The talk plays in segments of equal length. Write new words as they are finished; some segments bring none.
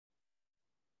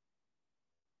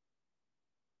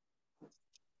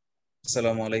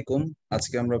আসসালামু আলাইকুম।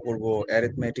 আজকে আমরা পড়ব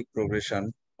অ্যারিথমেটিক প্রোগ্রেশন,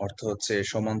 অর্থ হচ্ছে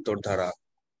সমান্তর ধারা।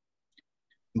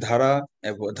 ধারা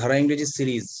ধারা ইংরেজি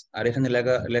সিরিজ, আর এখানে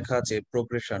লেখা লেখা আছে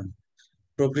প্রোগ্রেশন।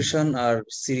 প্রোগ্রেশন আর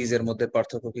সিরিজের মধ্যে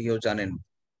পার্থক্য কি কেউ জানেন?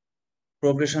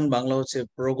 প্রোগ্রেশন বাংলা হচ্ছে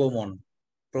প্রগমন,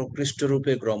 প্রকৃষ্ট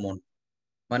রূপে গ্রমণ,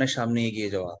 মানে সামনে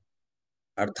এগিয়ে যাওয়া।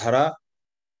 আর ধারা,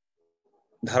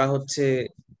 ধারা হচ্ছে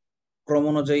ক্রম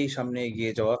অনুযায়ী সামনে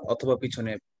এগিয়ে যাওয়া অথবা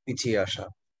পিছনে পিছিয়ে আসা।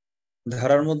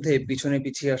 ধারার মধ্যে পিছনে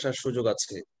পিছিয়ে আসার সুযোগ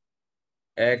আছে।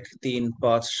 1, 3,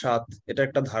 5, 7 এটা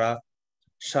একটা ধারা।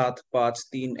 7, 5,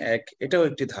 3, 1 এটাও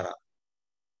একটি ধারা।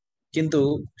 কিন্তু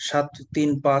 7,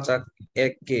 3, 5,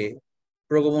 1 কে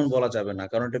প্রগমন বলা যাবে না,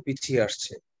 কারণ এটা পিছিয়ে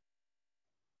আসছে।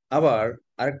 আবার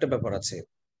আরেকটা ব্যাপার আছে,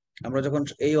 আমরা যখন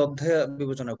এই অধ্যায়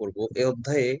বিবেচনা করব, এই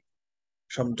অধ্যায়ে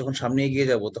যখন সামনে এগিয়ে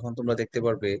যাব তখন তোমরা দেখতে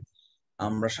পারবে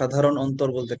আমরা সাধারণ অন্তর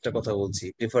বলতে একটা কথা বলছি,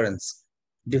 ডিফারেন্স।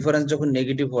 ডিফারেন্স যখন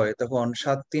নেগেটিভ হয় তখন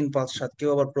 7, 3, 5, 7 কেও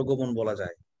আবার প্রগমন বলা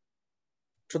যায়।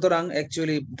 সুতরাং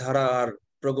অ্যাকচুয়ালি ধারা আর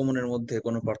প্রগমনের মধ্যে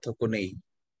কোনো পার্থক্য নেই,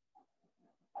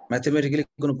 ম্যাথমেটিক্যালি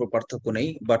কোনো পার্থক্য নেই,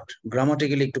 বাট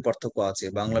গ্রামাটিক্যালি একটু পার্থক্য আছে।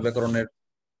 বাংলা ব্যাকরণের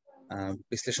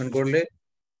বিশ্লেষণ করলে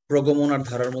প্রগমন আর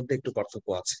ধারার মধ্যে একটু পার্থক্য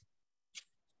আছে।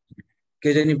 কে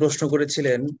জানি প্রশ্ন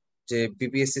করেছিলেন যে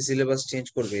বিপিএসসি সিলেবাস চেঞ্জ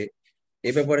করবে,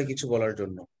 এ ব্যাপারে কিছু বলার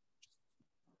জন্য।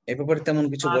 এ ব্যাপারে তেমন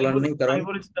কিছু বলার নেই, কারণ আমি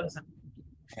বলেছিলাম স্যার।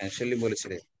 হ্যাঁ, সেলিম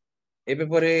বলেছিলেন এ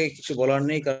ব্যাপারে কিছু বলার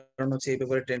নেই, কারণ হচ্ছে এই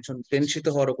ব্যাপারে টেনশিত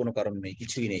হওয়ারও কোনো কারণ নেই,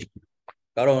 কিছুই নেই।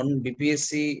 কারণ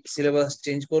বিপিএসসি সিলেবাস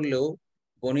চেঞ্জ করলেও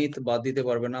গণিত বাদ দিতে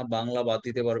পারবে না, বাংলা বাদ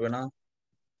দিতে পারবে না,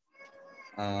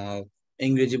 আহ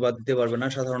ইংরেজি বাদ দিতে পারবে না,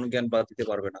 সাধারণ জ্ঞান বাদ দিতে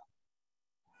পারবে না।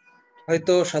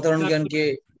 হয়তো সাধারণ স্যার জ্ঞানকে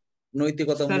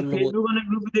নৈতিকতা, স্যার মূল্যবোধ, ফেসবুক অনেক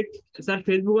গ্রুপে স্যার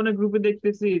ফেসবুক অনেক গ্রুপে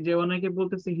দেখতেছি যে অনেকে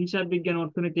বলতেছে হিসাব বিজ্ঞান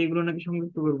অর্থনীতি এগুলো নাকি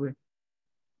সংযুক্ত করবে।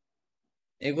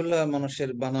 এগুলা মানুষের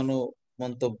বানানো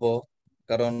মন্তব্য।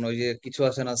 কারণ ওই যে কিছু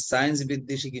আছে না, সায়েন্স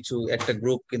বিদ্বেষী কিছু একটা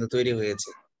গ্রুপ কিন্তু তৈরি হয়েছে।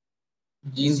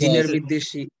 জি স্যার। ইঞ্জিনিয়ার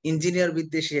বিদ্বেষী, ইঞ্জিনিয়ার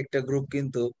বিদ্বেষী একটা গ্রুপ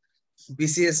কিন্তু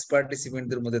বিসিএস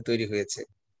পার্টিসিপেন্টদের মধ্যে তৈরি হয়েছে।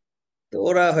 তো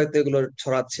ওরা হয়তো এগুলো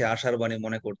ছড়াচ্ছে, আশার বাণী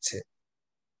মনে করছে।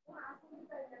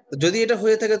 তো যদি এটা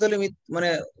হয়ে থাকে তাহলে মানে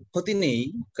ক্ষতি নেই।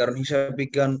 কারণ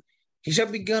হিসাব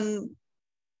বিজ্ঞান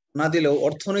না দিলেও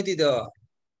অর্থনীতি দেওয়া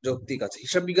যৌক্তিক আছে।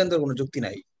 হিসাব বিজ্ঞান তো কোনো যুক্তি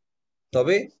নাই,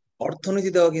 তবে অর্থনীতি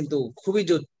দেওয়া কিন্তু খুবই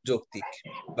যৌক্তিক।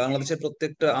 বাংলাদেশের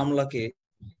প্রত্যেকটা আমলাকে,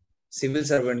 সিভিল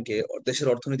সার্ভেন্টকে দেশের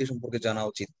অর্থনীতি সম্পর্কে জানা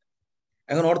উচিত।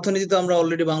 এখন অর্থনীতি তো আমরা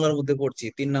অলরেডি বাংলার মধ্যে পড়ছি,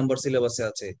 3 নম্বর সিলেবাসে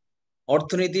আছে।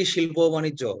 অর্থনীতি, শিল্প ও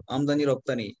বাণিজ্য, আমদানি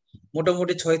রপ্তানি,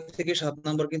 মোটামুটি 6 থেকে 7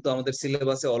 নম্বর কিন্তু আমাদের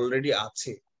সিলেবাসে অলরেডি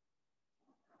আছে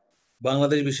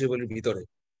বাংলাদেশ বিষয়গুলির ভিতরে।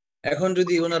 এখন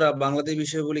যদি ওনারা বাংলাদেশ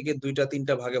বিষয়গুলিকে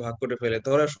 2-3টা ভাগে ভাগ করে ফেলে,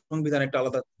 তাহলে সংবিধান একটা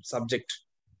আলাদা সাবজেক্ট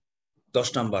 10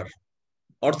 নম্বর,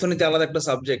 অর্থনীতি আলাদা একটা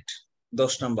সাবজেক্ট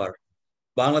 10 নম্বর,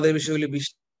 বাংলাদেশ বিষয়গুলি 20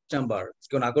 নম্বর,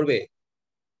 কেউ না করবে?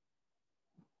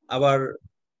 আবার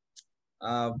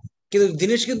আহ কিন্তু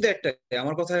জিনিস কিন্তু একটাই,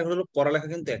 আমার কথা হলো পড়ালেখা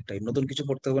কিন্তু একটাই, নতুন কিছু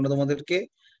পড়তে হবে না তোমাদেরকে।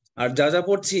 আর যা যা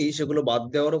পড়ছি সেগুলো বাদ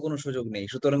দেওয়ারও কোনো সুযোগ নেই।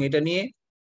 সুতরাং এটা নিয়ে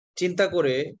চিন্তা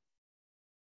করে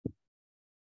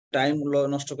টাইম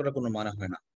নষ্ট করার কোনো মানে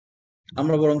হয় না।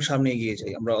 আমরা বরং সামনে এগিয়ে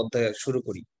যাই, আমরা অধ্যায় শুরু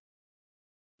করি।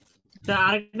 তা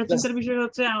আরেকটা ব্যাস, চিন্তার বিষয়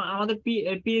হচ্ছে আমাদের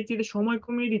পিএইচডি তে সময়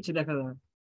কমিয়ে দিচ্ছে দেখা যায়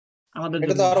আমাদের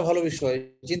এটা তো জন্য। আরো ভালো বিষয়।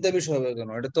 চিন্তার বিষয় হবে কেন?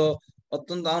 এটা তো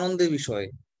অত্যন্ত আনন্দের বিষয়।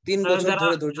 3 বছর যারা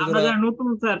ধরে ধৈর্য আমরা ধরা। যারা নতুন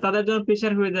স্যার তাদের জন্য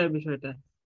প্রেশার হয়ে যায় বিষয়টা।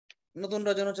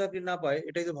 নতুনরা যেন চাকরি না পায়,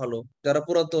 এটাই তো ভালো। যারা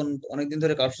পুরাতন, অনেকদিন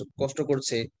ধরে কষ্ট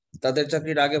করছে, তাদের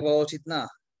চাকরির আগে পাওয়া উচিত না?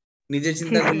 নিজের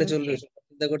চিন্তা করলে চলবে, সবার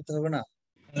চিন্তা করতে হবে না?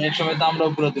 এক সময় তো আমরাও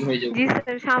পুরাতন হয়ে যাবো। জি স্যার,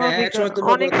 হ্যাঁ, স্বাভাবিক। একসময়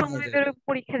তোমরা অনেক পুরাতন হয়ে সময় যাবে। ধরে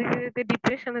পরীক্ষা দিতে দিতে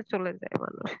ডিপ্রেশনে চলে যায়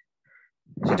মানুষ।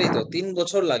 সেটাই তো, 3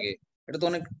 বছর লাগে। এটা তো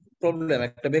অনেক প্রবলেম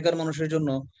একটা বেকার মানুষের জন্য।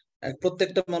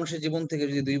 প্রত্যেকটা মানুষের জীবন থেকে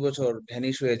যদি 2 বছর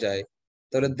ভ্যানিশ হয়ে যায়,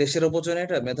 তাহলে দেশের অপচয় না?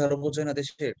 এটা মেধার অপচয় না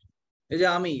দেশের? এই যে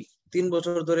আমি 3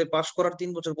 বছর ধরে, পাশ করার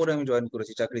 3 বছর পরে আমি জয়েন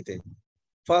করেছি চাকরিতে।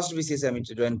 ফার্স্ট বিসিএস আমি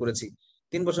জয়েন করেছি।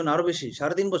 3 বছর না, আরো বেশি,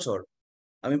 3.5 বছর।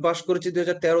 আমি পাশ করেছি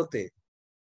 2013-তে,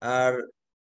 আর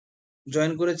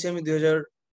জয়েন করেছি আমি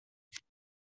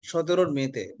 2017-র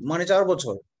মেতে, মানে 4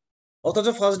 বছর। অথচ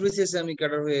ফার্স্ট বিসিএস আমি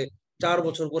ক্যাডার হয়ে 4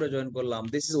 বছর পরে জয়েন করলাম।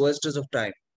 This is wastage of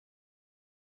time.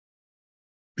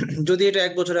 যদি এটা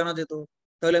 1 বছরে আনা যেত,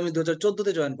 তাহলে আমি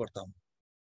 2014-তে জয়েন করতাম,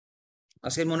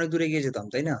 আজকে আমি অনেক দূরে এগিয়ে যেতাম,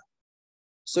 তাই না?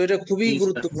 সো এটা খুবই জি স্যার।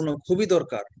 গুরুত্বপূর্ণ, খুবই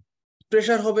দরকার।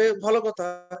 প্রেশার হবে, ভালো কথা।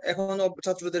 এখন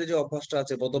ছাত্রদের যে অভ্যাসটা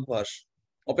আছে, বদ অভ্যাস,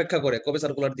 অপেক্ষা করে কবে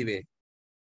সার্কুলার দিবে,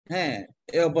 হ্যাঁ,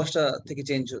 এই অভ্যাসটা থেকে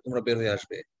চেঞ্জ তোমরা বের হয়ে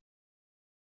আসবে।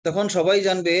 তখন সবাই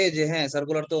জানবে যে হ্যাঁ,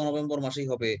 সার্কুলার তো নভেম্বর মাসেই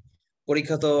হবে,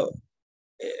 পরীক্ষা তো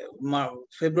এ,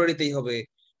 ফেব্রুয়ারিতেই হবে,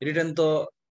 রিটার্ন তো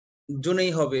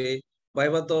জুনেই হবে,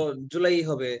 ভাইবা তো জুলাই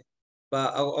হবে। বা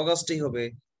অগাস্টেই হবে,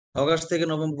 অগাস্ট থেকে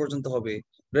নভেম্বর পর্যন্ত হবে,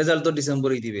 রেজাল্ট তো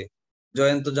ডিসেম্বরেই দিবে,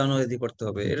 জয়েন তো জানুয়ারি করতে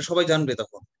হবে, এটা সবাই জানবে।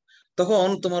 তখন তখন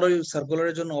তোমার ওই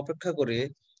সার্কুলারের জন্য অপেক্ষা করে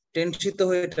টেনশিত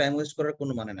হয়ে টাইম ওয়েস্ট করার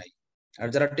কোনো মানে নাই। আর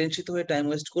যারা টেনশিত হয়ে টাইম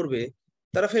ওয়েস্ট করবে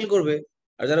তারা ফেল করবে।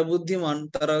 আর যারা বুদ্ধিমান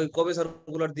তারা ওই কবে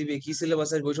সার্কুলার দিবে, কি সিলেবাস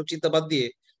আসবে, ওইসব চিন্তা বাদ দিয়ে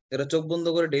যারা চোখ বন্ধ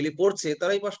করে ডেইলি পড়ছে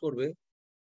তারাই পাস করবে।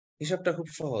 হিসাবটা খুব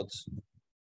সহজ,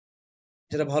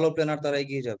 যারা ভালো প্ল্যানার তারা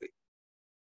এগিয়ে যাবে।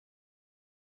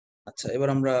 আচ্ছা, এবার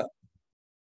আমরা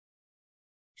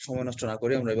সময় নষ্ট না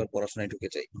করে আমরা এবার পড়াশোনায় ঢুকে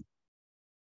যাই।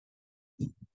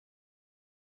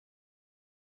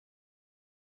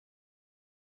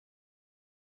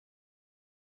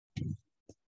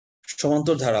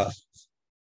 সমান্তর ধারা।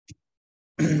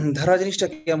 ধারা জিনিসটা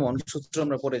কেমন সূত্র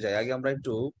আমরা পড়ে যাই, আগে আমরা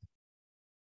একটু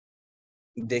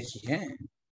দেখি। হ্যাঁ,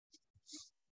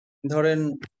 ধরেন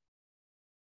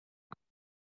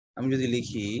আমি যদি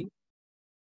লিখি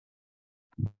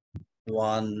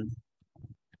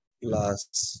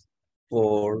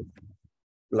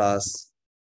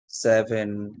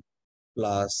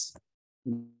 1+4+7+...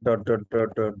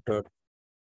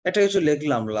 এটা কিছু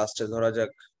লিখলাম লাস্টে, ধরা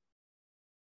যাক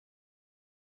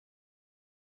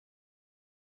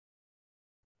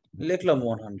লিখলাম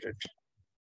 100।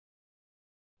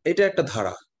 এটা একটা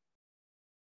ধারা,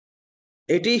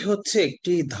 এটি হচ্ছে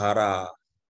একটি ধারা।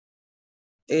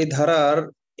 এই ধারার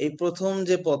এই প্রথম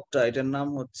যে পদটা, এটার নাম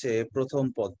হচ্ছে প্রথম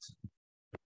পদ।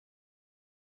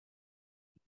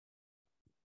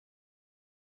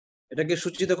 এটাকে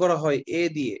সূচিত করা হয় এ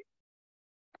দিয়ে।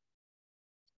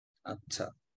 আচ্ছা,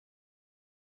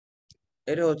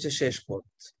 এটা হচ্ছে শেষ পদ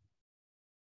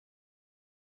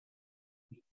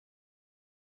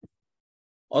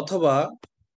অথবা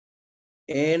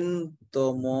এন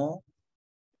তম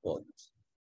পদ।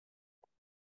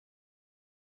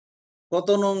 কত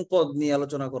নং পদ নিয়ে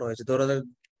আলোচনা করা হয়েছে? ধরা যাক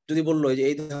যদি বললো যে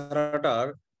এই ধারাটার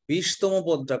 20তম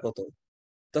পদটা কত,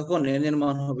 তখন এন এর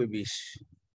মান হবে 20।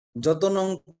 যত নং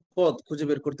পদ খুঁজে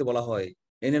বের করতে বলা হয়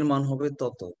এন এর মান হবে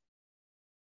তত।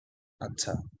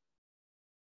 আচ্ছা,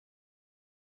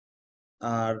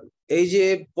 আর এই যে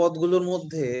পদগুলোর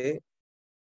মধ্যে,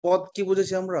 পদ কি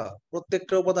বুঝেছি আমরা?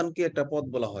 প্রত্যেকটা উপাদানকে একটা পদ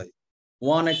বলা হয়।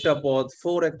 1 একটা পদ,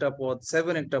 4 একটা পদ,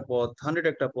 7 একটা পদ, 100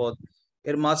 একটা পদ।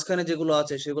 এর মাঝখানে যেগুলো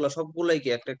আছে সেগুলো সবগুলাই কি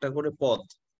একটা একটা করে পদ।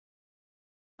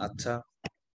 আচ্ছা,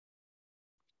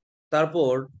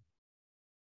 তারপর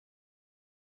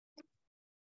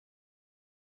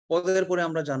পদের পরে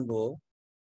আমরা জানবো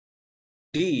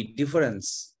ডি, ডিফারেন্স।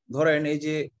 ধরেন এই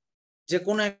যে যে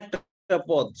কোনো একটা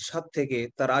পদ 7 থেকে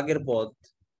তার আগের পদ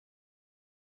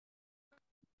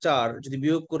 4 যদি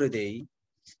বিয়োগ করে দেই,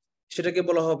 সেটাকে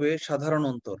বলা হবে সাধারণ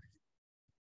অন্তর।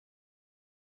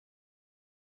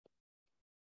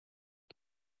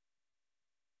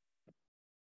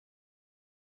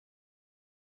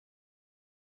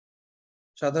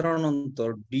 সাধারণ অন্তর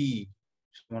ডি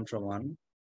সমান সমান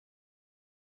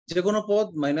যে কোনো পদ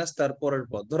মাইনাস তার পরের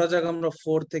পদ। ধরা যাক আমরা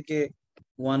 4 থেকে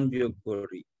 1 বিয়োগ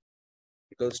করি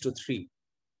ইকুয়ালস টু 3,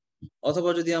 অথবা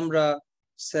যদি আমরা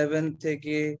 7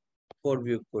 থেকে 4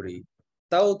 বিয়োগ করি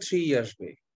তাও 3 আসবে।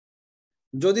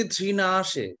 যদি 3 না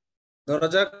আসে, ধরা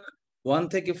যাক 1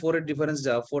 থেকে 4 এর ডিফারেন্স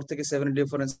যা 4 থেকে 7 এর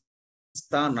ডিফারেন্স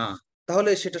তা না, তাহলে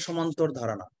সেটা সমান্তর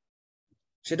ধারা না,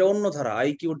 সেটা অন্য ধারা,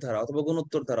 আইকিউর ধারা অথবা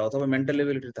গুণোত্তর ধারা অথবা মেন্টাল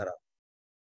এবিলিটির ধারা।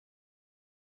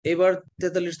 এবার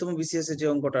 43তম বিসিএস এ যে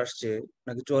অঙ্কটা আসছে,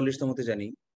 নাকি 44তমতে জানি,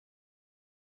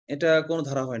 এটা কোনো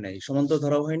ধারা হয় নাই, সমান্তর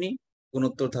ধারাও হয়নি,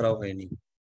 গুণোত্তর ধারাও হয়নি।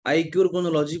 আইকিউর কোনো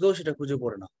লজিকও সেটা খুঁজে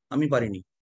পড়ে না, আমি পারিনি।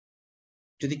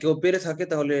 যদি কেউ পেরে থাকে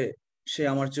তাহলে সে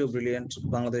আমার চেয়েও ব্রিলিয়েন্ট,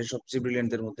 বাংলাদেশের সবচেয়ে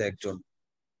ব্রিলিয়েন্টদের মধ্যে একজন।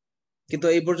 কিন্তু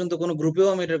এই পর্যন্ত কোনো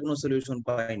গ্রুপেও আমি এটার কোনো সলিউশন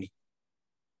পাইনি।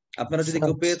 আপনারা যদি স্যার,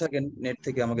 কেউ পেয়ে থাকেন নেট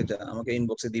থেকে আমাকে আমাকে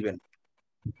ইনবক্সে দিবেন।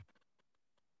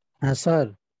 হ্যাঁ স্যার।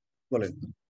 বলেন।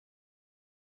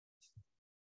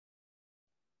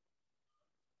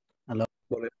 হ্যালো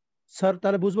বলেন। স্যার,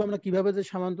 তাহলে বুঝবো আমরা কিভাবে যে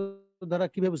সমান্তর ধারা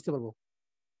কিভাবে বুঝতে পারবো?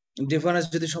 ডিফারেন্স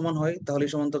যদি সমান হয় তাহলে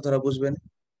সমান্তর ধারা বুঝবেন।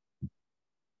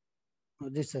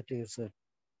 জি স্যার, ঠিক আছে স্যার,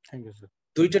 থ্যাংক ইউ স্যার।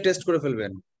 দুইটা টেস্ট করে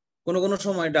ফেলবেন। কোনো কোনো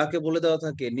সময় ডাকে বলে দেওয়া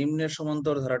থাকে নিম্নের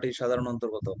সমান্তর ধারাটি সাধারণ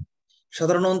অন্তর্গত।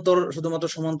 সাধারণ অন্তর শুধুমাত্র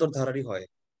সমান্তর ধারারই হয়,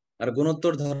 আর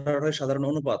গুণোত্তর ধারার হয় সাধারণ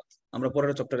অনুপাত। আমরা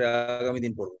পরের চ্যাপ্টারে আগামী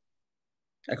দিন পড়বো।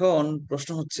 এখন প্রশ্ন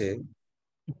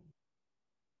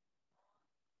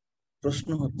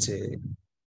হচ্ছে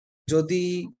যদি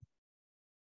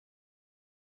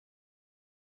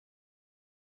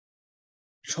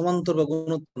সমান্তর বা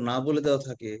গুণোত্তর না বলে দেওয়া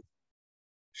থাকে,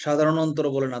 সাধারণ অন্তর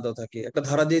বলে না দেওয়া থাকে, একটা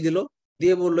ধারা দিয়ে দিল,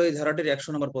 দিয়ে বললো এই ধারাটির 100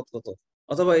 নম্বর পদ কত,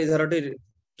 অথবা এই ধারাটির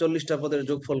 40টা পদের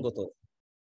যোগফল কত,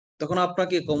 তখন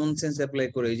আপনাকে কমন সেন্স অ্যাপ্লাই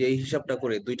করে যে এই হিসাবটা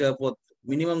করে দুইটা পদ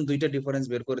মিনিমাম দুইটা ডিফারেন্স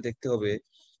বের করে দেখতে হবে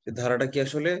যে ধারাটা কি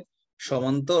আসলে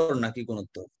সমান্তর নাকি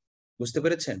গুণোত্তর। বুঝতে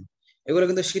পেরেছেন? এগুলো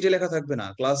কিন্তু শিটে লেখা থাকবে না,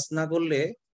 ক্লাস না করলে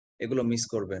এগুলো মিস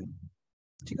করবেন।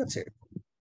 ঠিক আছে?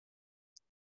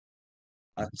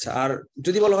 আচ্ছা, আর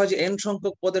যদি বলা হয় যে n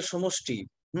সংখ্যক পদের সমষ্টি,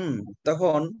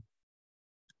 তখন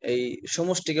এই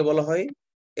সমষ্টিকে বলা হয়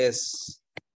এস,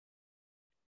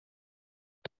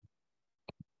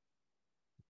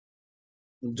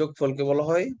 যোগফলকে বলা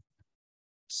হয়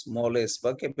স্মল এস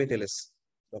বা ক্যাপিটাল এস,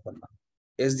 ব্যাপার না,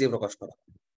 এস দিয়ে প্রকাশ করা।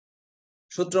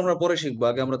 সূত্র আমরা পরে শিখবো,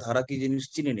 আগে আমরা ধারা কি জিনিস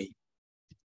চিনে নেই।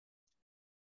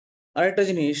 আরেকটা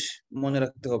জিনিস মনে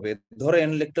রাখতে হবে, ধরেন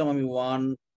লিখলাম আমি 1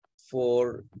 4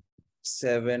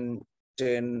 7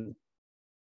 10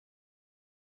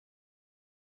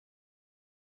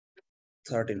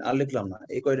 13, আর লিখলাম না,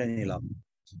 এই কয়টা নিলাম।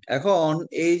 এখন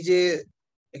এই যে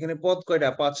এখানে পদ কয়টা?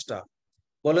 5টা।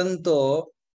 বলেন তো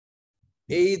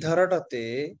এই ধারাটাতে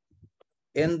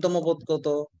n তম পদ কত?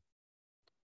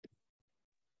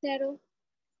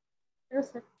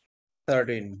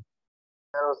 13।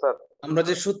 স্যার আমরা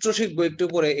যে সূত্র শিখবো একটু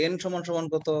পরে, n সমান সমান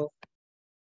কত?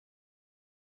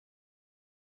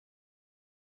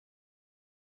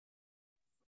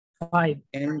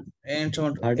 n n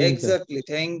সমান 13 স্যার। Exactly,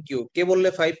 thank you. কে বললে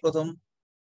 5 প্রথম?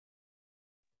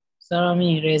 স্যার আমি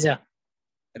রেজা।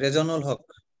 রেজানুল হক।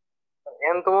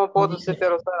 n তম পদ হচ্ছে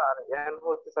 13 স্যার, আর n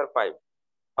হচ্ছে স্যার 5,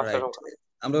 5টা রাইট। সংখ্যা।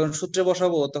 আমরা যখন সূত্রে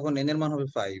বসাবো তখন n এর মান হবে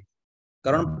 5,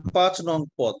 কারণ 5 নং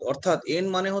পদ, অর্থাৎ n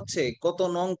মানে হচ্ছে কত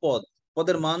নং পদ,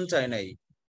 পদের মান চাই নাই।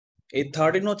 এই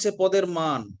 13 হচ্ছে পদের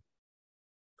মান,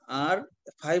 আর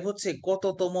 5 হচ্ছে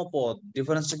কততম পদ।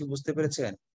 ডিফারেন্সটা কি বুঝতে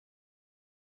পেরেছেন?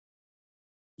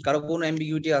 কারো কোনো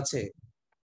অ্যাম্বিগুইটি আছে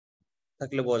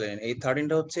থাকলে বলেন। এই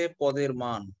 13টা হচ্ছে পদের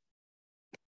মান,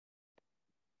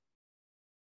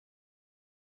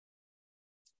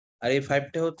 আর এই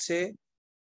 5টা হচ্ছে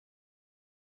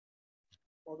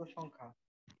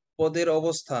পদের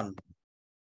অবস্থান।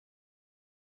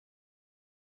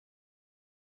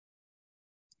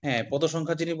 হ্যাঁ, পদ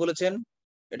সংখ্যা যিনি বলেছেন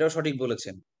এটাও সঠিক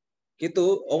বলেছেন, কিন্তু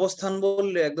অবস্থান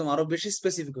বললে একদম আরো বেশি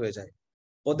স্পেসিফিক হয়ে যায়।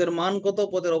 পদের মান কত,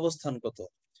 পদের অবস্থান কত।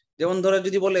 যেমন ধরে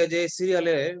যদি বলে যে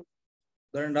সিরিয়ালে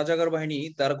ধরেন রাজাকার বাহিনী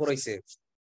তারা করাইছে,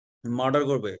 মার্ডার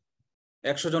করবে,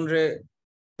 100 জনরে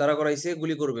তারা করাইছে,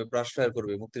 গুলি করবে, ব্রাশ ফায়ার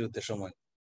করবে মুক্তিযুদ্ধের সময়।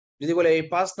 যদি বলে এই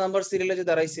 5 নাম্বার সিরিয়ালে যে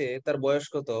দাঁড়াইছে তার বয়স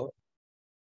কত,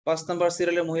 5 নাম্বার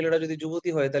সিরিয়ালের মহিলাটা যদি যুবতী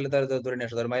হয় তাহলে তারা ধরে নিয়ে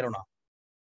আসো, তার মাইরো না,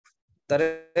 তারে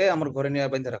আমার ঘরে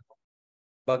নিয়ে বেঁধে রাখো,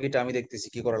 বাকিটা আমি দেখতেছি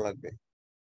কি করা লাগবে।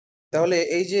 তাহলে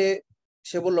এই যে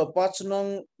সে বললো 5 নং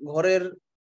ঘরের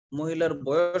মহিলার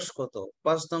বয়স কত,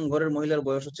 5 নং ঘরের মহিলার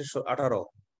বয়স হচ্ছে 18,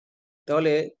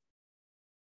 তাহলে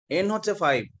n হচ্ছে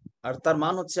 5 আর তার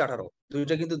মান হচ্ছে 18,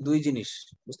 দুইটা কিন্তু দুই জিনিস।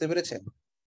 বুঝতে পেরেছেন?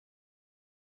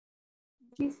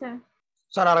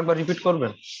 স্যার আরেকবার রিপিট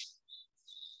করবেন?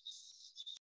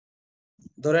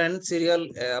 ধরেন সিরিয়াল,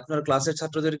 আপনার ক্লাসের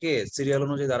ছাত্রদেরকে সিরিয়াল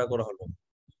অনুযায়ী দাঁড়া করা হলো।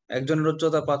 একজনের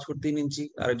উচ্চতা 5 ফুট 3 ইঞ্চি,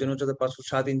 আরেকজনের উচ্চতা 5 ফুট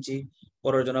 7 ইঞ্চি,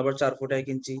 পরের জন আবার 4 ফুট 1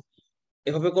 ইঞ্চি।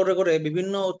 এভাবে করে করে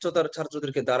বিভিন্ন উচ্চতার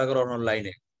ছাত্রদেরকে দাঁড়া করানো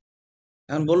লাইনে।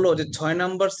 এখন বললো যে 6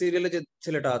 নাম্বার সিরিয়ালে যে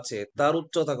ছেলেটা আছে তার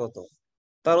উচ্চতা কত,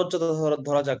 তার উচ্চতা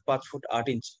ধরা যাক 5 ফুট 8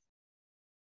 ইঞ্চি।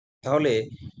 তাহলে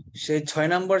সেই 6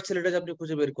 নাম্বার ছেলেটা যে আপনি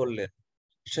খুঁজে বের করলেন,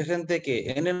 সেখান থেকে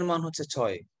n এর মান হচ্ছে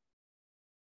 6,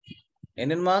 n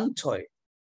এর মান 6।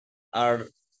 আর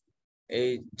এই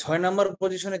 6 নাম্বার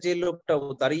পজিশনে যে লোকটা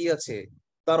দাঁড়িয়ে আছে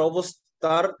তার অবস্থা,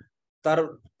 তার তার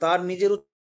তার নিজের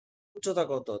উচ্চতা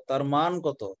কত, তার মান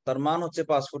কত, তার মান হচ্ছে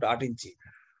 5 ফুট 8 ইঞ্চি।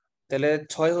 তাহলে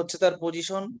 6 হচ্ছে তার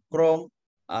পজিশন ক্রম,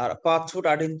 আর 5 ফুট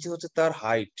 8 ইঞ্চি হচ্ছে তার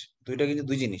হাইট। দুইটা কিন্তু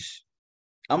দুই জিনিস।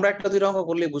 আমরা একটা দুইটা অঙ্ক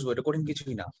করলেই বুঝবো, এটা কঠিন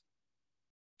কিছুই না,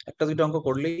 একটা দুইটা অঙ্ক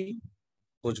করলেই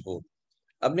বুঝবো।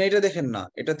 আপনি এটা দেখেন না,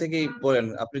 এটা থেকেই বলেন,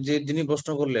 আপনি যে যিনি প্রশ্ন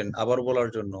করলেন আবার বলার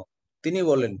জন্য, তিনি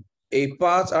বলেন এই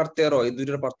 5 আর 13 এই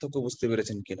দুইটার পার্থক্য বুঝতে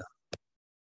পেরেছেন কিনা।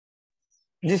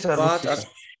 জি স্যার 5 আর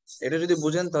এটা যদি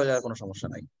বুঝেন তাহলে আর কোনো সমস্যা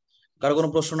নাই। কারো কোনো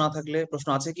প্রশ্ন না থাকলে, প্রশ্ন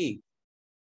আছে কি?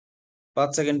 5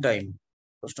 সেকেন্ড টাইম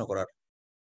প্রশ্ন করার।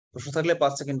 প্রশ্ন থাকলে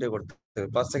 5 সেকেন্ডে করতে হবে।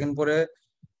 5 সেকেন্ড পরে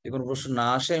যদি কোনো প্রশ্ন না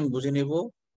আসে আমি বুঝে নিব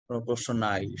কোনো প্রশ্ন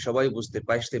নাই, সবাই বুঝতে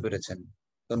পেরেছেন,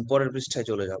 তখন পরের পৃষ্ঠায়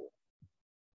চলে যাব।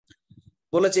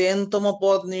 বলেছে n-তম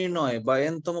পদ নির্ণয় বা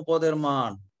n-তম পদের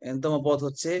মান। n-তম পদ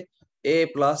হচ্ছে a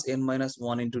plus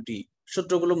n-1 into t।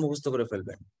 সূত্রগুলো মুখস্থ করে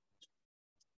ফেলবেন।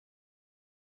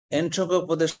 n সংখ্যক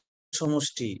পদের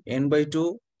সমষ্টি n/2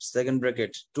 second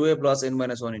bracket 2a plus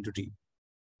n-1 into t।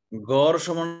 গড়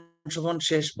সমান সমান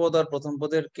শেষ পদ আর প্রথম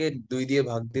পদেরকে 2 দিয়ে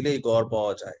ভাগ দিলেই গড়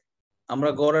পাওয়া যায়। আমরা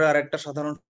গড়ের আরেকটা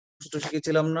সাধারণ সূত্র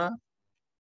শিখেছিলাম না?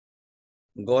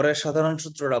 গড়ের সাধারণ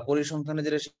সূত্রটা পরিসংখ্যানে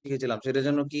যেটা শিখেছিলাম সেটার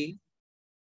জন্য কি?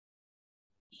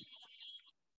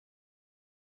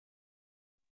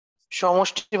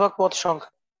 সমষ্টি ভাগ পদ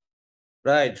সংখ্যা।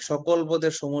 রাইট, সকল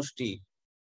পদের সমষ্টি।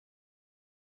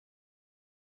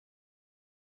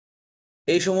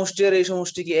 এই সমষ্টি আর এই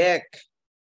সমষ্টি কি এক?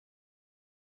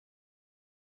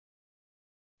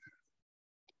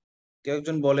 কেউ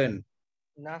একজন বলেন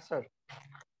না স্যার,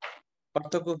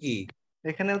 পার্থক্য কি?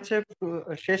 এখানে হচ্ছে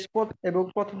শেষ পদ এবং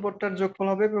প্রথম পদটার যোগফল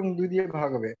হবে এবং 2 দিয়ে ভাগ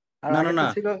হবে। আর না না আগেরটা না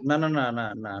ছিল, না না না না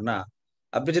না না,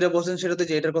 আপনি যেটা বলছেন সেটা তো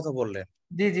যে এটার কথা বললেন,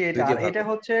 জি জি 2 এটা, আর দিয়ে ভাগ এটা হবে।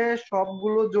 হচ্ছে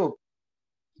সবগুলো যোগ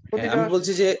হ্যাঁ, প্রতিটা।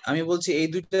 আমি বলছি এই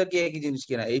দুইটা কি একই জিনিস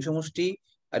কিনা, এই সমষ্টি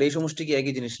আর এই সমষ্টি কি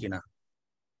একই জিনিস কিনা?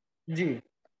 জি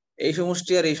এই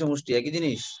সমষ্টি আর এই সমষ্টি একই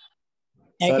জিনিস?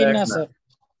 স্যার একই এক না না, স্যার।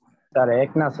 স্যার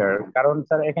এক না স্যার, কারণ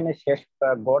স্যার এখানে শেষ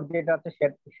গড় যেটা আছে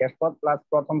শেষ পদ প্লাস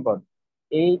প্রথম পদ,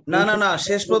 এই না এই না না, সূত্রটা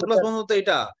শেষ পদ কিন্তু প্লাস স্যার বন্ধু তো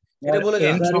এটা এটা স্যার বলে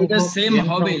যান। স্যার এটা সেম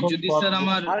হবে যদি স্যার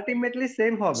আমার আলটিমেটলি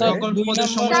সেম হবে। স্যার সকল 2 পদের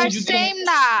নাম্বার, সমষ্টি স্যার যদি সেম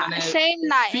না, মানে সেম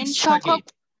না, এন ফিক্স থাকে, সংখ্যক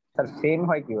স্যার সেম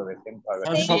হয় কিভাবে? সেম হবে না।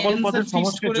 স্যার same সকল এন স্যার পদের ফিক্স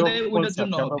সমষ্টি করে দেয় যোগফল ওইটার স্যার,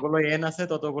 জন্য হবে। যতগুলো এন আছে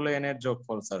ততগুলো এন এর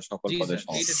যোগফল স্যার, সকল জি পদের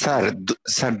স্যার, এইটা সমষ্টি। ঠিক স্যার আছে।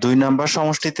 স্যার 2 নাম্বার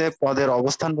সমষ্টিতে পদের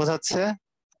অবস্থান বোঝাচ্ছে,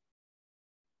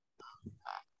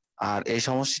 আর এই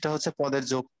সমষ্টিটা হচ্ছে পদের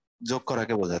যোগ যোগ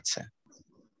করাকে বোঝাচ্ছে।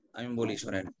 আমি বলি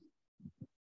শোনেন,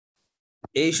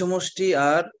 এই সমষ্টি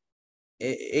আর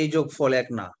এই যোগফল এক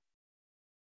না,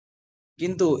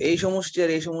 কিন্তু এই সমষ্টি আর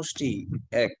এই সমষ্টি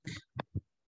এক,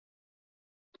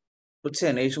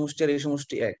 বুঝছেন? এই সমষ্টি আর এই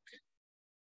সমষ্টি এক,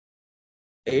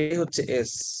 এই হচ্ছে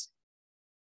এস।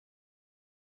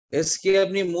 এস কে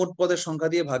আপনি মোট পদের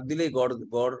সংখ্যা দিয়ে ভাগ দিলেই গড়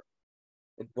গড়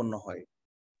উৎপন্ন হয়।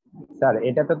 স্যার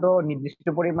এটাতে তো নির্দিষ্ট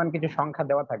পরিমাণ কিছু সংখ্যা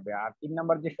দেওয়া থাকবে, আর 3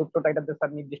 নাম্বার যে সূত্রটা এটাতে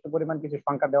স্যার নির্দিষ্ট পরিমাণ কিছু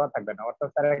সংখ্যা দেওয়া থাকবে না, অর্থাৎ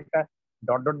স্যার একটা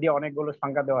ডট ডট দিয়ে অনেকগুলো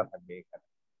সংখ্যা দেওয়া থাকবে এখানে,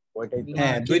 ওইটাই তো।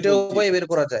 হ্যাঁ, দুইটা উপায়ে বের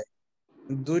করা যায়,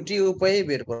 দুইটি উপায়ে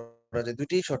বের করা যায়,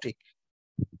 দুইটি সঠিক।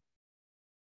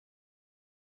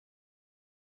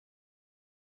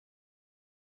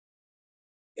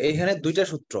 এইখানে দুইটা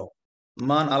সূত্র,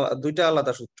 দুইটা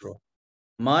আলাদা সূত্র,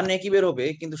 মান একই বের হবে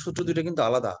কিন্তু সূত্র দুইটা কিন্তু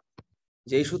আলাদা।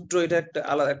 যে এই সূত্র এটা একটা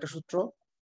আলাদা একটা সূত্র,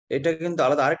 এটা কিন্তু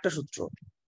আলাদা আরেকটা সূত্র।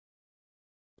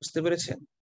 বুঝতে পেরেছেন?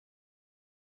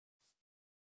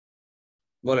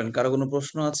 বলেন, কারো কোনো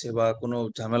প্রশ্ন আছে বা কোনো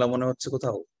ঝামেলা মনে হচ্ছে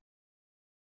কোথাও?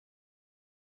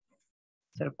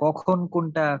 স্যার কখন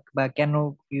কোনটা বা কেন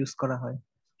ইউজ করা হয়?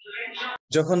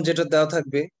 যখন যেটা দেওয়া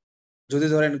থাকবে, যদি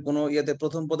ধরেন কোনো ইয়েতে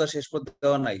প্রথম পদ আর শেষ পদ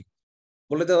দেওয়া নাই,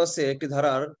 বলে দেওয়া আছে একটি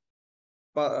ধারার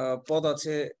পদ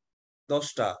আছে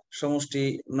 10টা, সমষ্টি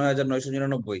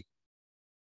 9999,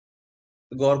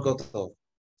 গড় কত,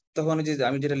 তখন এই যে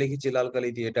আমি যেটা লিখেছি লাল কালি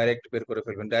দিয়ে ডাইরেক্ট বের করে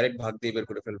ফেলবেন, ডাইরেক্ট ভাগ দিয়ে বের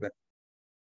করে ফেলবেন।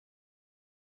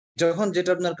 যখন যেটা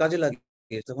আপনার কাজে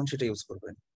লাগে তখন সেটা ইউজ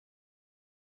করবেন।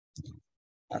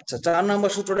 আচ্ছা, 4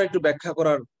 নাম্বার সূত্রটা একটু ব্যাখ্যা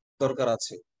করার দরকার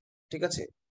আছে, ঠিক আছে?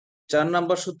 4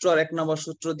 নাম্বার সূত্র আর 1 নাম্বার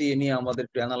সূত্র দিয়ে নিয়ে আমাদের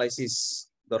একটু অ্যানালাইসিস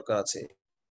দরকার আছে।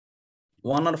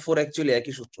 1 আর 4 অ্যাকচুয়ালি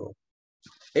একই সূত্র,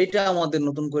 এইটা আমাদের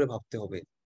নতুন করে ভাবতে হবে।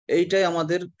 এইটাই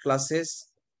আমাদের ক্লাসে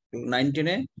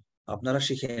 9-10-এ আপনারা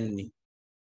শিখেননি,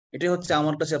 এটাই হচ্ছে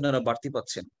আমার কাছে আপনারা বাড়তি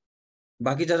পাচ্ছেন।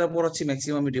 বাকি যারা পড়াচ্ছি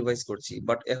ম্যাক্সিমাম আমি রিভাইজ করছি,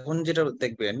 বাট এখন যেটা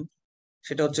দেখবেন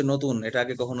সেটা হচ্ছে নতুন, এটা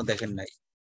আগে কখনো দেখেন নাই।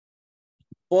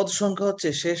 পদ সংখ্যা হচ্ছে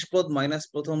শেষ পদ মাইনাস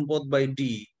প্রথম পদ বাই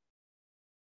ডি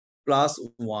প্লাস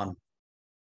 1।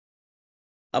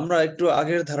 আমরা একটু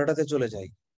আগের ধারাটাতে চলে যাই।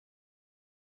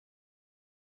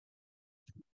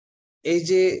 এই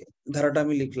যে ধারাটা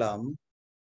আমি লিখলাম,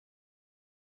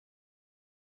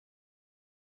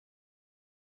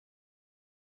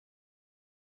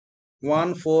 ওয়ান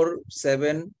ফোর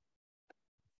সেভেন,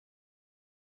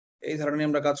 এই ধারণা নিয়ে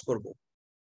আমরা কাজ করব।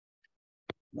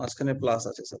 মাঝখানে প্লাস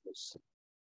আছে সাপোজ,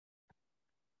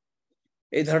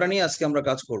 এই ধারণা নিয়ে আজকে আমরা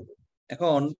কাজ করব।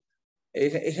 এখন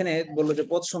এখানে বললো যে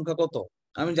পদ সংখ্যা কত,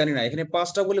 আমি জানি না, এখানে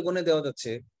 5টা বলে গণে দেওয়া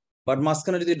যাচ্ছে, বাট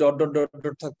মাঝখানে যদি ডট ডট ডট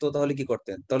ডট থাকতো তাহলে কি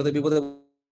করতেন? তাহলে তো বিপদে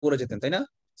পড়ে যেতেন, তাই না?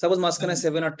 সাপোজ মাঝখানে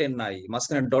 7 আর 10 নাই,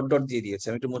 মাঝখানে ডট ডট দিয়ে দিয়েছে,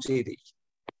 আমি একটু মুছেই দিই।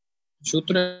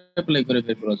 সূত্র অ্যাপ্লাই করে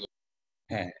বের করা যাবে।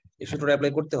 হ্যাঁ, এই সূত্রটা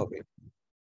অ্যাপ্লাই করতে হবে,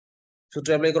 সূত্র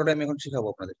অ্যাপ্লাই করাটা আমি এখন শিখাবো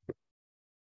আপনাদের।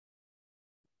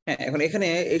 হ্যাঁ, এখন এখানে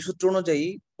এই সূত্র অনুযায়ী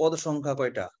পদ সংখ্যা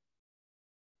কয়টা?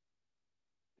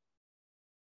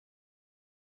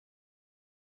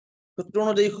 সূত্র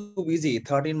অনুযায়ী খুব ইজি,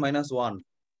 13 মাইনাস 1,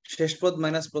 শেষ পদ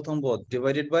মাইনাস প্রথম পদ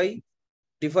ডিভাইডেড বাই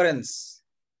ডিফারেন্স।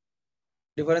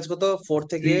 ডিফারেন্স কত? 4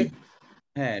 থেকে,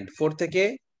 হ্যাঁ 4 থেকে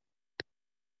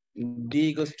d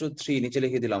ইকুয়ালস টু 3 নিচে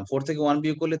লিখে দিলাম, 4 থেকে 1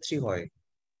 বিয়োগ করলে 3 হয়।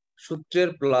 সূত্রের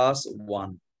প্লাস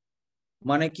 1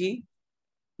 মানে কি?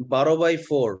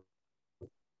 12/4,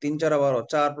 3 4 12,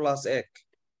 4 প্লাস 1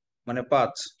 মানে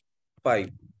 5, 5।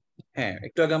 হ্যাঁ,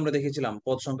 একটু আগে আমরা দেখেছিলাম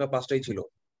পদ সংখ্যা 5টাই ছিল।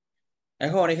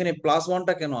 এখন এখানে প্লাস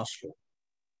 1টা কেন আসলো?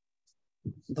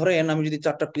 ধরেন আমি যদি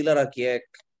 4টা পিলার আঁকি, 1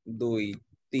 2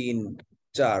 3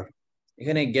 4,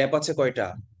 এখানে গ্যাপ আছে কয়টা?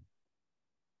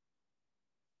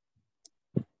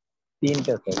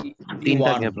 3টা sir.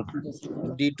 D1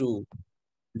 D2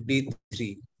 D3,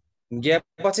 gap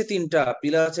আছে 3টা,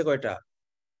 পিলার আছে কয়টা?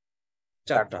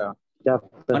 4টা।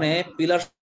 4টা। মানে পিলার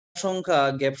সংখ্যা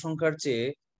গ্যাপ সংখ্যার চেয়ে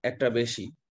একটা বেশি।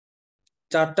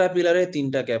 4টা পিলারে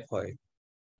 3টা গ্যাপ হয়।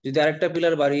 যদি আরেকটা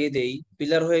পিলার বাড়িয়ে দেই,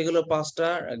 পিলার হয়ে গেল 5টা,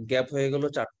 গ্যাপ হয়ে গেল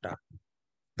 4টা।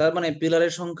 তার মানে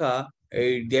পিলারের সংখ্যা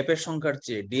এই গ্যাপের সংখ্যার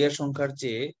চেয়ে, ডি এর সংখ্যার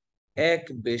চেয়ে 1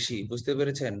 বেশি। বুঝতে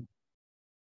পেরেছেন?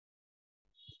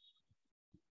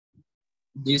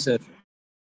 জি স্যার।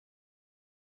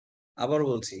 আবার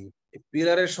বলছি,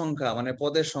 পিলারের সংখ্যা মানে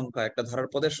পদের সংখ্যা, একটা ধারার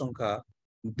পদের সংখ্যা,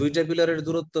 2টা পিলারের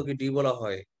দূরত্বকে ডি বলা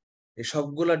হয়। এই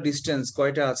সবগুলা ডিস্টেন্স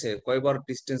কয়টা আছে, কয়বার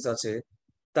ডিস্টেন্স আছে,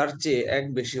 তার চেয়ে 1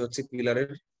 বেশি হচ্ছে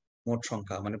পিলারের মোট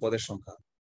সংখ্যা মানে পদের সংখ্যা।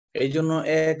 এই জন্য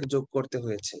 1 যোগ করতে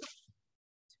হয়েছে।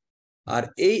 আর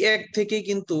এই 1 থেকেই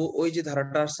কিন্তু ওই যে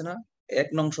ধারাটা আসছে না, 1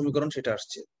 নং সমীকরণ, সেটা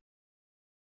আসছে।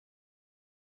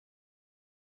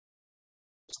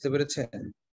 বুঝতে পেরেছেন?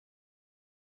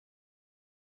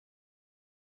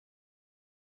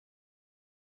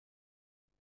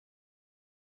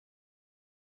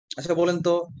 আচ্ছা বলেন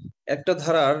তো, একটা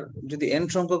ধারার যদি n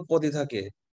সংখ্যক পদই থাকে,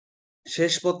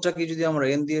 শেষ পদটাকে যদি আমরা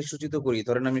n দিয়ে সূচিত করি,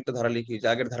 ধরেন আমি একটা ধারা লিখি, যে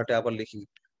আগের ধারাটা আবার লিখি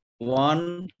 1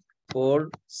 4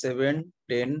 7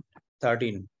 10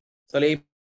 13, তাহলে এই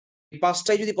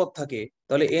 5টাই যদি পদ থাকে,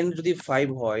 তাহলে n যদি 5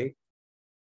 হয়,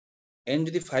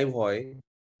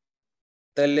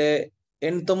 তাহলে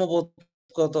n তম পদ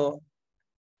কত?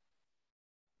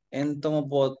 n তম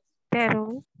পদ 13।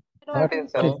 13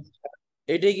 স্যার।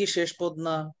 এটাই কি শেষ পদ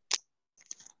না?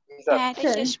 জি স্যার।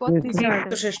 জি স্যার।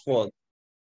 তো শেষ পদ।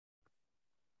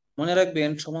 মনে রাখবেন,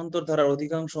 সমান্তর ধারার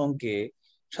অধিকাংশ অঙ্কে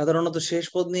সাধারণত শেষ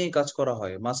পদ নিয়ে কাজ করা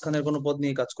হয়, মাঝখানের কোনো পদ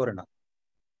নিয়ে কাজ করে না।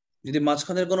 যদি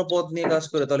মাঝখানের কোনো পদ নিয়ে কাজ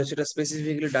করে, তাহলে সেটা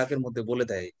স্পেসিফিকলি ডাকের মধ্যে বলে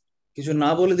দেয়। কিছু না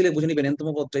বলে দিলে বুঝে নিবেন এনতম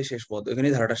পদটাই শেষ পদ,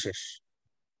 এখানেই ধারাটা শেষ।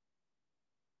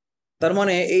 তার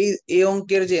মানে এই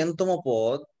অঙ্কের যে এনতম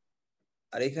পদ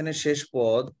আর এখানে শেষ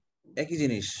পদ একই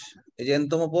জিনিস। এই যে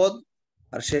এনতম পদ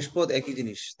আর শেষ পদ একই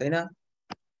জিনিস, তাই না?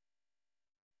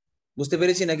 বুঝতে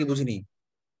পেরেছি নাকি বুঝিনি?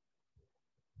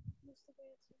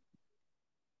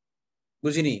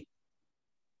 বুঝিনি?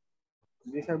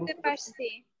 জি স্যার, বুঝতে পারছি।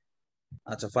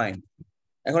 আচ্ছা ফাইন।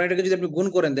 এখন এটাকে যদি আপনি গুণ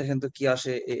করেন, দেখেন তো কি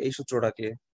আসে এই সূত্রটাকে।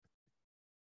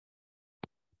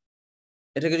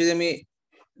 এটাকে যদি আমি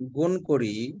গুণ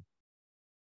করি,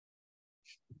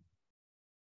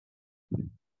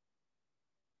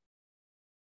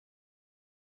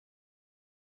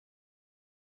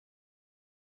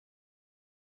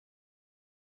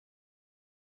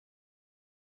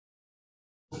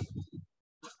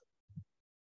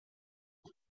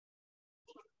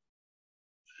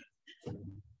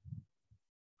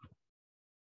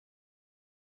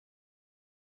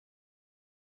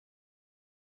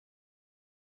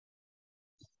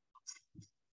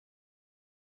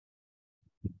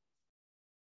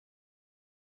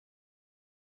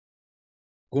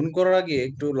 গুণ করার আগে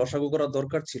একটু লসাগু করার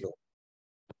দরকার ছিল।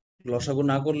 লসাগু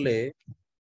না করলে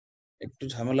একটু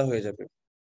ঝামেলা হয়ে যাবে।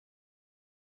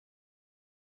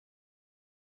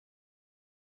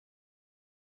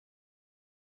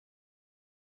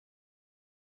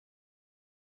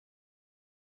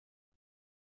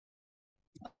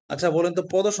 আচ্ছা বলেন তো,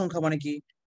 পদ সংখ্যা মানে কি?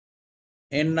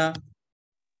 এন না?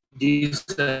 জি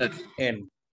স্যার। এন।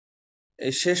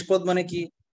 এই শেষ পদ মানে কি?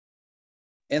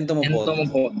 এনতম পদ। এনতম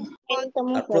পদ।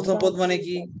 আর প্রথম পদ মানে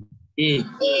কি? এ।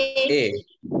 এ।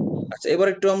 আচ্ছা এবার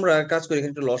একটু আমরা কাজ করি,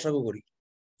 এখানে একটু লসাগু করি।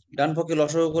 ডান পক্ষে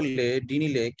লসাগু করলে ডি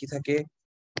নিলে কি থাকে?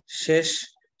 শেষ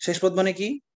শেষ পদ মানে কি?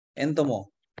 এনতম।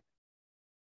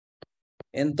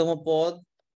 এনতম পদ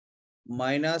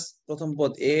মাইনাস প্রথম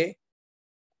পদ এ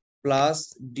প্লাস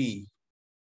ডি।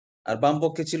 আর বাম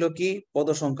পক্ষে ছিল কি? পদ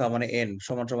সংখ্যা মানে এন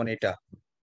সমান সমান এটা।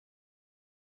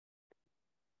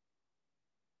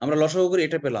 আমরা লসাগু করে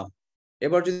এটা পেলাম।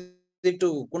 এবার যদি একটু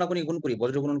কোনাকুনি গুণ করি,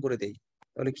 বজ্র গুণন করে দেই,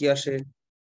 তাহলে কি আসে?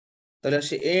 তাহলে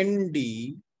আসে এন ডি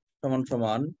সমান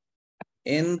সমান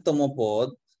এন তম পদ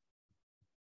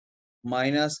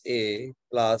মাইনাস এ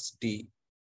প্লাস ডি।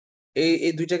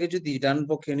 এই দুইটাকে যদি ডান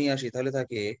পক্ষে নিয়ে আসি, তাহলে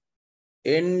থাকে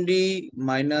N D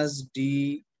minus D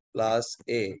plus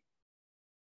এ।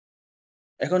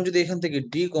 এখন যদি এখান থেকে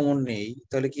ডি কমন নেই,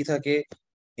 তাহলে কি থাকে?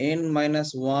 এন মাইনাস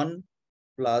ওয়ান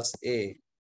প্লাস এ।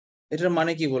 এটার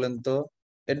মানে কি বলেন তো?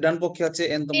 এর ডান পক্ষে আছে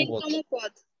এন তম পদ।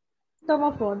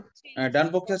 ডান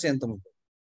পক্ষে আছে এন তম পদ।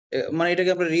 মানে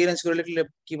এটাকে আমরা রিঅ্যারেঞ্জ করে লিখলে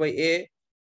কি পাই? এ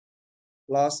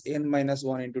plus N minus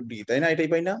one into D, তাই না? এটাই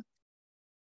পাই না?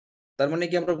 তার মানে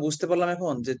কি আমরা বুঝতে পারলাম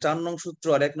এখন যে 4 নং সূত্র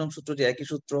আর 1 নং সূত্র যে একই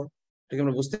সূত্র, এটা কি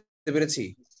আমরা বুঝতে পেরেছি?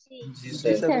 জি জি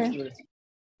স্যার। স্যার, বুঝতে পেরেছি।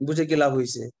 বুঝে কি লাভ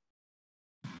হয়েছে?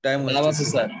 টাইম লাভ ওয়েস্ট আছে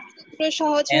হয়েছে। স্যার,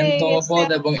 সহজ এন হয়ে তম গেছে। পদ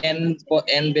এবং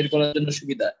এন বের করার জন্য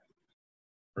সুবিধা।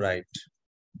 রাইট।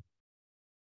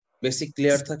 বেসিক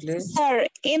ক্লিয়ার থাকলে স্যার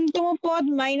এন তম পদ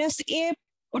মাইনাস এ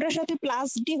ওটার সাথে প্লাস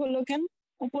ডি হলো কেন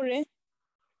উপরে?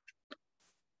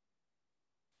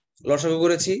 লসাগু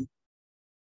করেছি,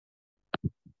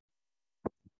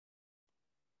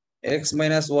 x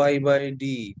minus Y by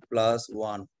D plus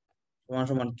 1 সমান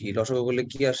সমান কি? লসাগু করলে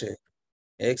কি আসে?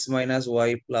 x minus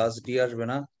Y plus D আসবে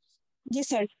না? জি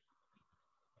স্যার।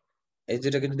 এই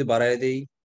যেটাকে যদি বাড়ায় দেই,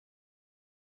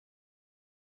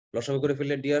 লসাগু করে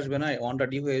ফেললে ডি আসবে না? 1টা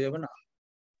ডি হয়ে যাবে না?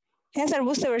 হ্যাঁ স্যার,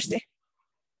 বুঝতে পারছি।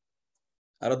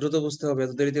 আরো দ্রুত বুঝতে হবে,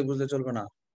 এত দেরিতে বুঝলে চলবে না।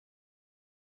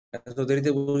 এত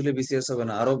দেরিতে বুঝলে বিসিএস হবে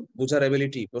না। আরো বোঝার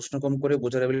এবিলিটি, প্রশ্ন কম করে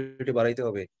বোঝার এবিলিটি বাড়াইতে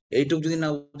হবে। এইটুক যদি না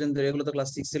বুঝেন, তাহলে এগুলো তো ক্লাস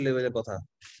 6 এর লেভেলের কথা।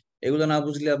 এগুলো না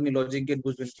বুঝলে আপনি লজিক গেট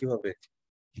বুঝবেন কিভাবে?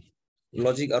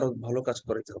 লজিক আরো ভালো কাজ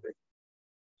করতে হবে।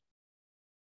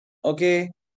 ওকে,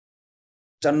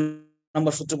 4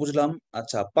 নাম্বার সূত্র বুঝলাম।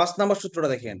 আচ্ছা, 5 নাম্বার সূত্রটা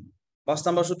দেখেন। 5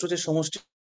 নাম্বার সূত্র হচ্ছে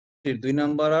সমষ্টির 2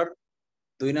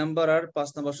 নাম্বার আর 5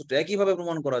 নাম্বার সূত্র একইভাবে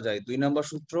প্রমাণ করা যায়। 2 নাম্বার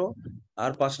সূত্র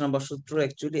আর 5 নাম্বার সূত্র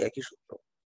অ্যাকচুয়ালি একই সূত্র,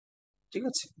 ঠিক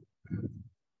আছে?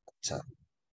 আচ্ছা,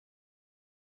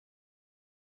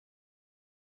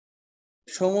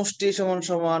 সমষ্টি সমান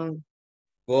সমান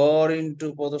গড় ইন্টু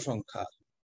পদ সংখ্যা।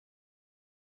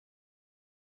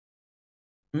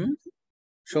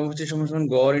 সমষ্টি সমান সমান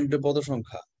গড় ইন্টু পদ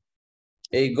সংখ্যা।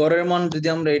 এই গড়ের মান যদি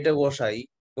আমরা এটা বসাই,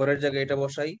 গড়ের জায়গায় এটা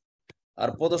বসাই, আর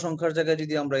পদ সংখ্যার জায়গায়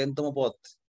যদি আমরা এনতম পদ,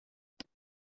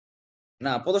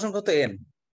 না পদ সংখ্যা তো এন,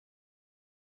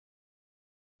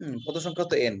 পদ সংখ্যা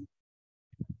তো এন,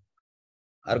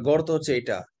 আর গড় তো হচ্ছে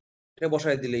এটা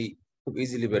বসাই দিলেই খুব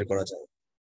ইজিলি বের করা যায়।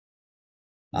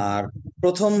 আর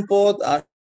প্রথম পদ আর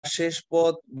শেষ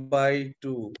পদ বাই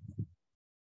 2,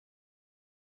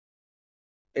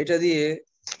 এটা দিয়ে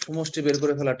সমষ্টি বের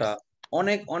করে ফেলাটা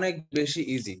অনেক অনেক বেশি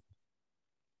ইজি।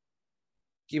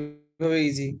 কিভাবে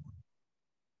ইজি?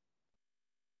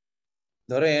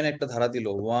 ধরেন একটা ধারা দিল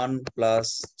 1 প্লাস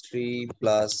 3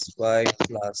 প্লাস 5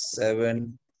 প্লাস 7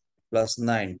 প্লাস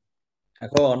 9।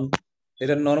 এখন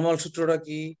এটার নর্মাল সূত্রটা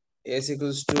কি? s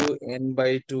equals to n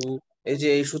by 2। এই যে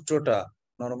এই সূত্রটা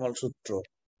নর্মাল সূত্র,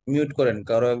 মিউট করেন,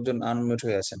 কারো একজন আনমিউট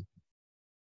হয়ে আছেন।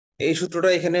 এই সূত্রটা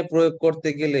এখানে প্রয়োগ করতে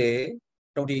গেলে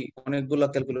মোটামুটি অনেকগুলা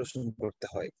ক্যালকুলেশন করতে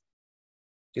হয়।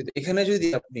 কিন্তু এখানে যদি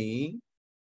আপনি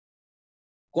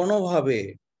কোনোভাবে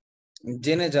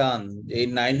জেনে যান এই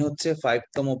 9 হচ্ছে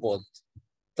 5তম পদ,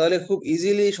 তাহলে খুব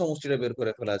ইজিলি সমষ্টিটা বের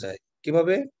করে ফেলা যায়।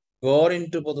 কিভাবে? গড়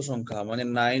ইন্টু পদ সংখ্যা, মানে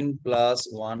 9 প্লাস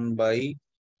 1 বাই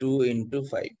 2 ইন্টু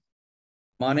 5,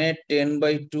 মানে 10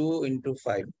 বাই 2 ইন্টু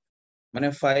 5, মানে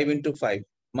 5 ইন্টু 5,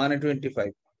 মানে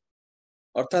 25।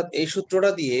 অর্থাৎ এই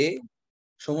সূত্রটা দিয়ে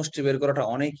সমষ্টি বের করাটা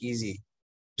অনেক ইজি,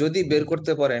 যদি বের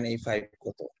করতে পারেন এই 5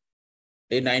 কত,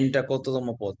 এই 9টা কততম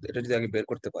পদ, এটা যদি আগে বের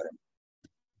করতে পারেন।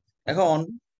 এখন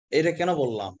এটা কেন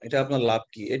বললাম, এটা আপনার লাভ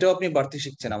কি? এটাও আপনি বাড়তি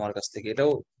শিখছেন আমার কাছ থেকে,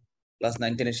 এটাও ক্লাস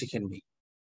 9-10-এ শিখেননি।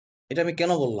 এটা আমি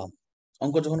কেন বললাম?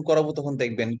 অঙ্ক যখন করাবো তখন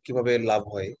দেখবেন কিভাবে লাভ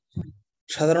হয়।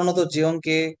 সাধারণত যে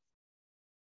অঙ্কে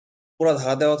পুরা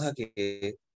ধারা দেওয়া থাকে,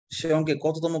 সে অঙ্কে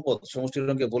কততম পদ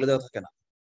সমষ্টির অঙ্কে বলে দেওয়া থাকে না,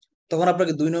 তখন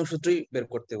আপনাকে 2 নং সূত্রই বের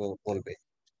করতে বলবে।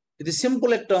 যদি সিম্পল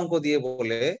একটা অঙ্ক দিয়ে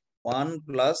বলে 1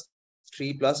 plus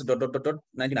 3 plus dot dot dot dot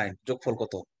 99 যোগফল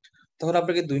কত, তখন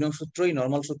আপনাকে 2 নং সূত্রই,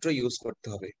 নর্মাল সূত্র ইউজ করতে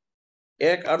হবে।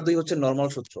 1 আর 2 হচ্ছে নর্মাল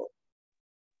সূত্র,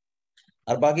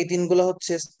 আর বাকি 3গুলো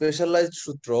হচ্ছে স্পেশালাইজড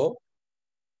সূত্র,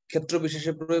 ক্ষেত্র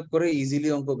বিশেষে প্রয়োগ করে ইজিলি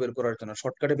অঙ্ক বের করার জন্য,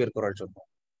 শর্টকাটে বের করার জন্য।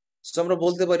 তো আমরা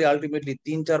বলতে পারি আলটিমেটলি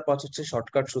 3, 4, 5 হচ্ছে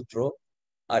শর্টকাট সূত্র,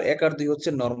 আর 1 আর 2 হচ্ছে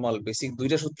নর্মাল বেসিক।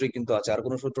 2টা সূত্রই কিন্তু আছে, আর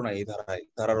কোনো সূত্র নাই এই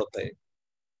ধারার অধ্যায়ে।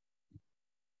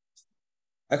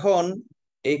 এখন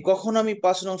এই কখন আমি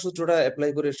 5 নং সূত্রটা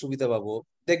অ্যাপ্লাই করে সুবিধা পাবো?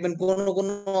 দেখবেন কোন কোন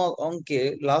অঙ্কে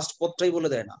লাস্ট পদটাই বলে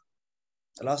দেয় না,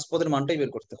 লাস্ট পদের মানটাই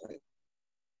বের করতে হয়,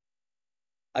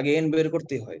 আগে এন বের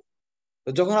করতেই হয়। তো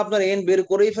যখন আপনার এন বের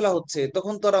করেই ফেলা হচ্ছে,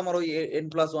 তখন তো আর আমার ওই n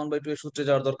প্লাস 1/2 এর সূত্রে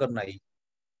যাওয়ার দরকার নাই।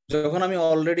 যখন আমি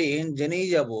অলরেডি এন জেনেই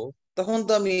যাব, তখন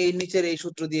তো আমি এই নিচের এই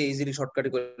সূত্র দিয়ে ইজিলি শর্টকাটে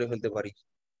করে ফেলতে পারি।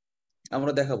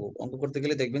 আমরা দেখাবো অঙ্ক করতে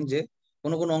গেলে, দেখবেন যে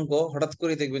কোনো কোনো অঙ্ক হঠাৎ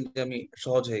করে দেখবেন যে আমি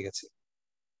সহজ হয়ে গেছে।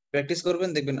 প্র্যাকটিস করবেন,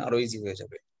 দেখবেন আরো ইজি হয়ে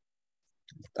যাবে।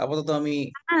 আপাতত আমি,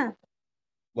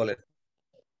 বলেন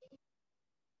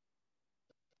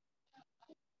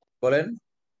বলেন,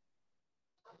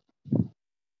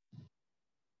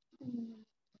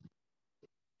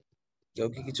 কেউ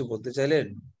কি কিছু বলতে চাইলেন?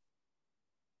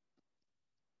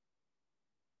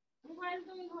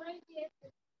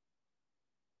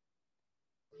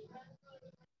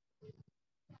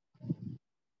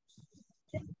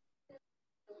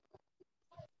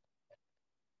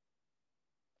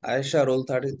 আয়েশা রোল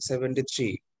 73,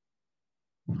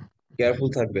 কেয়ারফুল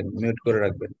থাকবেন, মিউট করে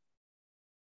রাখবেন।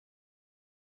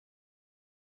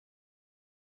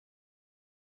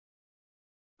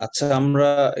 আচ্ছা, আমরা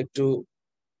একটু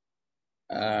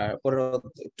পরে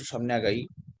একটু সামনে আগাই।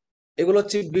 এগুলো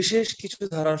হচ্ছে বিশেষ কিছু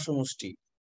ধারার সমষ্টি।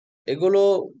 এগুলো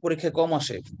পরীক্ষায় কম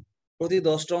আসে, প্রতি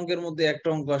 10টা অঙ্কের মধ্যে একটা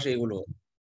অঙ্ক আসে এগুলো,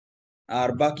 আর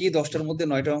বাকি 10টার মধ্যে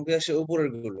 9টা অঙ্ক আসে উপরের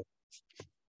গুলো।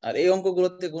 আর এই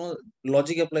অঙ্কগুলোতে কোনো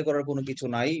লজিক অ্যাপ্লাই করার কোনো কিছু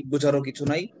নাই, বোঝারও কিছু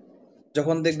নাই।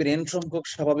 যখন দেখবেন n সংখ্যক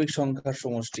স্বাভাবিক সংখ্যার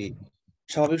সমষ্টি,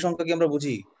 স্বাভাবিক সংখ্যা কি আমরা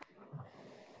বুঝি?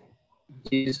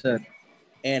 জি স্যার।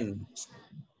 n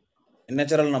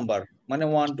ন্যাচারাল নাম্বার, মানে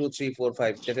 1 2 3 4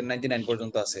 5 যেখানে 99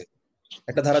 পর্যন্ত আছে।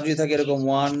 একটা ধারা যদি থাকে এরকম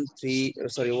 1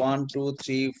 2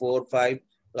 3 4 5,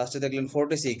 লাস্টে দেখলেন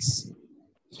 46,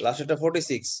 লাস্টেরটা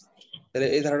 46, তাহলে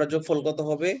এই ধারাটার যোগফল কত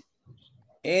হবে?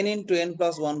 n ইন্টু n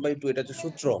প্লাস 1/2, এটা হচ্ছে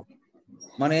সূত্র।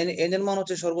 মানে n এর মান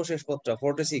হচ্ছে সর্বশেষ পদটা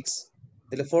 46,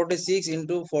 তাহলে 46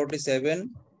 ইন্টু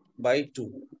 47/2।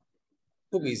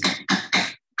 খুব ইজি।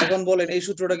 এখন বলেন এই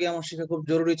সূত্রটা কি আমার শেখা খুব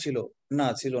জরুরি ছিল? না,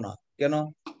 ছিল না। কেন?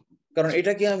 কারণ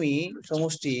এটাকে আমি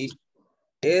সমষ্টি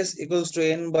s equals to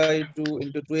n/2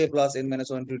 into 2a plus n minus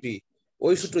 1 two t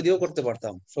ওই সূত্র দিয়েও করতে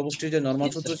পারতাম। সমষ্টির যে নরমাল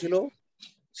সূত্র ছিল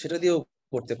সেটা দিয়েও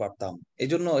করতে পারতাম। এই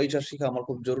জন্য এইটা শেখা আমার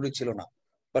খুব জরুরি ছিল না।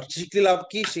 বাট শিখলে লাভ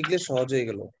কি? শিখলে সহজ হয়ে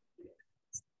গেল,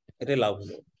 এটাই লাভ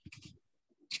হলো।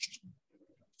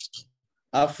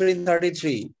 আফরিন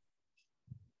 33,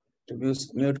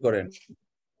 মিউট করেন।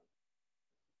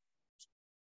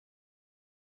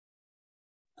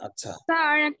 আচ্ছা,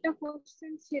 স্যার একটা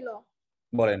কোশ্চেন ছিল,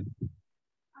 বলেন।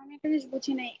 আমি একটা জিনিস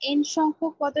বুঝি নাই। n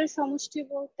সংখ্যক পদের সমষ্টি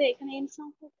বলতে এখানে n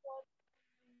সংখ্যক পদ,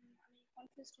 আমি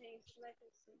কনফিউজড হয়ে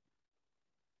গেছি।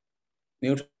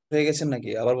 মিউট হয়ে গেছেন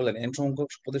নাকি? আবার বলেন। n সংখ্যক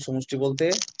পদের সমষ্টি বলতে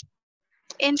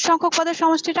n সংখ্যক পদের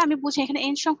সমষ্টিটা আমি বুঝি, এখানে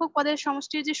n সংখ্যক পদের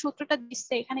সমষ্টির যে সূত্রটা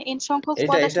দিচ্ছে, এখানে n সংখ্যক এটা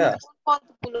পদ এটা আসলে কোন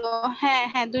পদগুলো? হ্যাঁ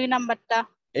হ্যাঁ, 2 নাম্বারটা।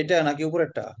 এটা নাকি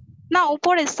উপরেরটা? না,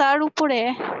 উপরে স্যার, উপরে।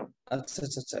 আচ্ছা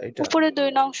আচ্ছা আচ্ছা, এটা। উপরে 2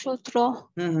 নং সূত্র।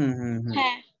 হুম হুম হুম হুম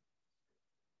হ্যাঁ,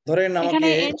 ধরেন এখানে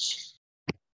আমাকে n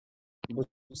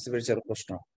বুঝতে পেরেছি আর প্রশ্ন।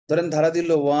 ধরেন ধারা দিল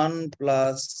 1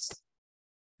 plus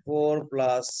 4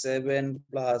 plus 7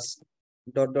 plus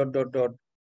dot dot dot dot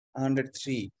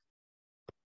 103,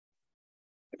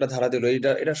 এটা ধারা দিল।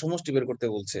 এটা সমষ্টি বের করতে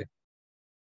বলছে।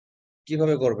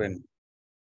 কিভাবে করবেন?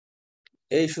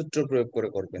 এই সূত্র প্রয়োগ করে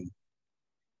করবেন।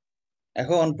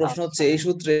 এখন প্রশ্ন হচ্ছে এই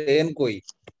সূত্রে n কই?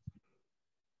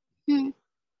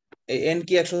 এই n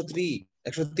কি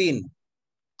 103?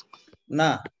 না,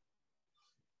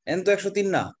 n তো 103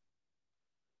 না।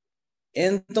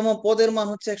 n তম পদের মান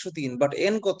হচ্ছে 103, বাট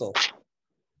n কত?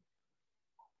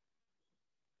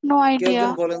 নো কেউ আইডিয়া।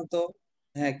 একজন বলেন তো।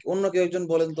 হ্যাঁ, অন্য কেউ একজন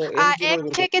বলেন তো n 1 কিভাবে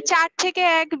বের থেকে করবো? 4 থেকে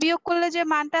 1 বিয়োগ করলে যে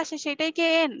মানটা আসে সেটাই কি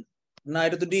n? না,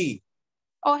 এটা তো d।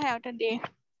 ও হ্যাঁ, ওটা দিয়ে।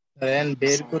 n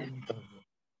বের করে দিতে হবে।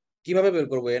 কিভাবে বের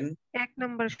করবো n? 1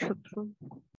 নম্বর সূত্র।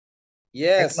 এক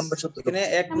ইয়েস, নম্বর সূত্র। এখানে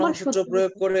 1 নং সূত্র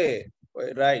প্রয়োগ করে,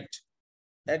 রাইট,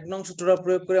 1 নং সূত্রটা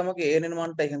প্রয়োগ করে আমাকে n এর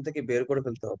মানটা এখান থেকে বের করে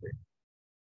ফেলতে হবে।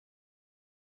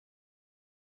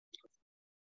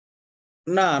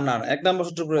 না না না, 1 নম্বর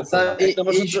সূত্র প্রয়োগ স্যার করো না। 1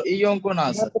 নম্বর সূত্র, এই অঙ্ক না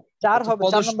স্যার, 4 আচ্ছা, হবে,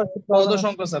 4 নম্বর সূত্র হবে পদ না?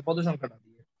 সংখ্যা স্যার, পদ সংখ্যাটা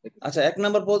দিয়ে। আচ্ছা 1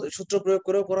 নম্বর সূত্র প্রয়োগ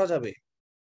করেও করা যাবে,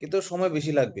 কিন্তু সময়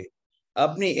বেশি লাগবে।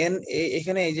 আপনি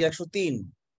এখানে এই যে 103,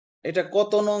 এটা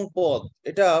কত নং পদ,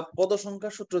 এটা পদ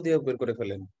সংখ্যার সূত্র দিয়ে বের করে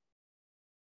ফেলেন।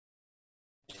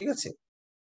 ঠিক আছে,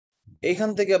 এইখান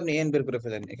থেকে আপনি n বের করে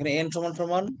ফেলেন। এখানে n সমান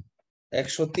সমান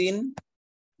 103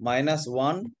 মাইনাস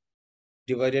 1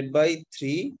 ডিভাইডেড বাই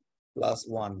 3 প্লাস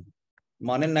 1,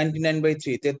 মানে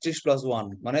 99/3, 33 প্লাস 1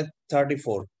 মানে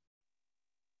 34।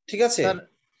 ঠিক আছে, স্যার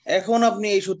এখন আপনি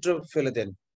এই সূত্র ফেলে দেন,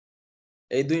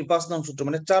 এই 5 নং সূত্র,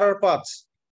 মানে 4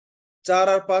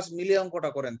 আর 5 মিলিয়ে অঙ্কটা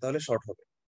করেন, তাহলে শর্ট হবে।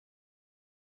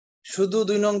 শুধু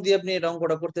 2 নং দিয়ে আপনি এটা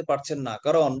অঙ্কটা করতে পারছেন না,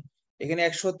 কারণ এখানে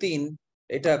 103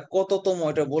 এটা কততম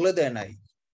এটা বলে দেয় নাই।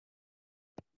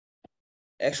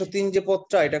 103 যে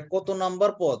পদটা, এটা কত নাম্বার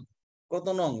পদ, কত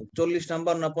নং, 40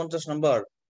 নাম্বার না 50 নাম্বার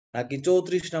নাকি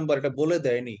 34 নাম্বার, এটা বলে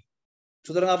দেয়নি।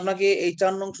 সুতরাং আপনাকে এই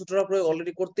 4 নং সূত্রটা প্রয়োগ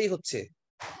অলরেডি করতেই হচ্ছে।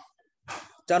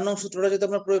 4 নং সূত্রটা যদি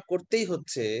আপনার প্রয়োগ করতেই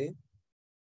হচ্ছে,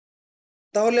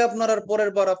 তাহলে আপনার আর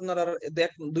পরের বার আপনার আর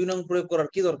 2 নং প্রয়োগ করার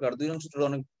কি দরকার? 2 নং সূত্রটা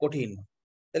অনেক কঠিন।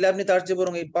 তাহলে আপনি তার চেয়ে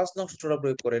বরং এই 5 নং সূত্রটা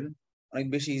প্রয়োগ করেন, অনেক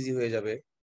বেশি ইজি হয়ে যাবে,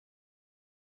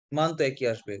 মান তো একই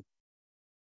আসবে।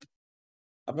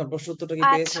 আপনার প্রশ্ন উত্তরটা কি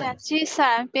আচ্ছা, পেয়েছেন? জি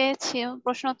স্যার, পেয়েছি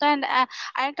প্রশ্নটা।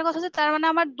 আরেকটা কথা হচ্ছে, তার মানে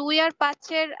আমার 2 আর 5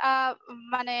 এর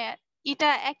মানে এটা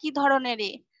একই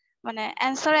ধরনেরই, মানে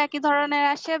অ্যান্সার একই ধরনের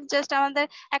আসে, জাস্ট আমাদের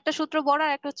একটা সূত্র বড়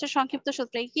আর একটা হচ্ছে সংক্ষিপ্ত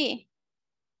সূত্র, এই কি?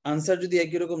 আনসার যদি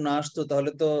একই রকম না আসতো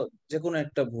তাহলে তো যে কোনো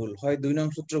একটা ভুল, হয় 2 নং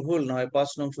সূত্র ভুল, না হয় 5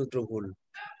 নং সূত্র ভুল।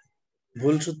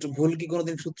 ভুল কি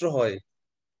কোনোদিন সূত্র হয়?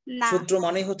 না। সূত্র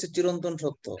মানেই হচ্ছে চিরন্তন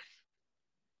সত্য।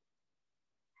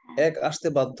 এক আসতে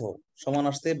বাধ্য, সমান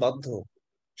আসতে বাধ্য।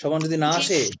 সমান যদি না জি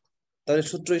আসে তাহলে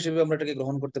সূত্র হিসেবে আমরা এটাকে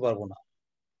গ্রহণ করতে পারবো না।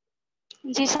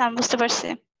 জি স্যার, বুঝতে পারছি।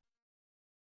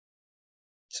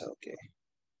 আচ্ছা, ওকে।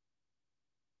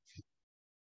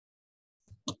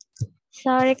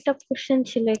 স্যার একটা কোশ্চেন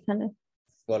ছিল এখানে।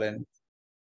 বলেন।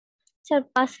 স্যার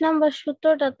 5 নাম্বার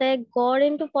সূত্রটাতে গড়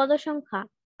ইনটু পদ সংখ্যা,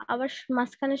 আবার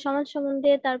মাঝখানে সমান সমান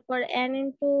দিয়ে তারপর n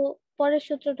ইনটু পরের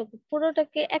সূত্রটুকু, পুরোটা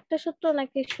কি একটা সূত্র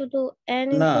নাকি শুধু n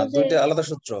না, ইনটু যে? দুইটা আলাদা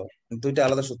সূত্র, দুইটা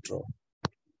আলাদা সূত্র।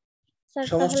 স্যার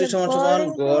সমষ্টি তাহলে সমান গড় সমান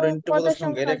ইনটু গড় ইনটু পদ পদ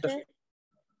সংখ্যা, সংখ্যা যে।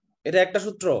 এটা একটা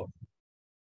সূত্র।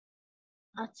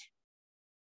 আচ্ছা,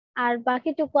 আর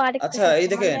বাকিটুকু আরেকটা আচ্ছা, সূত্র এই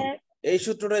দেখেন, মানে? এই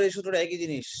সূত্রটা একই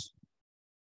জিনিস।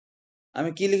 আমি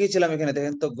কি লিখেছিলাম এখানে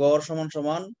দেখেন তো, গড় সমান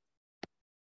সমান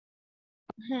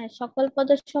হ্যাঁ, সকল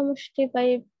পদের সমষ্টি বাই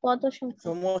পদ সংখ্যা।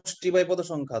 সমষ্টি বাই পদ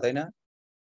সংখ্যা, তাই না?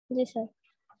 জি স্যার।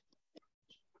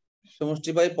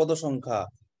 সমষ্টি বাই পদ সংখ্যা,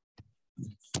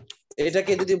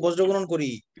 এটাকে যদি বজ্রগুণন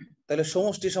করি তাহলে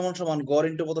সমষ্টি সমান সমান গড়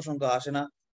ইনটু পদ সংখ্যা আসে না?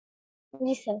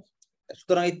 জি স্যার।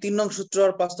 সুতরাং এই 3 নং সূত্র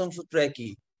আর 5 নং সূত্র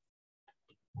একই,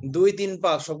 2, 3,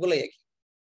 5 সবগুলাই একই।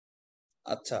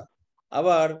 আচ্ছা,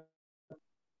 আবার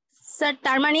স্যার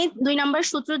তার মানে 2 নাম্বার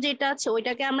সূত্র যেটা আছে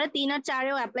ওইটাকে আমরা 3 আর 4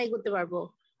 এও অ্যাপ্লাই করতে পারবো?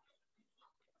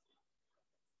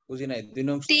 বুঝি নাই, 2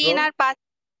 নং সূত্র 3 আর 5।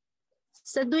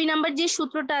 স্যার 2 নাম্বার যে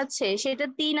সূত্রটা আছে সেটা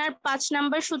 3 আর 5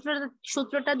 নাম্বার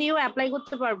সূত্রটা দিয়েও অ্যাপ্লাই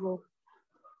করতে পারবো?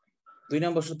 2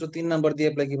 নম্বর সূত্র 3 নাম্বার দিয়ে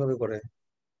অ্যাপ্লাই কিভাবে করে?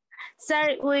 স্যার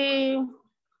ওই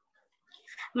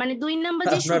মানে 2 নাম্বার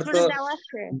যে আপনার তো সূত্রটা দেওয়া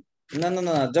আছে। না না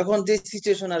না, যখন যে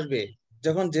সিচুয়েশন আসবে,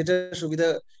 যখন যেটা সুবিধা,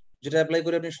 যেটা অ্যাপ্লাই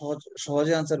করে আপনি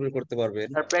সহজে আনসার বের করতে পারবেন।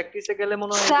 আর প্র্যাকটিসে গেলে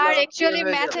মনে হয় স্যার এগুলা ক্লিয়ার অ্যাকচুয়ালি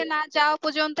হয়ে ম্যাথে যাবে। না যাওয়া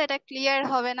পর্যন্ত এটা ক্লিয়ার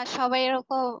হবে না, সবাই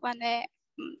এরকম মানে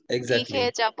এক্স্যাক্টলি, লিখে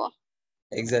যাব।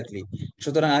 এক্স্যাক্টলি।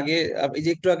 সুতরাং আগে এই যে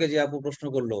একটু আগে যে আপু প্রশ্ন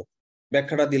করলো,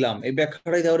 ব্যাখ্যাটা দিলাম, এই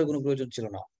ব্যাখ্যাটাই দেওয়ার কোনো প্রয়োজন ছিল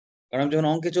না, কারণ আমি যখন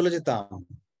অঙ্কে চলে যেতাম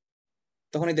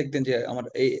তখনই দেখতেন যে আমার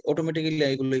এই অটোমেটিক্যালি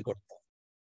এগুলোই করতাম।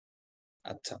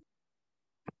 আচ্ছা,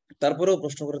 তারপরেও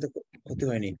প্রশ্ন করাতে ক্ষতি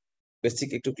হয়নি, বেসিক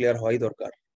একটু ক্লিয়ার হওয়াই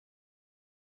দরকার।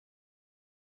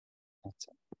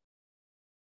 আচ্ছা,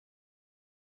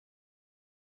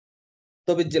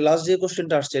 তবে যে লাস্ট যে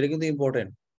কোশ্চেনটা আসছে এটা কিন্তু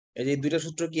ইম্পর্টেন্ট। এই যে দুইটা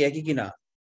সূত্র কি একই কিনা,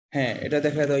 হ্যাঁ এটা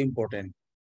দেখা দেওয়া ইম্পর্টেন্ট।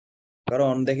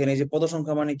 কারণ দেখেন, এই যে পদ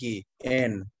সংখ্যা মানে কি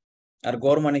n, আর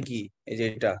গড় মানে কি, এই যে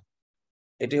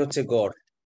এটি হচ্ছে গড়।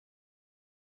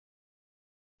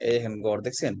 এই দেখেন গড়,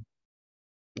 দেখছেন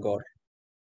গড়,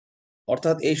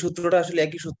 অর্থাৎ এই সূত্রটা আসলে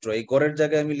একই সূত্র। এই গড়ের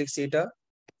জায়গায় আমি লিখছি এটা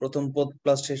প্রথম পদ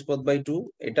প্লাস শেষ পদ বাই 2,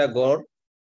 এটা গড়।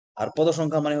 আর পদ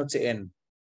সংখ্যা মানে হচ্ছে n।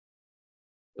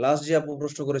 লাস্ট যে আপু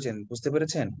প্রশ্ন করেছেন, বুঝতে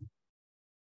পেরেছেন?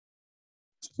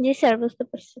 জি স্যার, বুঝতে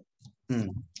পারছি। হুম,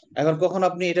 এখন কখন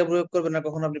আপনি এটা প্রয়োগ করবেন না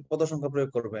কখন আপনি পদ সংখ্যা প্রয়োগ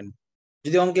করবেন?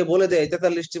 যদি অঙ্কে বলে দেয়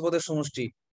 43টি পদের সমষ্টি,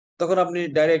 তখন আপনি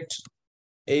ডাইরেক্ট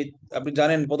এই, আপনি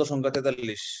জানেন পদ সংখ্যা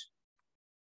 43।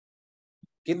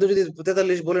 কিন্তু যদি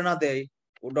 43 বলে না দেয়,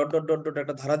 O dot dot dot dot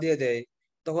একটা ধারা দিয়ে দেয়,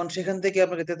 তখন সেখান থেকে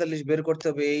আপনাকে 43 বের করতে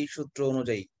হবে এই সূত্র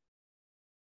অনুযায়ী।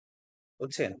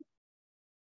 বুঝছেন?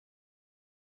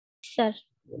 স্যার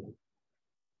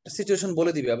সিচুয়েশন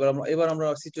বলে দিবে। এবার আমরা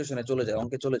সিচুয়েশনে চলে যাই,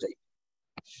 অঙ্কে চলে যাই।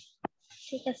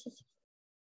 ঠিক আছে।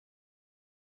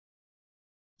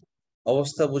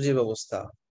 অবস্থা বুঝি ব্যবস্থা।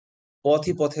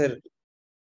 পথই পথের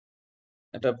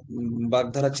একটা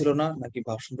বাগধারা ছিল না, নাকি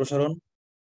ভাব সম্প্রসারণ?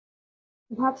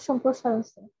 ভাব সম্প্রসারণ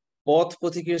স্যার। পথ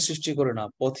পথিকের সৃষ্টি করে না,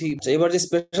 পথই। এবার যে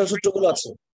স্পেশাল সূত্রগুলো আছে,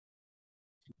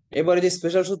 এবারে যে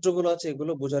স্পেশাল সূত্রগুলো আছে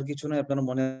এগুলো বোঝার কিছু নয়, আপনারা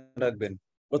মনে রাখবেন।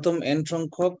 প্রথম n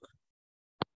সংখ্যক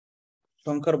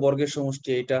সংখ্যার বর্গের সমষ্টি,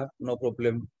 এটা নো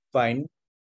প্রবলেম, ফাইন।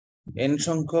 n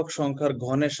সংখ্যক সংখ্যার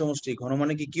ঘনের সমষ্টি, ঘন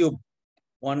মানে কি cube,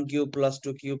 1 cube plus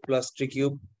 2 cube plus 3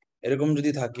 cube, এরকম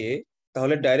যদি থাকে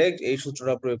তাহলে ডাইরেক্ট এই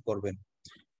সূত্রটা প্রয়োগ করবেন।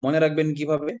 মনে রাখবেন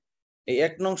কিভাবে? এই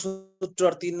 1 নং সূত্র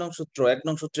আর 3 নং সূত্র, 1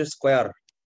 নং সূত্রের স্কোয়ার,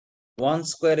 1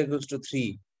 স্কোয়ার ইকুয়ালস টু 3,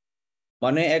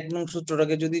 মানে 1 নং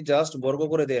সূত্রটাকে যদি জাস্ট বর্গ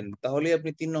করে দেন তাহলে আপনি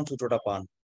 3 নং সূত্রটা পান।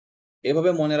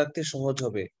 এভাবে মনে রাখতে সহজ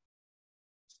হবে।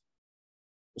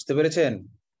 বুঝতে পেরেছেন?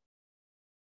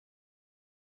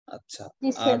 আচ্ছা,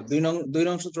 আর 2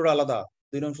 নং সূত্রটা আলাদা,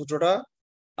 2 নং সূত্রটা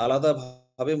আলাদা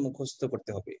ভাবে মুখস্থ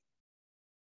করতে হবে।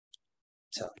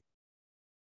 আচ্ছা,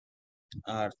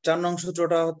 আর 4 নং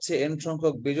সূত্রটা হচ্ছে n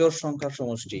সংখ্যক বিজোড় সংখ্যার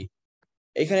সমষ্টি।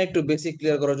 এখানে একটু বেসিক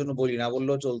ক্লিয়ার করার জন্য বলি, না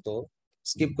বললেও চলতো,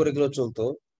 স্কিপ করে গেলেও চলতো।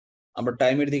 আমরা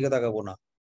টাইমের দিকে তাকাবো না।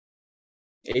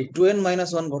 এই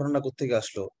 2n-1 ঘটনা কোত্থেকে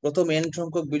আসলো? প্রথম n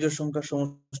সংখ্যক বিজোড় সংখ্যার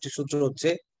সমষ্টির সূত্র হচ্ছে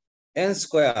n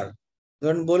স্কয়ার।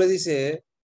 ধরেন বলে দিছে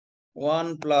 1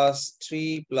 plus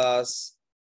 3 plus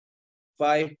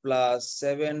 5 plus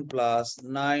 7 plus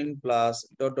 9 plus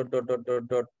dot dot dot dot dot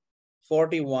dot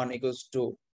 41 equals to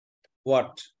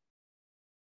what?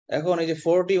 এখন এই যে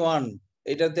 41,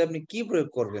 এটাতে আপনি কি প্রয়োগ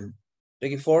করবেন? এটা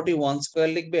কি 41 স্কয়ার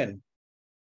লিখবেন?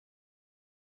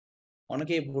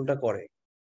 অনেকে এই ভুলটা করে।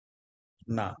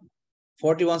 না,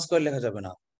 41 স্কয়ার লেখা যাবে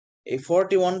না। এই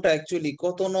 41টা অ্যাকচুয়ালি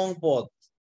কত নং পদ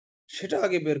সেটা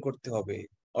আগে বের করতে হবে।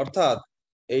 অর্থাৎ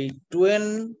এই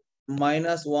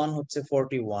 2n-1 হচ্ছে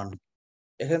 41,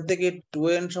 এখান থেকে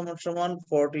 2n =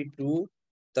 42,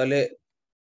 তাহলে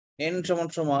n =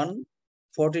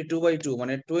 42/2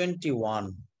 মানে 21।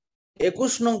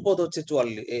 21 নং পদ হচ্ছে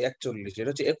 41, এটা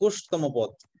হচ্ছে 21তম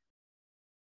পদ।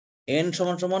 n =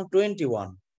 21,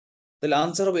 তাহলে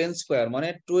আনসার হবে n স্কয়ার মানে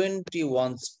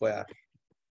 21 স্কয়ার।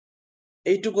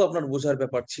 এইটুকু আপনার বোঝার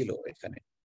ব্যাপার ছিল এখানে।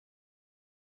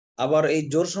 আবার এই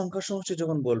জোড় সংখ্যা সমষ্টি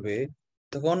যখন বলবে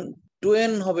তখন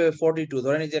 2n হবে 42।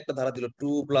 ধরেন এই যে একটা ধারা দিল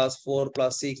 2 + 4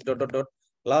 + 6 ডট ডট ডট,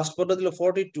 লাস্ট পদটা দিল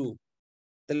 42,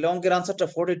 তাহলে অঙ্কের আনসারটা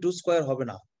 42 স্কয়ার হবে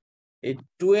না। এই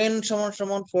 2n =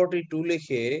 42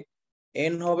 লিখে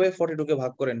n হবে 42 কে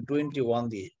ভাগ করেন 21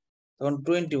 দিয়ে, তখন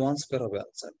 21 স্কয়ার হবে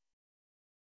আনসার।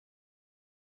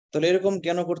 তাহলে এরকম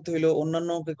কেন করতে হইলো? অন্যান্য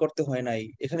অঙ্কে করতে হয় নাই,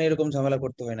 এখানে এরকম ঝামেলা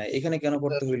করতে হয় নাই, এখানে কেন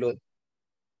করতে হইলো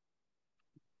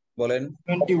বলেন?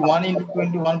 21 ×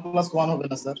 21 + 1 হবে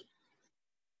না স্যার?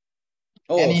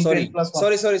 ও n × sorry n + 1।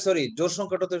 Sorry sorry sorry, জোড়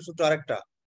সংখ্যাটা তো সূত্র আরেকটা,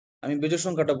 আমি বিজোড়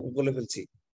সংখ্যাটা বলে ফেলছি।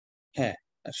 হ্যাঁ,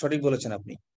 সঠিক বলেছেন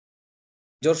আপনি।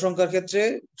 জোড় সংখ্যার ক্ষেত্রে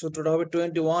সূত্রটা হবে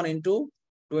 21 ×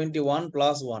 21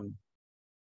 + 1,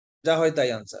 যা হয়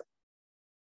তাই আনসার।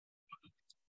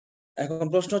 এখন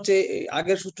প্রশ্ন হচ্ছে এই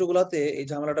আগের সূত্রগুলাতে এই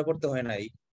ঝামেলাটা করতে হয় নাই,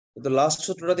 কিন্তু লাস্ট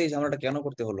সূত্রটাতে এই ঝামেলাটা কেন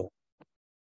করতে হলো?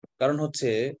 কারণ হচ্ছে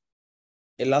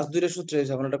এই লাস্ট দুইটা সূত্রে এই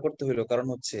ঝামেলাটা করতে হলো কারণ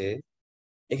হচ্ছে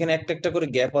এখানে একটা একটা করে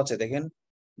গ্যাপ আছে, দেখেন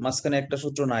মাঝখানে একটা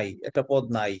সূত্র নাই, একটা পদ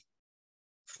নাই।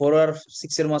 4 আর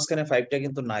 6 এর মাঝখানে 5টা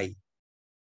কিন্তু নাই।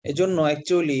 এজন্য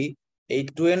অ্যাকচুয়ালি এই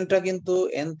 2n-টা কিন্তু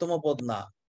n-তম পদ না,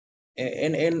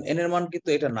 n n n এর মান কিন্তু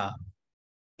এটা না।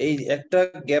 এই একটা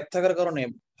গ্যাপ থাকার কারণে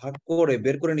ভাগ করে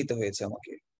বের করে নিতে হয়েছে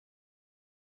আমাকে,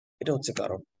 এটা হচ্ছে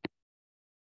কারণ।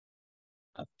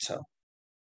 আচ্ছা,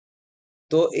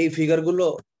 তো এই ফিগার গুলো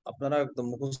আপনারা একদম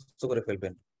মুখস্থ করে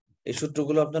ফেলবেন, এই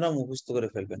সূত্রগুলো আপনারা মুখস্থ করে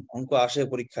ফেলবেন। অঙ্ক আসে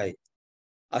পরীক্ষায়,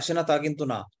 আসে না তা কিন্তু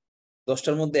না,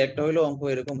 10টার মধ্যে একটা হইলেও অঙ্ক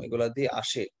এরকম এগুলা দিয়ে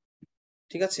আসে,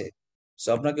 ঠিক আছে? তো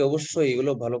আপনাকে অবশ্যই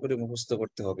এগুলো ভালো করে মুখস্থ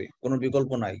করতে হবে, কোনো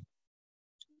বিকল্প নাই।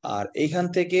 আর এইখান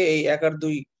থেকে এই 1 আর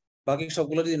 2 বাকি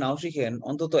সবগুলো যদি নাও শিখেন,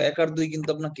 অন্তত 1 আর 2 কিন্তু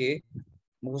আপনাকে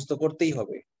মুখস্থ করতেই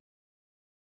হবে,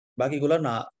 বাকিগুলা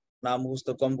না না মুখস্থ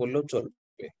কম করলেও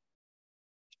চলবে।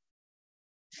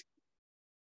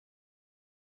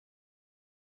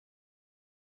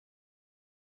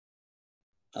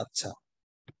 আচ্ছা,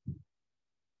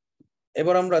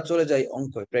 এবার আমরা চলে যাই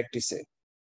অঙ্ক প্র্যাকটিসে।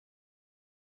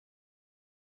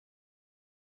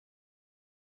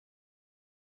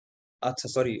 আচ্ছা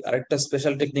সরি, আরেকটা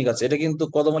স্পেশাল টেকনিক আছে, এটা কিন্তু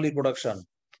কদমালির প্রোডাকশন,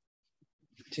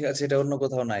 ঠিক আছে? এটা অন্য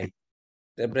কোথাও নাই,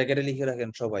 ব্র্যাকেটে লিখে রাখেন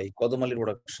সবাই, কদমালির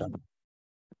production.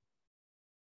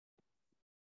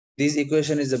 This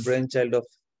equation is the brainchild of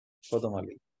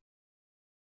Kadamali.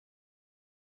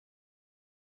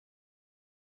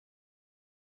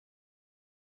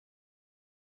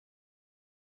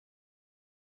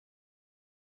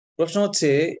 প্রশ্ন হচ্ছে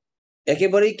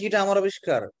একেবারেই কি এটা আমার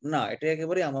আবিষ্কার? না, এটা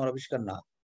একেবারেই আমার আবিষ্কার না।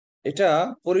 এটা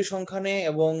পরিসংখ্যানে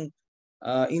এবং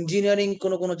ইঞ্জিনিয়ারিং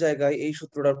কোন কোন জায়গায় এই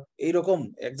সূত্রটা এইরকম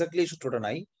এক্স্যাক্টলি এই সূত্রটা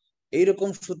নাই, এইরকম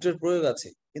সূত্রের প্রয়োগ আছে,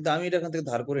 কিন্তু আমি এটা এখান থেকে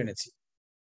ধার করে এনেছি।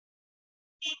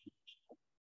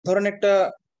 ধরেন একটা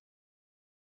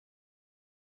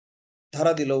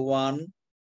ধারা দিল 1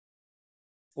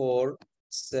 4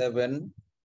 7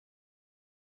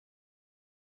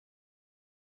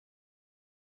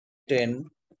 10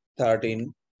 13,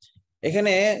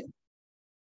 এখানে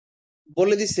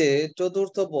বলে দিছে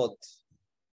চতুর্থ পদ,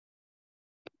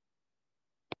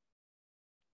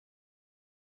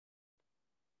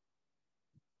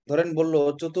 ধরেন বলল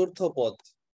চতুর্থ পদ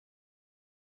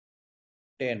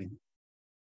 10,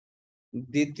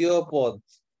 দ্বিতীয় পদ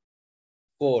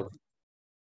 4।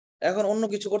 এখন অন্য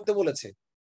কিছু করতে বলেছে,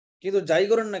 কিন্তু যাই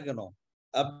করেন না কেন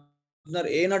আপনার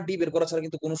এন আর ডি বের করা ছাড়া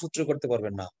কিন্তু কোনো সূত্র করতে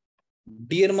পারবেন না।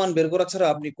 ডি এর মান বের করা ছাড়া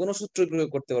আপনি কোনো সূত্র প্রয়োগ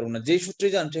করতে পারবেন না, যেই সূত্রে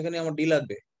যান সেখানে আমার ডি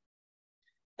লাগবে।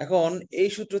 এখন এই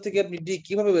সূত্র থেকে আপনি ডি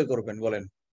কিভাবে বের করবেন বলেন?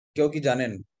 কেউ কি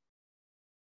জানেন?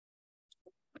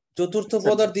 চতুর্থ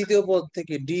পদ আর দ্বিতীয় পদ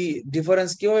থেকে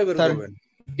ডিফারেন্স কিভাবে বের স্যার করবেন?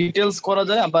 ডিটেলস করা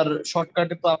যায়, আবার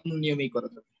শর্টকাটে তো আপনার নিয়মেই করা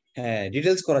যাবে। হ্যাঁ,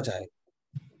 ডিটেলস করা যায়,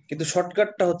 কিন্তু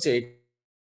শর্টকাটটা হচ্ছে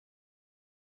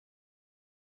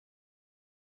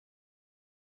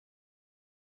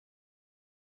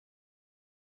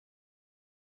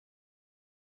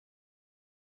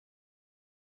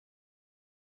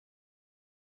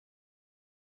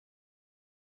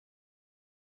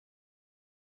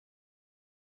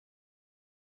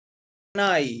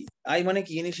নাই। আই মানে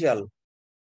কি? ইনিশিয়াল।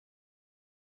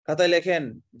 খাতায় লেখেন,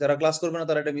 যারা ক্লাস করবে না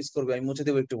তারা এটা মিস করবে, আমি মুছে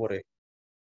দেবো একটু পরে।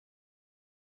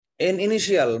 এন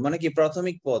ইনিশিয়াল মানে কি?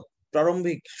 প্রাথমিক পদ,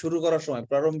 প্রারম্ভিক, শুরু করার সময়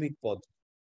প্রারম্ভিক পদ।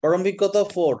 প্রারম্ভিক কত?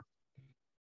 4।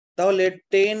 তাহলে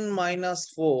 10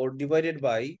 - 4 ডিভাইডেড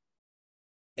বাই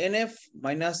NF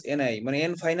 - NI, মানে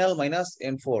N ফাইনাল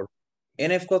 - N4।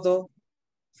 NF কত?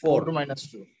 4। 4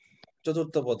 - 2।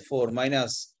 চতুর্থ পদ 4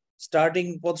 মাইনাস স্টার্টিং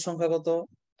পদ সংখ্যা কত?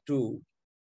 2।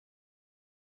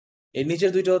 এর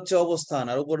নিচের দুইটা হচ্ছে অবস্থান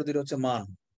আর উপরের দুইটা হচ্ছে মান।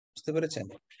 বুঝতে পেরেছেন?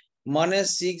 মানে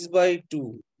 6/2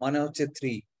 মানে হচ্ছে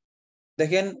 3।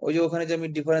 দেখেন ওই যে ওখানে যে আমি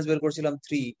ডিফারেন্স বের করছিলাম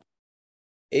 3,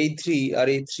 এই 3 আর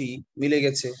এই 3 মিলে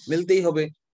গেছে, মিলতেই হবে,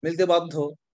 মিলতে বাধ্য,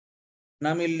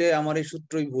 না মিললে আমার এই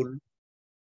সূত্রই ভুল।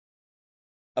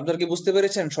 আপনারা কি বুঝতে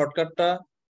পেরেছেন শর্টকাটটা?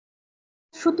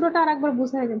 সূত্রটা আরেকবার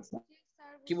বুঝাই দেন স্যার।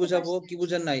 কি বুঝাবো? কি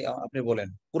বুঝেন নাই আপনি বলেন,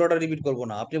 পুরোটা রিপিট করবো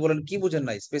না, আপনি বলেন কি বুঝেন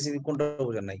নাই, স্পেসিফিক কোনটা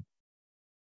বুঝেন নাই?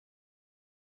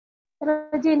 তারা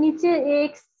যে নিচে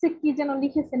এক্স কি যেন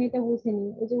লিখেছেন এটা বুঝিনি,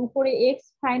 ওই যে উপরে এক্স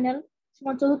ফাইনাল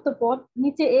সমান চতুর্থ পদ,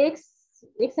 নিচে এক্স,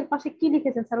 এক্স এর পাশে কি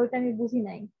লিখেছেন স্যার ওইটা আমি বুঝি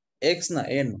নাই। এক্স না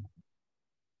এন।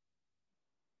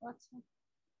 আচ্ছা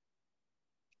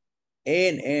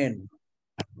এন এন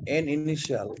এন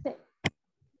ইনিশিয়াল।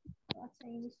 আচ্ছা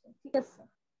ইনিশিয়াল, ঠিক আছে।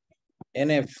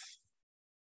 এনএফ,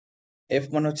 এফ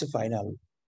মানে হচ্ছে ফাইনাল,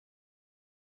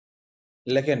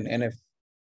 লেখেন এনএফ।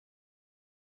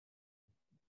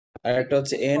 আর একটা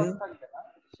হচ্ছে N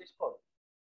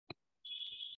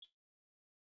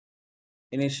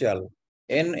initial.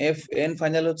 N F, N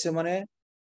final হচ্ছে মানে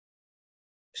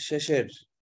শেষের,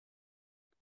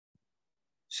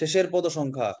 শেষের পদ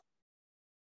সংখ্যা,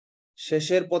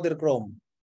 শেষের পদের ক্রম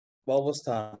বা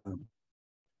অবস্থান।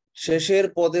 শেষের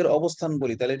পদের অবস্থান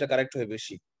বলি তাহলে এটা কারেক্ট হয়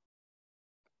বেশি।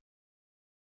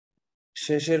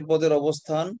 শেষের পদের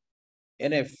অবস্থান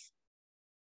এনএফ।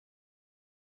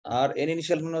 আর এন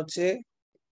ইনিশিয়াল মানে হচ্ছে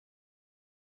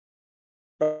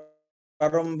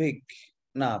প্রারম্ভিক,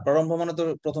 না প্রারম্ভ মানে তো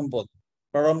প্রথম পদ,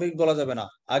 প্রারম্ভিক বলা যাবে না,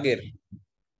 আগের।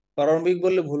 প্রারম্ভিক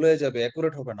বললে ভুল হয়ে যাবে,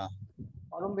 অ্যাকুরেট হবে না,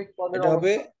 প্রারম্ভিক পদের এটা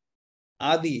হবে অবস্থান।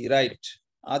 আদি, রাইট,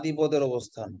 আদি পদের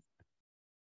অবস্থান।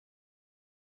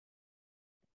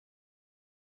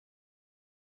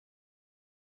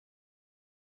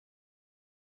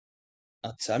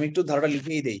 আচ্ছা আমি একটু ধারাটা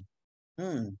লিখেই দেই।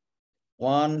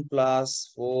 1 +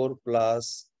 4 +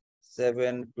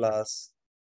 7 + 10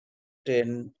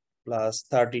 +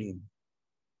 13,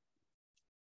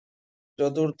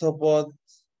 চতুর্থ পদ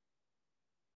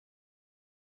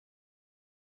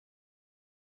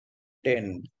 10,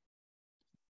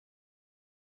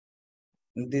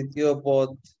 দ্বিতীয় পদ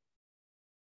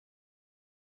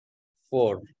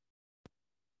 4।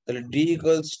 তাহলে d =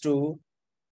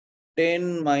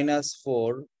 10 -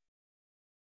 4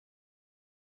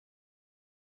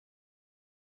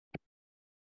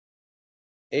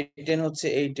 এই 10 হচ্ছে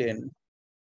এই 10,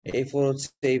 এই 4 হচ্ছে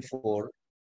এই 4,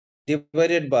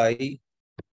 ডিভাইডেড বাই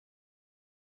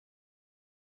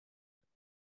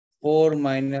 4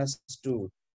 - 2।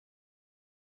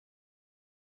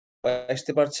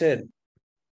 আসতে পারছেন?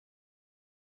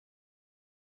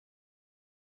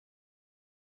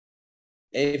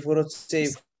 এই 4 হচ্ছে এই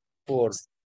 4,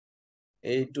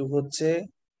 এই 2 হচ্ছে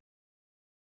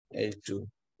এই 2।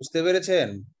 বুঝতে পেরেছেন?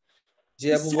 যে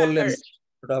আপু বললেন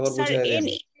ওটা আবার স্যার বুঝাই এন দেন।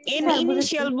 এন হ্যাঁ, বুঝেছি।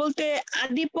 ইনিশিয়াল বলতে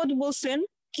আদিপদ বলছেন,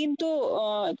 কিন্তু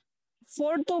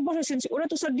 4 তো বসেছেন, ওরা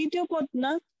তো স্যার দ্বিতীয় পদ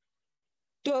না?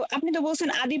 তো আপনি তো বলছেন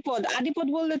আদিপদ, আদিপদ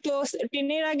বললে তো 10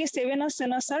 এর আগে 7 আসছে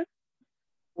না স্যার?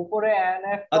 উপরে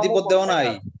এনএফ আদিপদ দেওয়া নাই,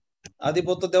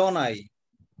 আদিপদ তো দেওয়া নাই,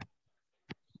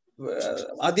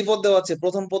 আদিপদ দেওয়া আছে,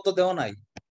 প্রথম পদ তো দেওয়া নাই,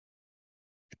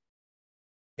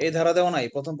 এই ধারা দেওয়া নাই,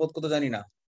 প্রথম পদ কত জানি না,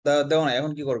 দেওয়া নাই।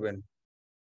 এখন কি করবেন?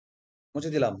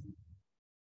 মুছে দিলাম।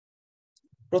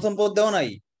 প্রথম পদ দেওয়া নাই,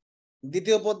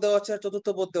 দ্বিতীয় পদ দেওয়া আছে আর চতুর্থ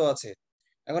পদ দেওয়া আছে।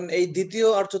 এখন এই দ্বিতীয়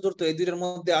আর চতুর্থ এই দুইটার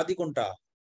মধ্যে আদি কোনটা?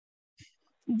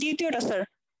 দ্বিতীয়টা স্যার।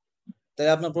 তাই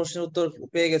আপনার প্রশ্নের উত্তর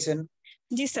পেয়ে গেছেন।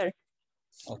 জি স্যার।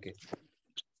 ওকে,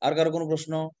 আর কারো কোনো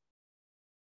প্রশ্ন?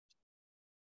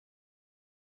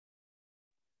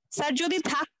 স্যার যদি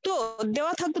থাকতো,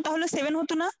 দেওয়া থাকতো তাহলে 7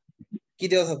 হতো না? কি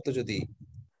দেওয়া থাকতো যদি?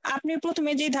 আপনি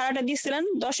প্রথমে যে ধারাটা দিয়েছিলেন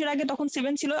 10-এর আগে তখন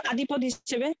 7 ছিল আদিপদ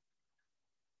হিসেবে।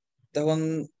 তখন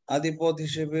আদিপদ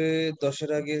হিসেবে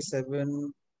 10-এর আগে 7,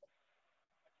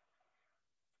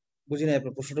 বুঝি নাই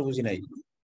আপনার প্রশ্নটা, বুঝি নাই।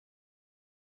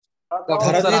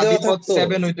 ধারা যদি দেওয়া আদিপদ থাকতো,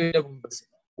 7 হইতো এটা বলতেছি।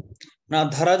 না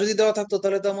ধারা যদি দেওয়া থাকতো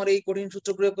তাহলে তো আমার এই কঠিন সূত্র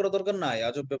প্রয়োগ করা দরকার নাই,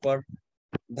 আজব ব্যাপার।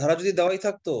 ধারা যদি দেওয়াই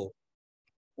থাকতো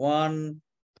 1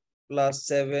 +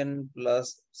 7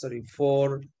 + 4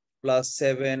 +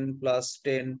 7 +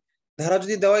 10, ধারা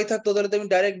যদি দেওয়াই থাকতো তাহলে তো আমি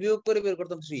ডাইরেক্ট বিয়োগ করে বের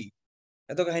করতাম 3।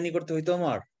 এত কাহিনী করতে হইতো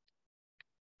আমার?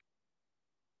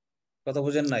 কথা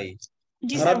বুঝেন নাই?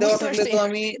 জি ধারা স্যার দেওয়া বুঝতে থাকলে পারছি। তো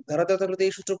আমি ধারা দেওয়া থাকলে তো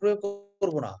এই সূত্র প্রয়োগ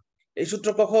করবো না। এই সূত্র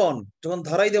কখন? যখন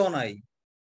ধারাই দেওয়া নাই,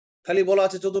 খালি বলা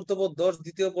আছে চতুর্থ পদ 10,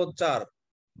 দ্বিতীয় পদ 4,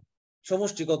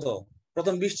 সমষ্টি কত,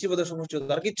 প্রথম 20টি পদের সমষ্টি কত,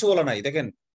 আর কিচ্ছু বলা নাই। দেখেন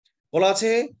বলা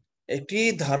আছে একটি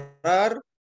ধারার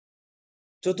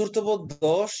চতুর্থ পদ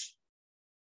 10,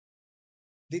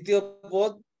 দ্বিতীয়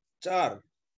পদ 4,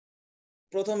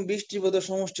 প্রথম 20টি পদের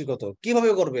সমষ্টি কত। কিভাবে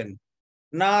করবেন?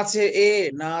 না আছে এ,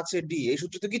 না আছে ডি, এই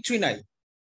সূত্র তো কিচ্ছুই নাই,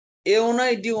 এও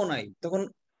নাই ডিও নাই। তখন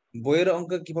বইয়ের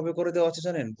অঙ্ক কিভাবে করে দেওয়া আছে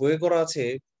জানেন? বইয়ে করা আছে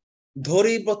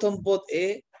ধরি প্রথম পদ এ,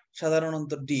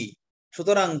 সাধারণত ডি,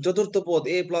 সুতরাং চতুর্থ পদ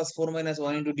a + 4 -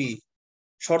 1 * d,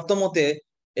 শর্ত মতে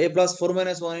a + 4 - 1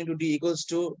 * d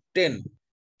 = 10,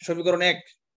 সমীকরণ 1।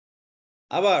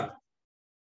 আবার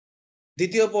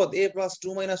দ্বিতীয় পদ a +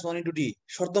 2 - 1 * d,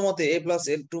 শর্ত মতে a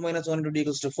 + 2 - 1 * d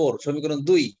 = 4, সমীকরণ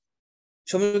 2।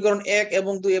 সমীকরণ 1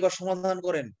 এবং 2 এবার সমাধান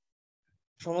করেন,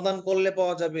 সমাধান করলে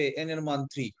পাওয়া যাবে n এর মান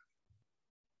 3,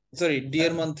 সরি d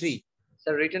এর মান 3।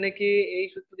 স্যার রিটেনে কি এই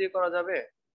সূত্র দিয়ে করা যাবে?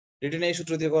 রিটেনে এই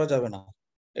সূত্র দিয়ে করা যাবে না,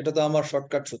 এটা তো আমার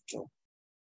শর্টকাট সূত্র।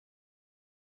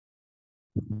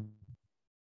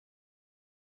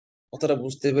 কথাটা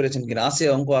বুঝতে পেরেছেন কিনা? আছে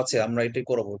অঙ্ক আছে, আমরা এটাই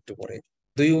করাবো একটু পরে,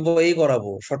 দুই উপায়েই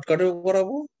করাবো, শর্টকাটেও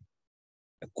করাবো।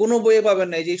 কোনো বইয়ে পাবেন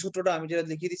না এই যে এই সূত্রটা আমি যেটা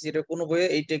লিখে দিচ্ছি, এটা কোনো বইয়ে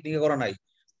এই টেকনিকে করা নাই।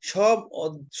 সব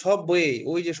সব বইয়ে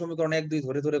ওই যে সমীকরণ 1 2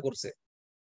 ধরে ধরে করছে,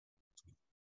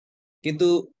 কিন্তু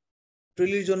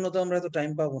প্রিলির জন্য তো আমরা এত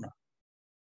টাইম পাবো না।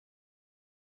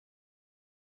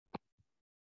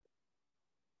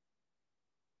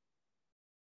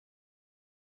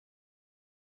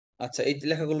 আচ্ছা এই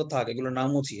লেখাগুলো থাক, এগুলো নাম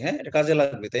মুছি, হ্যাঁ এটা কাজে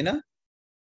লাগবে তাই না?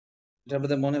 এটা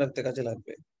আপনাদের মনে রাখতে কাজে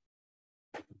লাগবে,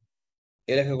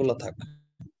 এই লেখাগুলো থাক।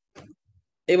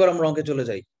 এবার আমরা অঙ্কে চলে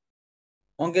যাই।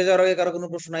 অঙ্কে যাওয়ার আগে কারো কোনো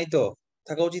প্রশ্ন নাই তো?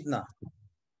 থাকা উচিত না?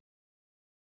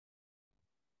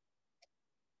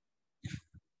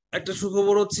 একটা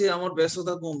সুখবর হচ্ছে আমার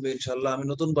ব্যস্ততা কমবে ইনশাল্লাহ, আমি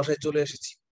নতুন বাসায় চলে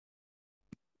এসেছি।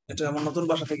 এটা আমার নতুন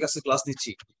বাসা থেকে আজকে ক্লাস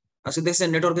নিচ্ছি। আজকে দেখছেন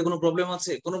নেটওয়ার্কে কোনো প্রবলেম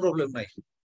আছে? কোনো প্রবলেম নাই,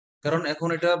 কারণ এখন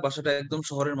এটা বাসাটা একদম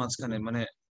শহরের মাঝখানে, মানে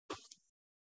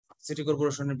সিটি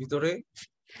কর্পোরেশনের ভিতরে,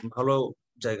 ভালো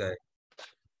জায়গায়,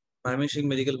 ময়মনসিংহ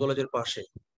মেডিকেল কলেজের পাশে।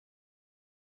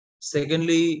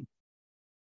 সেকেন্ডলি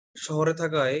শহরে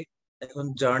থাকায় এখন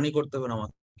জার্নি করতে হবে না,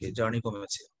 আমাকে জার্নি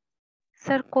কমেছে,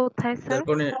 স্যার কোথায় যার স্যার?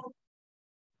 কারণে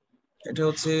এটা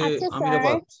হচ্ছে আচ্ছা স্যার,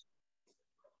 আমিরাবাদ।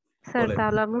 স্যার বলেন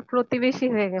তাহলে আমি প্রতিবেশী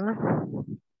হয়ে গেলাম।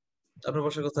 আপনার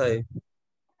বাসা কোথায়?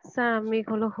 স্যার আমি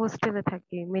হলো হোস্টেলে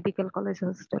থাকি, মেডিকেল কলেজ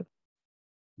হোস্টেল।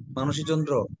 মানসী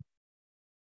চন্দ্র?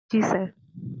 জি স্যার।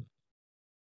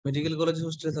 মেডিকেল কলেজে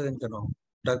হোস্টেলে থাকেন কেন?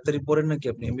 ডাক্তারি পড়েন নাকি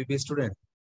আপনি? MBBS student?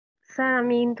 স্যার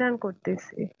আমি ইন্টার্ন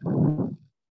করতেছি।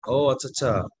 ও আচ্ছা আচ্ছা,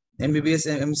 এমবিবিএস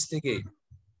এমসি থেকে?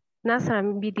 না স্যার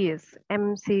আমি বিডিএস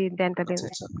এমসি ডেন্টাল আচ্ছা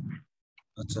আচ্ছা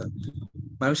আচ্ছা,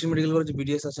 ময়মনসিংহ মেডিকেল কলেজে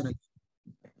বিডিএস আছে নাকি?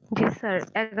 জি স্যার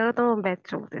 11তম ব্যাচ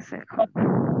চলতেছে এখন।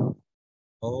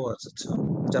 ও আচ্ছা আচ্ছা,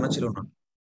 জানা ছিল না।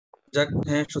 যাক,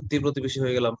 হ্যাঁ সত্যি প্রতিবেশী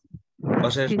হয়ে গেলাম,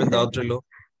 বাসায় জি আসবেন, স্যার। দাওয়াত রইলো।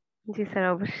 জি স্যার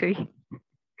অবশ্যই।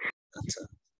 আচ্ছা,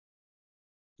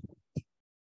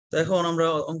 তো এখন আমরা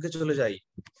অঙ্কে চলে যাই।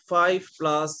 5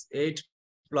 + 8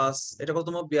 এটা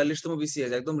কততম? 42তম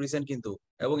বিসিএস, একদম রিসেন্ট কিন্তু,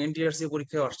 এবং এনটিআরসি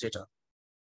পরীক্ষায় আসছে এটা।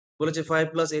 বলেছে 5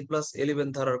 + 8 + 11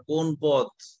 ধারার কোন পদ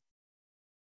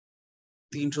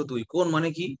 302? কোন মানে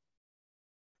কি?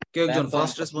 কেউ একজন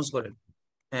ফার্স্ট রেসপন্স করেন।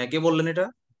 হ্যাঁ কে বললেন এটা?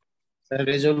 স্যার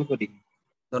রেজল্ট করি।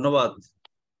 ধন্যবাদ।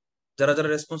 যারা যারা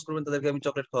রেসপন্স করবেন তাদেরকে আমি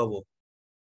চকলেট খাওয়াবো।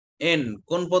 এন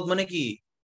কোন পদ মানে কি?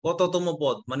 কততম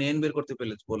পদ মানে এন বের করতে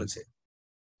বলেছে।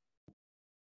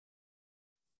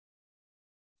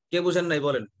 কে বুঝেন নাই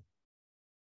বলেন?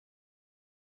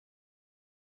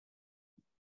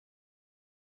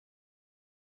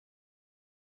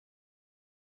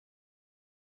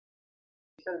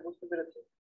 স্যার বুঝতে পেরেছি।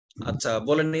 আচ্ছা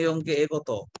বলেন এই অঙ্কে এ কত?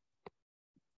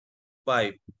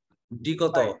 5, ডি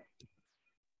কত?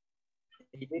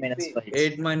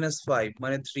 8 - 5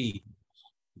 মানে 3।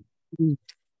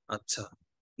 আচ্ছা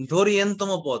ধরি n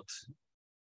তম পদ,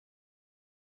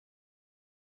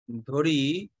 ধরি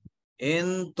এন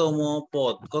তম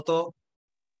পদ কত?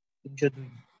 302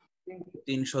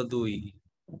 302।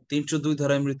 302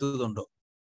 ধারায় মৃত্যুদণ্ড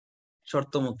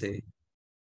শর্ত মতে।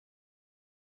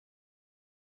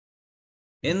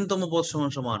 এন তম পদ সমান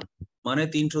সমান মানে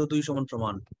 302 সমান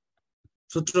সমান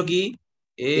সূত্র কি?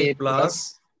 এ A plus plus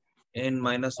N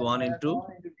minus 1 into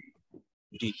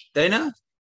D, তাই না?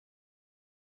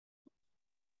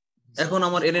 এখন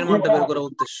আমার এন এর মানটা বের করা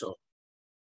উদ্দেশ্য।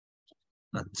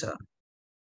 আচ্ছা,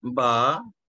 বা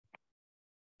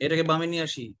এটাকে বামে নিয়ে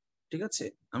আসি, ঠিক আছে?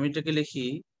 আমি এটাকে লিখি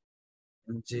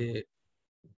যে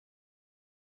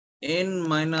এন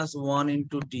মাইনাস 1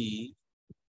 ইন্টু ডি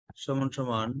সমান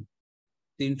সমান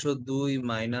 302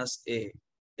 মাইনাস এ।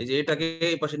 এই যে এটাকে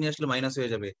এই পাশে নিয়ে আসলে মাইনাস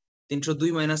হয়ে যাবে, 302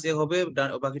 মাইনাস এ হবে,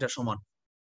 বাকিটা সমান।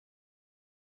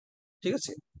 ঠিক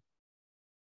আছে,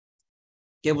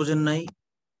 কে বোঝেন নাই?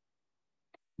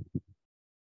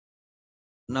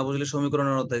 না বুঝলে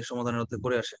সমীকরণের অধ্যায় সমাধানের অধ্যায়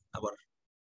করে আসেন আবার।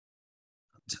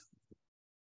 আচ্ছা,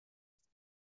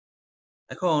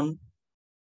 এখন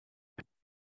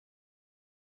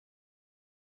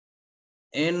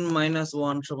n মাইনাস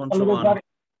 1 সমান সমান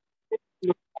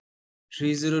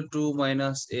 302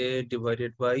 minus a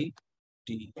divided by t,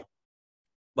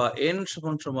 বা n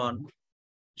সমান সমান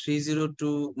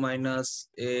 302 minus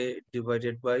a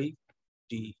divided by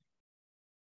t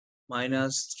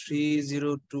minus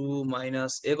 302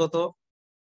 minus a কত?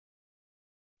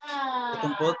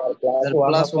 প্রথম পদ।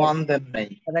 প্লাস 1 দেন নাই।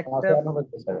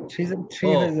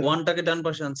 ও, 1টাকে ডান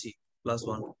পাশে আনছি, প্লাস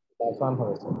 1।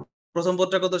 প্রথম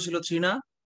পদটা কত ছিল? 3 না?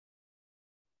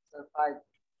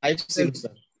 5 ছিল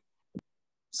স্যার।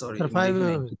 সরি, স্যার 5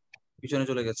 পিছনে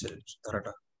চলে গেছে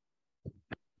ধারাটা।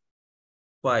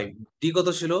 5। ডি কত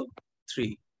ছিল?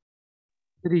 3।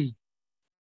 3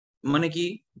 মানে কি?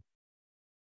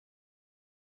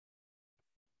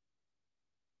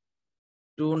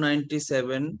 Two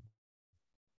 97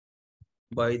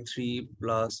 by 3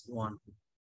 plus 1।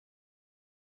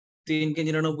 3কে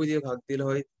 99 দিয়ে ভাগ দিলে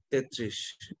হয় 33।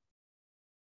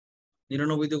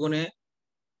 99 দুগুণে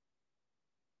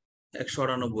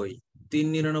 198, 3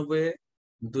 99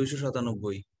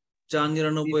 297, 4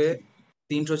 99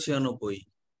 396,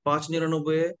 5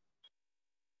 99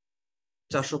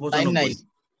 495,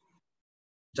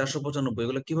 495।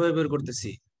 এগুলো কিভাবে বের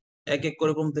করতেছি? এক এক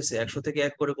করে কমতেছে, 100 থেকে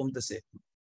 1 করে কমতেছে,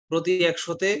 প্রতি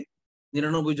 100তে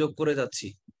 99 যোগ করে যাচ্ছি।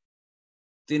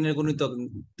 3-এর গুণিতক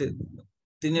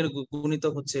 3-এর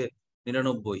গুণিতক হচ্ছে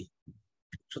 99।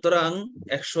 সুতরাং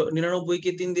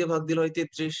 199কে 3 দিয়ে ভাগ দিলে হয়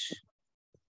 33,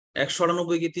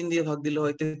 198কে 3 দিয়ে ভাগ দিলে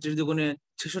হয় 33 দুগুণে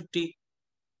 66,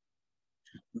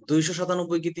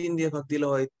 297কে 3 দিয়ে ভাগ দিলে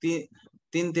হয় 3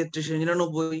 33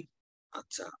 99।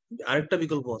 আচ্ছা, আরেকটা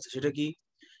বিকল্প আছে, সেটা কি?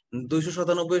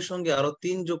 297 এর সঙ্গে আরো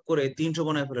 3 যোগ করে 300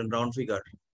 বানায় ফেলেন, রাউন্ড ফিগার।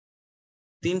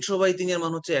 300 বাই 3 এর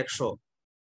মান হচ্ছে 100,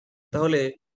 তাহলে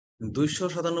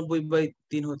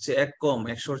 297/3 হচ্ছে 1 কম,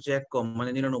 100 চেয়ে 1 কম, মানে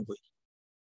 99,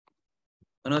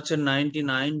 মানে হচ্ছে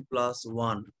 99 প্লাস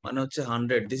 1 মানে হচ্ছে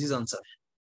 100। This is answer.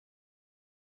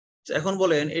 এখন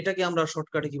বলেন এটাকে আমরা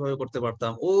শর্টকাটে কিভাবে করতে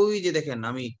পারতাম? ওই যে দেখেন,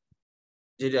 আমি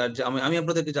আমি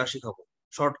আপনাদেরকে যা শিখাবো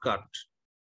শর্টকাট।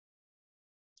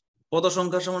 পদ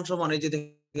সংখ্যা সমান সমান, এই যে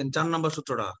দেখেন 4 নাম্বার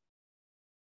সূত্রটা,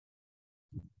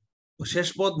 শেষ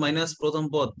পদ মাইনাস প্রথম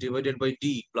পদ ডিভাইডেড বাই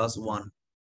ডি প্লাস 1।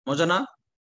 মজা না?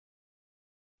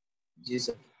 জি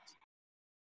স্যার।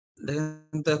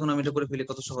 দেখেন তো এখন আমি এটা করে ফেলি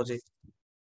কত সহজে।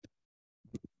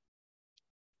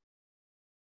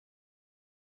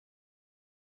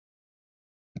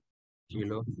 কি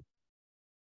হলো?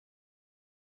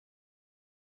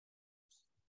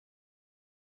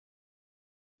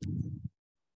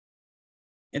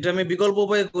 এটা আমি বিকল্প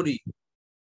উপায়ে করি,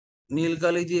 নীল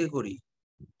কালি দিয়ে করি।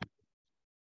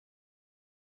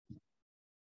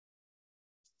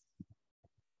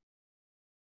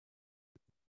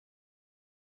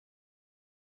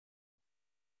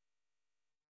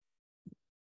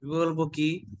 বিকল্প কি?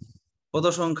 পদ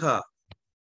সংখ্যা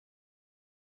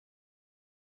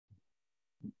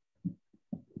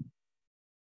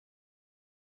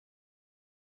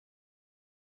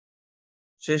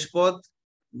শেষ পদ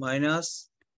মাইনাস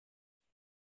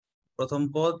প্রথম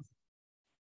পদ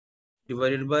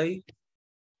ডিভাইডেড বাই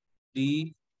ডি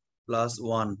প্লাস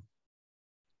 1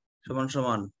 সমান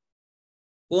সমান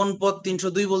কোন পদ?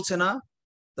 302 বলছে না?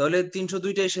 তাহলে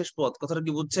 302টাই শেষ পদ। কথাটা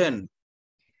কি বুঝছেন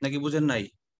নাকি বুঝেন নাই?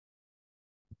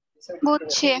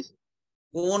 বুঝছি।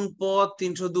 কোন পদ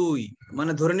 302?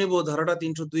 মানে ধরে নিব ধারাটা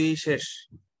 302 শেষ,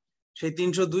 সেই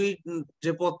 302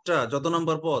 যে পদটা যত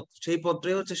নাম্বার পদ, সেই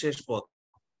পদটাই হচ্ছে শেষ পদ।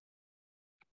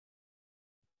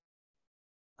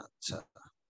 আচ্ছা,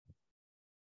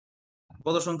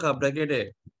 পদ সংখ্যা ব্র্যাকেটে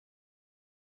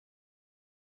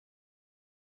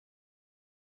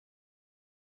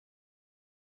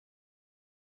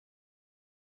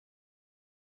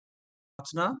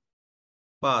না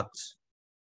 5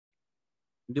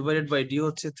 ডিভাইডেড বাই ডি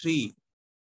হচ্ছে 3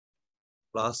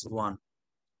 প্লাস 1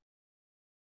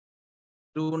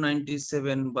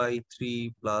 297 বাই 3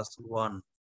 প্লাস 1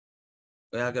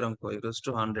 ওই আগের অঙ্ক ইকুয়ালস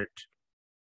টু 100।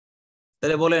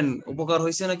 তাহলে বলেন উপকার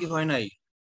হয়েছে নাকি হয় নাই?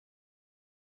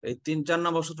 এই 4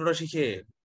 নম্বর সূত্রটা শিখে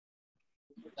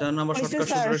 4 নম্বর হয়েছে শর্টকাট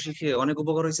স্যার। সূত্রটা শিখে অনেক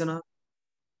উপকার হয়েছে না?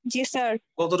 জি স্যার,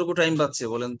 কতটুকু টাইম বাঁচছে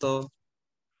বলেন তো?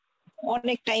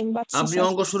 অনেক টাইম বাঁচছে আপনি স্যার।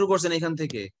 অঙ্ক শুরু করছেন এখান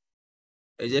থেকে,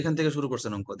 এই যে এখান থেকে শুরু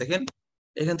করছেন অঙ্ক, দেখেন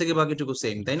এখান থেকে বাকিটুকু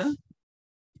সেম, তাই না?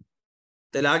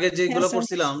 তাহলে আগে হ্যাঁ যেগুলো স্যার।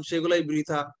 করছিলাম সেগুলাই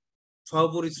বৃথা,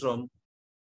 স্বপরিশ্রম,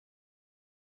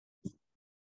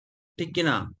 ঠিক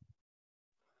কিনা?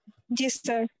 জি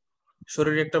স্যার।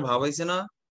 শরীরে একটা ভাব হয়েছে না?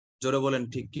 জোরে বলেন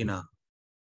ঠিক কিনা।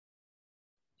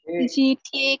 জি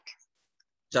ঠিক।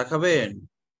 চা খাবেন?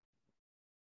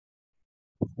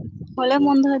 হলে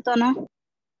মন্দ হতো না।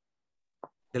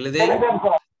 ঢেলে দেই?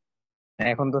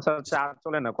 এখন তো স্যার চা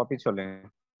চলে না, কফি চলে।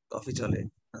 কফি চলে,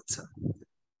 আচ্ছা।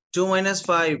 2 - 5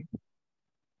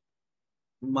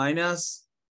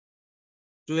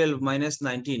 -12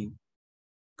 -19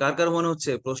 কার কার মনে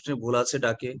হচ্ছে প্রশ্নে ভুল আছে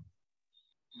ডাকে?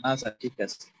 না স্যার ঠিক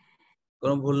আছে।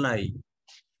 কোনো ভুল নাই?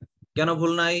 কেন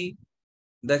ভুল নাই?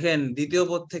 দেখেন দ্বিতীয়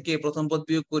পদ থেকে প্রথম পদ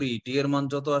বিয়োগ করি, ডি এর মান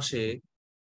যত আসে,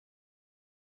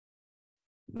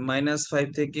 -5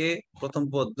 থেকে প্রথম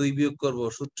পদ 2 বিয়োগ করব,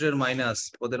 সূত্রের মাইনাস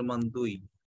পদের মান 2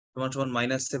 সমান সমান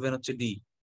 -7 হচ্ছে ডি।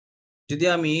 যদি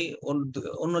আমি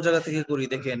অন্য জায়গা থেকে করি,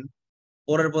 দেখেন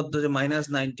পরের পদ যে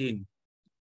 -19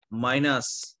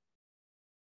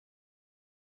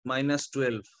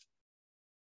 -12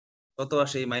 কত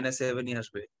আসে? এই -7ই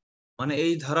আসবে, মানে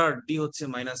এই ধারার ডি হচ্ছে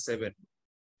 -7।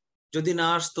 যদি না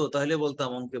আসতো তাহলে বলতাম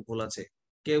অঙ্কে ভুল আছে।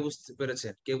 কে বুঝতে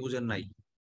পেরেছেন, কে বুঝেন নাই?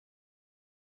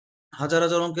 হাজার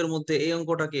হাজার অঙ্কের মধ্যে এই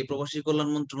অঙ্কটাকে, প্রবাসী কল্যাণ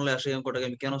মন্ত্রণালয়ে আসে এই অঙ্কটাকে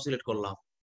আমি কেন সিলেক্ট করলাম?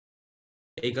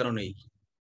 এই কারণেই।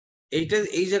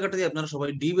 এই জায়গাটা দিয়ে আপনারা সবাই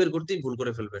ডি বের করতেই ভুল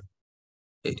করে ফেলবেন।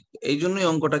 এই জন্যই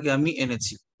অঙ্কটাকে আমি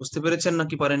এনেছি। বুঝতে পেরেছেন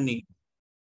নাকি পারেননি?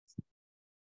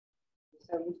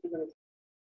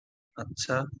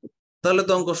 আচ্ছা, তাহলে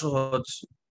তো অঙ্ক সহজ,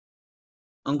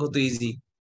 অঙ্ক তো ইজি।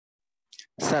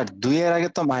 স্যার 2 এর আগে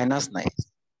তো মাইনাস নাই।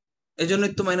 এই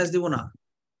জন্যই তো মাইনাস দিব না।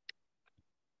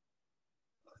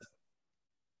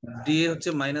 ডি হচ্ছে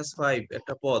 -5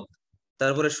 একটা পদ,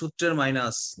 তারপরে সূত্রের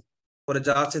মাইনাস, পরে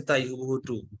যা আছে তাই হুবহু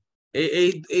 2। এই এই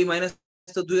এই মাইনাস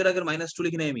তো 2 এর আগের -2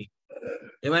 লিখি নাই আমি।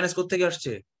 এই মাইনাস কোত্থেকে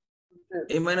আসছে?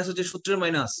 এই মাইনাস হচ্ছে সূত্রের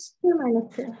মাইনাস।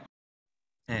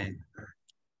 হ্যাঁ,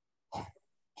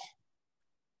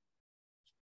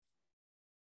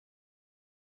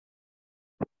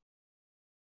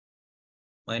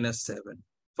 -7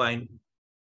 ফাইন।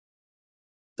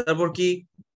 তারপর কি?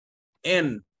 এন,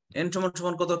 এন সমান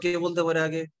সমান কত কে বলতে পারে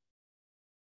আগে?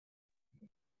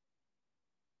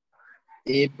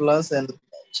 এ প্লাস এল।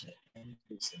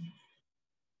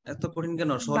 এত কঠিন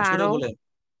কেন? সহজ করে 12। বলেন।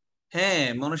 হ্যাঁ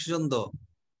মনুষ্যজন্দ,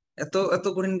 এত এত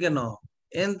কঠিন কেন?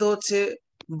 এন তো হচ্ছে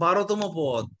 12তম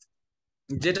পদ,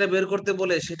 যেটা বের করতে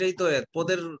বলে সেটাই তো এর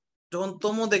পদের। যখন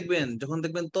তম দেখবেন, যখন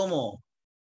দেখবেন তম,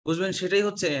 বুঝবেন সেটাই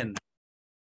হচ্ছে এন।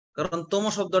 কারণ তম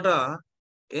শব্দটা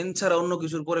এন ছাড়া অন্য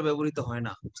কিছুর পরে ব্যবহৃত হয়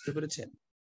না। বুঝতে পেরেছেন?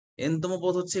 এন তম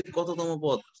পদ হচ্ছে কততম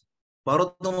পদ?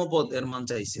 12তম পদ এর মান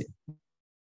চাইছে।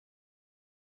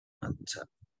 আচ্ছা,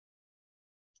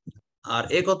 আর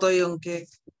এ কত এই অঙ্কে?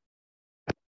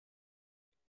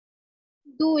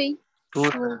 2।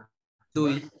 2।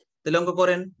 তাহলে অঙ্ক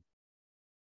করেন।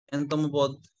 এন তম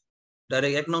পদ,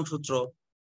 ডাইরেক্ট 1 নং সূত্র,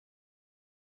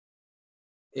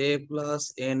 a plus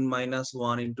n minus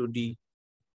 1 into D,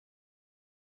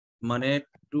 মানে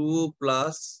 2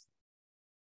 প্লাস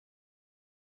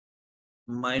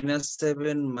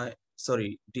 -7, সরি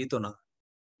ডি তো না,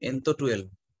 n তো 12,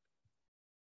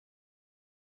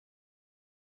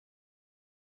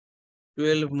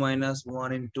 12 মাইনাস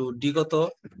 1 ইন্টু ডি কত?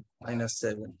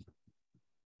 -7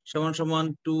 সমান সমান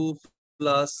 2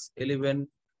 প্লাস 11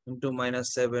 ইন্টু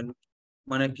 -7,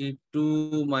 মানে কি 2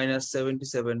 মাইনাস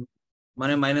 77,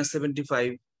 মানে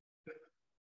 -75।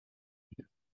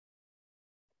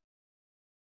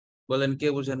 বলেন কে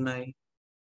বুঝেন নাই?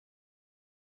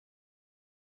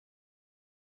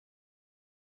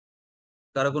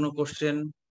 কারো কোনো কোশ্চেন?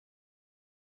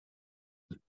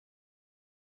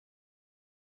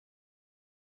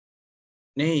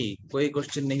 नहीं, कोई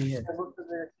क्वेश्चन नहीं है।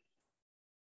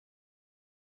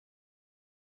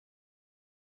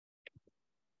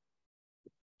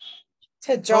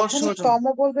 যখনই তম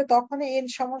বলবে তখনই এন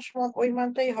সমান সমান ওই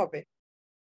মানটাই হবে।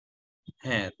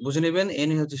 হ্যাঁ বুঝে নেবেন,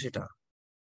 এনই হচ্ছে সেটা।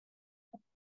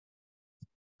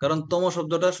 কারণ তম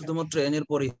শব্দটা শুধুমাত্র এন এর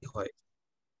পরেই হয়।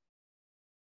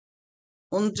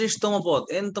 29তম পদ,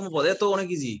 n তম পদ, এত অনেক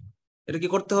ইজি। এটা কি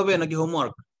করতে হবে নাকি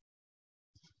homework?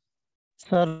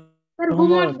 Sir sir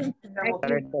homework.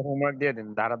 Sir এটা হোমওয়ার্ক দিয়ে দিন,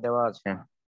 ধারা দেওয়া আছে।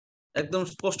 একদম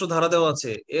স্পষ্ট ধারা দেওয়া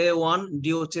আছে। a1 d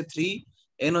হচ্ছে 3,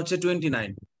 n হচ্ছে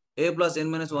 29, a plus n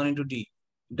minus 1 into d,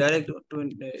 direct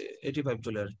 85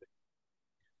 চলে আসবে।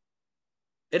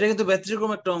 এটা কিন্তু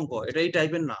ব্যতিক্রম একটা অঙ্ক, এটা এই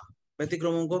টাইপের না,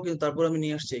 ব্যতিক্রম অঙ্ক, কিন্তু তারপর আমি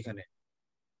নিয়ে আসছি এখানে।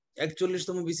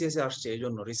 41তম বিসিএস এ আসছে, এই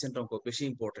জন্য রিসেন্ট অঙ্ক বেশি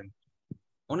ইম্পর্টেন্ট।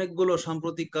 অনেকগুলো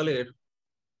সাম্প্রতিক কালের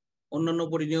অন্যান্য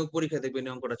নিয়োগ পরীক্ষা দেখবেন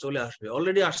এই অঙ্কটা চলে আসবে,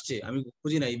 অলরেডি আসছে। আমি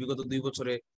খুঁজি নাই বিগত 2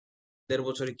 বছরে 1.5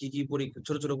 বছরে কি কি পরীক্ষা,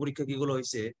 ছোট ছোট পরীক্ষা কিগুলো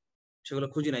হয়েছে সেগুলো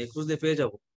খুঁজি নাই, খুঁজলে পেয়ে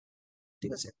যাব।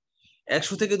 ঠিক আছে,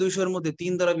 100 থেকে 200 এর মধ্যে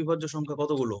 3 দ্বারা বিভাজ্য সংখ্যা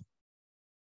কতগুলো?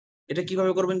 এটা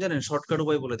কিভাবে করবেন জানেন? শর্টকাট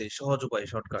উপায় বলে দিই, সহজ উপায়,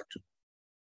 শর্টকাট।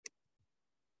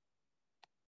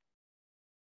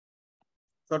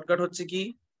 শর্টকাট হচ্ছে কি,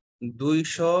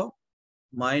 200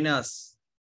 মাইনাস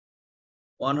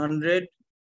 100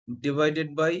 ডিভাইডেড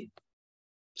বাই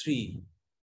 3,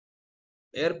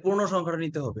 এর পূর্ণ সংখ্যাটা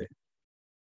নিতে হবে।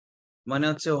 মানে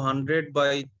হচ্ছে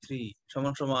 100/3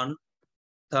 সমান সমান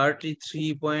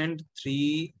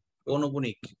 33.3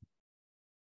 অনুভূমিক।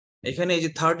 এখানে এই যে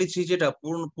 33 যেটা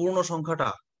পূর্ণ সংখ্যাটা,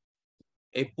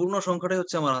 এই পূর্ণ সংখ্যাটাই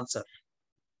হচ্ছে আমার আনসার।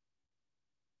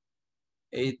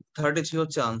 এই 33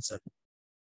 হচ্ছে আনসার,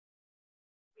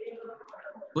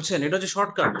 বুঝছেন? এটা হচ্ছে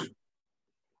শর্টকাট।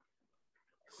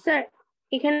 স্যার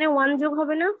এখানে 1 যোগ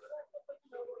হবে না?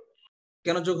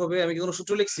 কেন যোগ হবে? আমি কি কোনো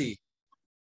সূত্র লিখছি?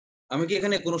 আমি কি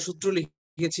এখানে কোনো সূত্র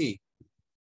লিখেছি?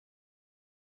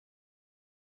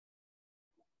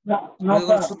 আমি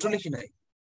কোনো সূত্র লিখি নাই।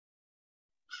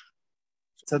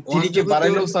 স্যার 3 কে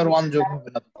বাড়াইলেও স্যার 1 যোগ হবে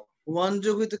না। 1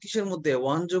 যোগ হইতো কিসের মধ্যে?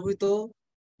 1 যোগ হইতো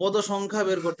পদ সংখ্যা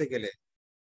বের করতে গেলে,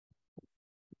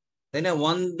 তাই না?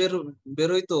 1 বের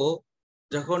হইতো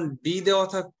যখন ডি দেওয়া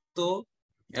থাকতো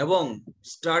এবং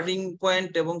স্টার্টিং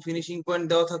পয়েন্ট এবং ফিনিশিং পয়েন্ট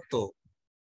দেওয়া থাকতো,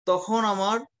 তখন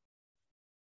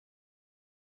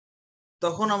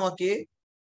আমাকে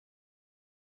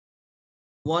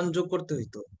 1 যোগ করতে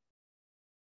হইতো।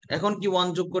 এখন কি 1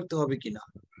 যোগ করতে হবে কিনা?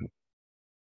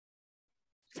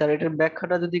 স্যার এটার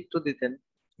ব্যাখ্যাটা যদি একটু দিতেন।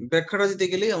 ব্যাখ্যাটা দিতে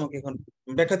গেলেই আমাকে এখন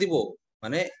ব্যাখ্যা দিব,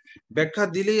 মানে ব্যাখ্যা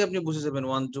দিলেই আপনি বুঝে যাবেন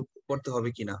 1 যোগ করতে হবে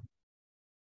কিনা।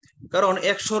 কারণ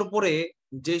 100-র পরে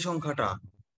যে সংখ্যাটা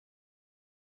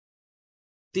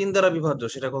 3 দ্বারা বিভাজ্য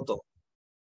সেটা কত?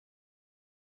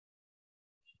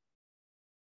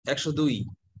 102,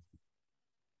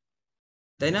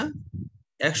 তাই না?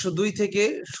 102 থেকে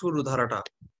শুরু ধারাটা,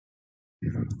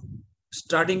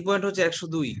 স্টার্টিং পয়েন্ট হচ্ছে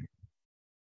 102,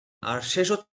 আর শেষ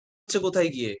হচ্ছে কোথায়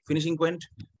গিয়ে? Finishing point.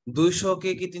 200 কে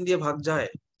কি 3 দিয়ে ভাগ যায়?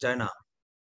 যায় না।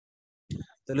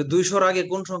 তাহলে 200-র আগে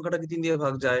কোন সংখ্যাটা কি 3 দিয়ে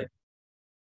ভাগ যায়?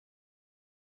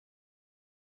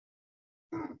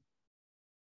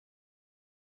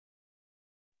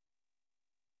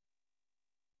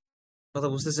 কথা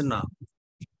বুঝতেছেন না?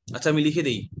 আচ্ছা আমি লিখে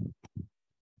দেই,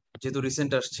 যেহেতু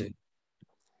রিসেন্ট আসছে।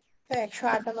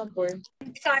 198।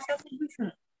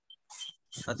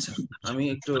 আচ্ছা আমি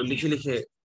একটু লিখে লিখে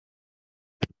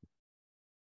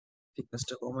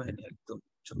থিকনেসটা কমায় নি, একদম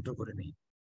ছোট করে নিই।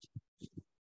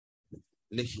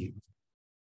 লিখি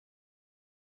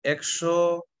 100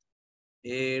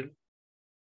 এর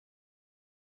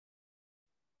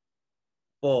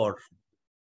পর,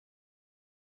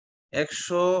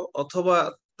 100 অথবা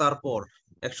তারপর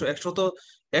 100, 100 তো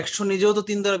 100 নিজেও তো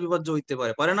 3 দ্বারা বিভাজ্য হইতে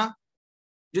পারে, পারে না?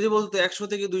 যদি বলতো 100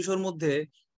 থেকে 200-র মধ্যে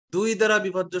 2 দ্বারা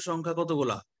বিভাজ্য সংখ্যা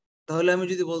কতগুলা, তাহলে আমি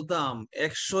যদি বলতাম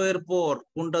 100 এর পর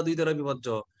কোনটা 2 দ্বারা বিভাজ্য,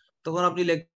 তখন আপনি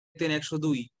লিখতেন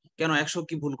 102। কেন? 100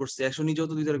 কি ভুল করছে? 100 নিজেও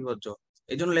তো 2 দ্বারা বিভাজ্য।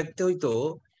 এই জন্য লিখতে হইতো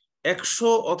 100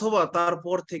 অথবা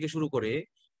তারপর থেকে শুরু করে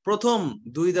প্রথম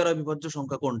 2 দ্বারা বিভাজ্য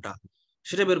সংখ্যা কোনটা,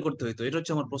 সেটা বের করতে হইতো। এটা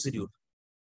হচ্ছে আমার প্রসিডিউর।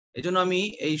 এই জন্য আমি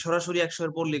এই সরাসরি 100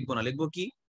 এর পর লিখবো না, লিখবো কি,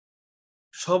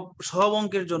 সব সব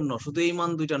অঙ্কের জন্য, শুধু এই মান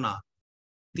দুইটা না,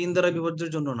 3 দ্বারা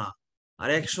বিভাজ্যের জন্য না, আর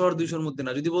 100 আর 200-র মধ্যে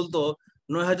না। যদি বলতো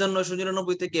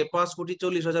 9,999 থেকে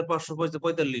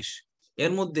 5,40,545,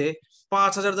 এর মধ্যে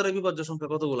 5,000 দ্বারা বিভাজ্য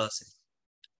সংখ্যা কতগুলো আছে,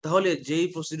 তাহলে যেই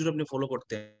প্রসিডিউর আপনি ফলো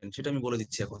করতেন সেটা আমি বলে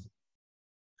দিচ্ছি এখন।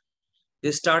 যে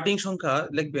স্টার্টিং সংখ্যা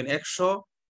লিখবেন 100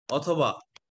 অথবা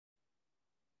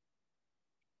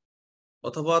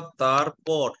অথবা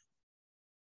তারপর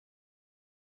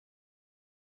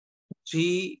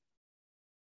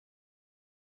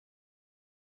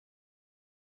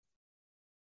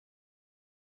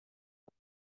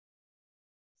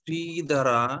 3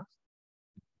 দ্বারা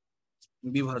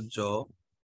বিভাজ্য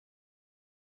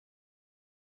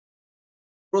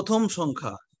প্রথম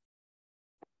সংখ্যা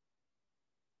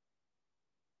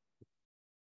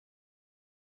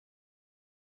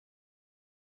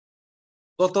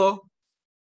কত?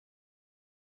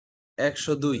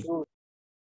 102।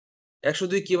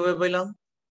 102 কিভাবে পাইলাম?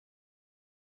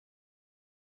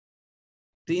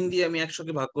 3 দিয়ে আমি 100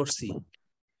 কে ভাগ করছি।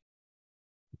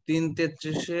 3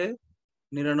 33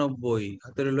 99,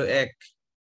 হাতে রইলো 1।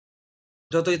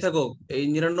 যতই থাকুক এই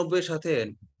 99 এর সাথে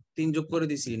 3 যোগ করে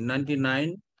দিছি, 99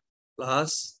 প্লাস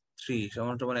 3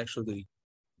 সমান সমান 102।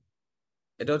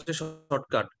 এটা হচ্ছে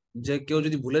শর্টকাট, যে কেউ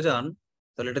যদি ভুলে যান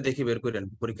তাহলে এটা দেখে বের করেন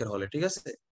পরীক্ষার হলে, ঠিক আছে?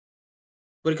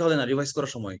 পরীক্ষা হলে না, রিভাইজ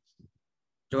করার সময়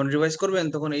যখন রিভাইজ করবেন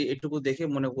তখন এইটুকু দেখে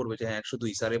মনে করবে যে হ্যাঁ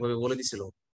 102 স্যার এভাবে বলে দিছিল।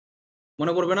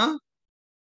 মনে করবে না?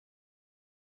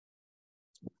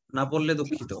 না পড়লে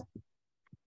দুঃখিত।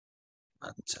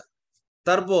 আচ্ছা,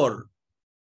 তারপর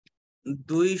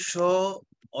 200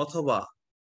 অথবা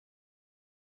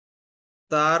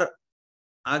তার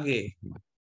আগে,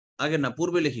 আগে না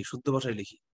পূর্বে লিখি, শুদ্ধ ভাষায়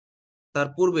লিখি, তার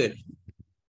পূর্বের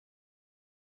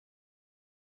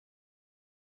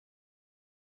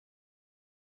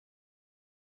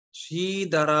সি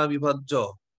দ্বারা বিভাজ্য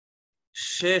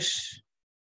শেষ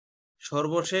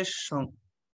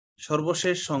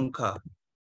সর্বশেষ সংখ্যা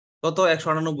কত?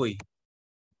 198,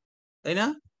 তাই না?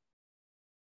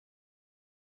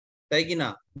 তাই কি না?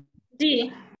 জি।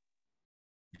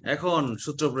 এখন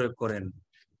সূত্র প্রয়োগ করেন।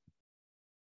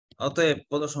 অতএব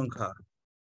কত সংখ্যা?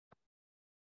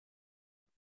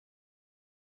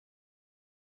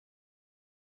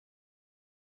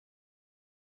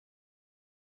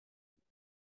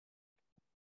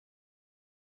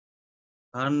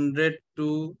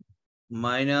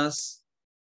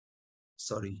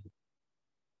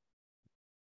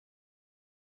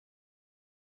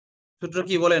 সূত্র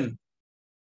কি বলেন?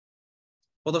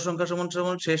 কত সংখ্যা সমান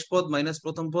সমান শেষ পদ মাইনাস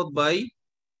প্রথম পদ বাই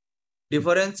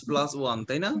ডিফারেন্স প্লাস 1,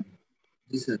 তাই না?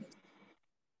 জি স্যার।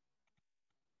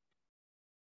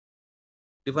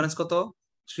 ডিফারেন্স কত?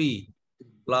 3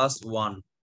 প্লাস 1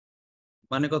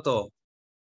 মানে কত?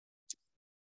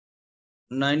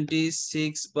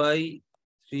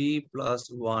 96/3 প্লাস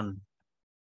 1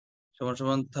 সমান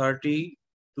সমান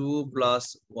 32 প্লাস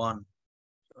 1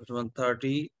 সমান সমান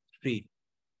 33।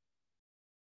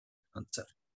 আচ্ছা,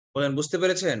 বলেন বুঝতে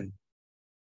পেরেছেন?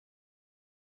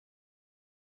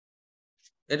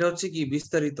 এটা হচ্ছে কি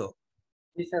বিস্তারিত।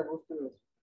 জি স্যার, বুঝতে পেরেছি।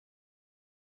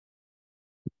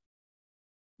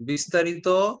 বিস্তারিত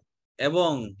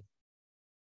এবং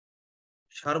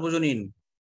সার্বজনীন,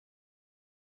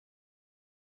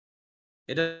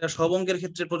 এটা সব অঙ্কের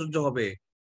ক্ষেত্রে প্রযোজ্য হবে।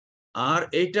 আর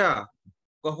এইটা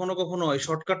কখনো কখনো এই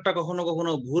শর্টকাটটা কখনো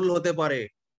কখনো ভুল হতে পারে।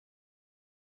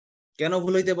 কেন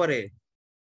ভুল হইতে পারে?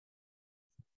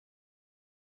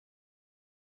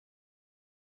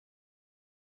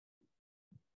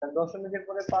 দশমিকের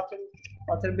পরে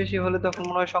পাঁচের বেশি হলে তখন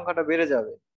মনে হয় সংখ্যাটা বেড়ে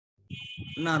যাবে।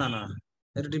 না না না,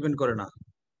 এটা ডিপেন্ড করে না।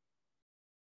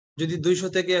 যদি 200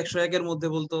 থেকে 101 এর মধ্যে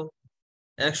বলতো,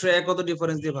 101 কত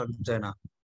ডিফারেন্স দিয়ে ভাগ যায় না।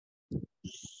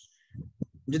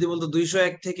 যদি বলতো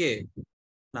 201 থেকে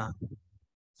না,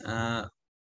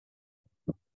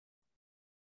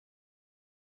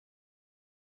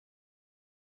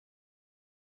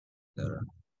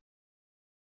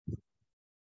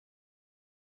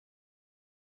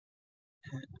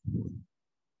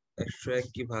 101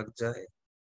 কি ভাগ যায়?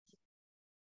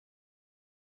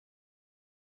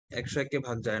 101 কে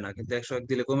ভাগ যায় না, কিন্তু 101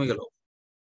 দিলে কমে গেল।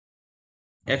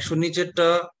 100 নিচেরটা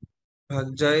ভাগ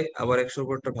যায়, আবার 100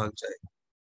 উপরটা ভাগ যায়।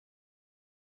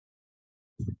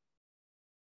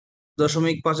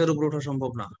 0.5 উপর ওঠা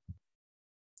সম্ভব না।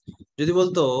 যদি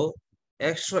বলতো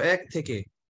 101 থেকে,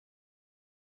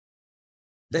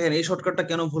 দেখেন এই শর্টকাটটা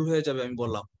কেন ভুল হয়ে যাবে আমি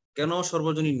বললাম, কেন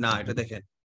সর্বজনীন না এটা দেখেন।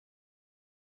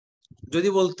 যদি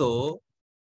বলতো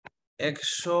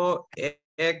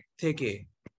 101 থেকে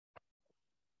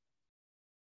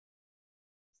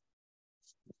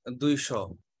 200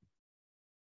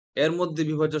 এর মধ্যে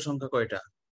বিভাজ্য সংখ্যা কয়টা?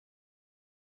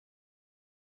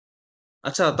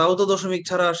 আচ্ছা, তাও তো দশমিক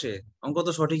ছাড়া আসে, অঙ্ক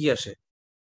তো সঠিকই আসে,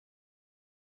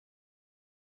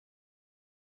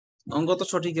 অঙ্ক তো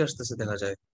সঠিকই আসতেছে দেখা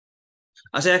যায়।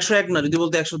 আচ্ছা 101 না, যদি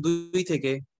বলতো 102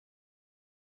 থেকে,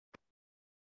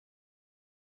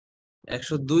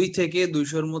 102 থেকে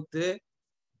 200 মধ্যে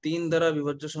 3 দ্বারা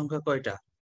বিভাজ্য সংখ্যা কয়টা?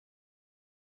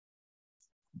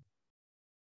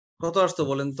 কত আসতো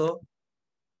বলেন তো?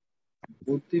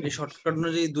 এই শর্টকাট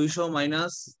অনুযায়ী 200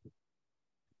 মাইনাস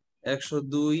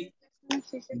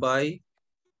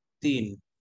 102/3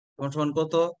 সমান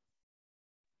কত?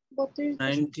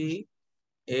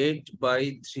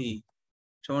 98/3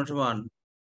 সমান সমান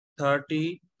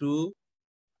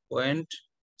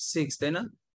 32.6, তাই না?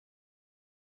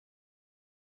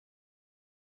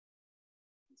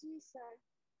 জি স্যার।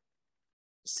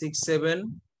 67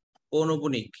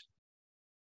 পৌনপুনিক।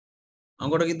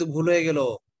 অঙ্কটা কিন্তু ভুল হয়ে গেল।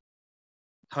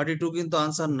 32 কিন্তু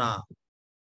আনসার না,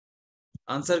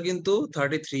 আনসার কিন্তু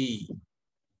 33।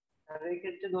 আর এই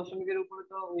ক্ষেত্রে দশমিকের উপরে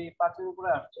তো ওই 5-এর উপরে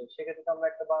আসছে, সেক্ষেত্রে তো আমরা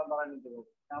একটা বার বাড়া নিতে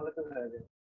পারবো, তাহলে তো হয়ে যাবে।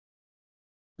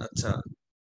 আচ্ছা,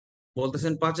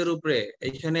 বলতেছেন 5-এর উপরে,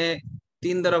 এইখানে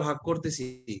 3 দ্বারা ভাগ করতেছি,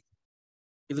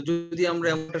 কিন্তু যদি আমরা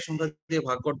এমন একটা সংখ্যা দিয়ে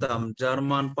ভাগ করতাম যার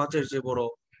মান 5-এর চেয়ে বড়,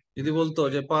 যদি বলতো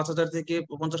যে 5,000 থেকে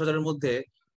 50,000-এর মধ্যে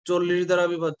 40 দ্বারা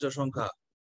বিভাজ্য সংখ্যা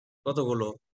কতগুলো,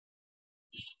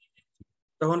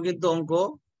 তখন কিন্তু অঙ্ক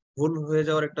ভুল হয়ে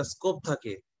যাওয়ার একটা স্কোপ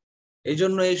থাকে। এই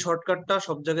জন্য এই শর্টকাটটা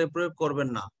সব জায়গায় প্রয়োগ করবেন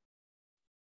না।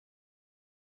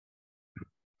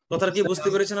 কথাটা কি বুঝতে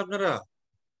পেরেছেন আপনারা?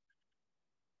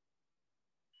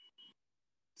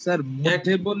 স্যার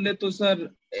মধ্যে বললে তো স্যার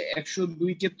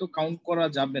 102 কে তো কাউন্ট করা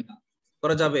যাবে না।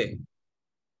 করা যাবে।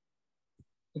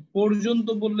 পর্যন্ত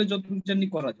বললে যতটুকু জানি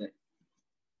করা যায়।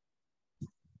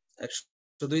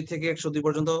 102 থেকে 102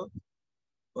 পর্যন্ত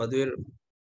বা 2-এর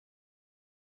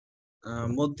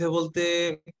মধ্যে বলতে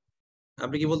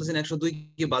আপনি কি বলতেছেন 102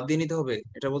 কি বাদ দিয়ে নিতে হবে,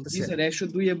 এটা জি বলতেছেন? স্যার,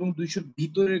 102 এবং 200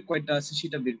 ভিতরে কয়টা আছে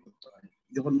সেটা বের করতে হয়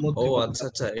যখন ও মধ্যে কথা আচ্ছা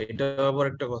আচ্ছা, এটা আবার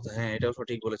একটা কথা। হ্যাঁ, এটাও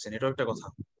সঠিক বলেছেন, এটাও একটা কথা।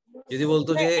 যদি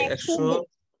বলতো যে 100,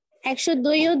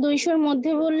 102 ও 200-র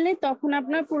মধ্যে বললে তখন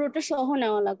আপনার পুরোটা সহ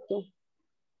নেওয়া লাগতো।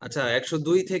 আচ্ছা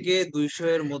 102 থেকে 200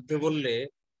 এর মধ্যে বললে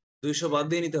 200 বাদ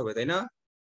দিয়ে নিতে হবে, তাই না?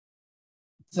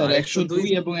 স্যার আর 102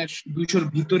 102 এবং 200-র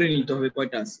ভিতরে নিতে হবে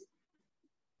কয়টা আছে।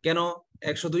 কেন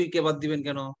 102 কে বাদ দিবেন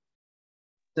কেন?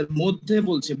 স্যার মধ্যে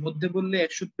বলছে, মধ্যে বললে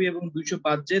 102 এবং 200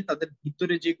 বাদ যায়, তাদের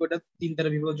ভিতরে যে কয়টা 3 দ্বারা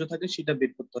বিভাজ্য থাকে সেটা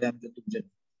বের করতে হয় আমি যতটুকু জানি।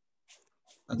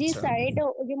 জি আচ্ছা স্যার, এটা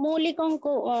ওই যে মৌলিক অঙ্ক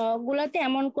গুলাতে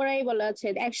এমন করাই বলা আছে,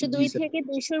 102 স্যার। থেকে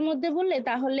 200-র মধ্যে বললে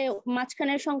তাহলে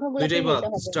মাঝখানের সংখ্যাগুলোকে দুইটাই বাদ, নিতে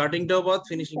হবে। স্টার্টিংটাও বাদ, জি স্যার।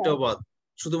 ফিনিশিংটাও বাদ,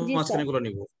 শুধু জি স্যার, মাঝখানে গুলো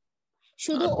নিব।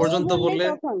 শুধু আর ও পর্যন্ত বললে বললে,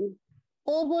 তখন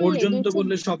ও বললে পর্যন্ত 200।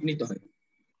 বললে সব নিতে হয়।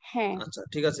 হ্যাঁ। আচ্ছা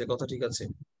ঠিক আছে, কথা ঠিক আছে,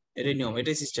 এটাই নিয়ম,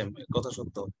 এটাই সিস্টেম, কথা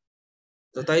সত্য।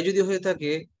 তো তাই যদি হয়ে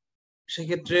থাকে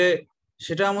সেক্ষেত্রে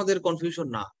সেটা আমাদের কনফিউশন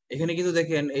না। এখানে কিন্তু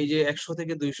দেখেন এই যে 100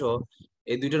 থেকে 200,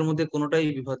 এই দুইটার মধ্যে কোনোটাই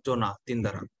বিভাজ্য না 3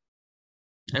 দ্বারা।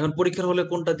 এখন পরীক্ষার হলে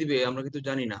কোনটা দিবে আমরা কিন্তু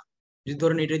জানি না। যদি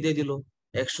ধরেন এটাই দিয়ে দিল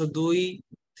 102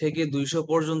 থেকে 200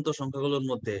 পর্যন্ত সংখ্যাগুলোর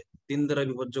মধ্যে 3 দ্বারা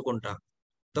বিভাজ্য কোনটা,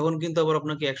 তখন কিন্তু আবার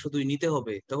আপনাকে 102 নিতে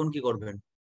হবে। তখন কি করবেন?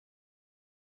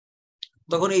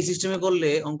 তখন এই সিস্টেমে করলে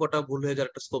অঙ্কটা ভুল হয়ে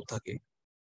যাওয়ার একটা স্কোপ থাকে।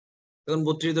 তখন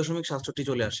 32.67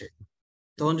 চলে আসে।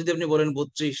 তখন যদি আপনি বলেন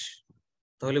 32,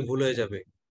 তাহলে ভুল হয়ে যাবে।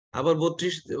 আবার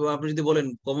 32 আপনি যদি বলেন,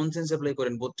 কমন সেন্স অ্যাপ্লাই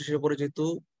করেন, 32-এর পরে যেহেতু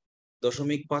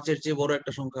 0.5-এর চেয়ে বড়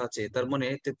একটা সংখ্যা আছে, তার মানে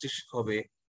 33 হবে।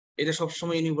 এটা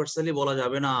সবসময় ইউনিভার্সালি বলা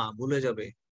যাবে না, ভুলে যাবে।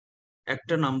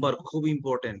 একটা নাম্বার খুব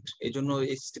ইম্পর্টেন্ট, এই জন্য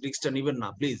এই রিস্কটা নিবেন না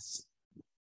প্লিজ।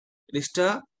 রিস্কটা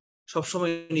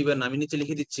সবসময় নিবেন না। আমি নিচে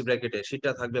লিখে দিচ্ছি ব্র্যাকেটে, সেটা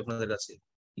থাকবে আপনাদের কাছে,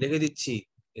 লিখে দিচ্ছি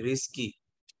রিস্ক কি।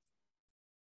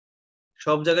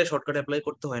 সব জায়গায় শর্টকাট অ্যাপ্লাই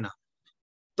করতে হয় না।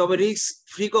 তবে রিস্ক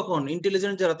ফ্রি কখন?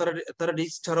 ইন্টেলিজেন্ট যারা, তারা তারা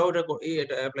রিস্ক ছাড়াও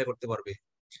এটা অ্যাপ্লাই করতে পারবে।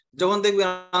 যখন দেখবেন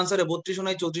আনসারে 32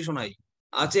 নাই, 34 নাই,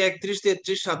 আছে 31,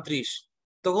 33, 37,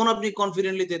 তখন আপনি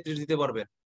কনফিডেন্টলি 33 দিতে পারবেন।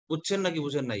 বুঝছেন নাকি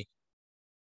বুঝেন নাই?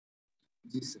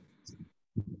 জি স্যার।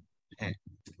 হ্যাঁ,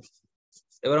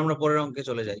 এবার আমরা পরের অঙ্কে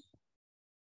চলে যাই।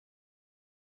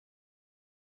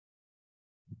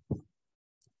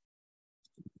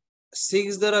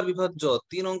 6 দ্বারা বিভাজ্য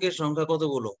 3 অঙ্কের সংখ্যা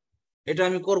কতগুলো? এটা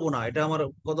আমি করব না, এটা আমার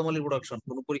কদমালি প্রোডাকশন,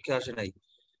 কোনো পরীক্ষা আসে নাই।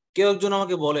 কেউ একজন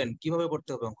আমাকে বলেন কিভাবে করতে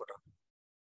হবে অঙ্কটা।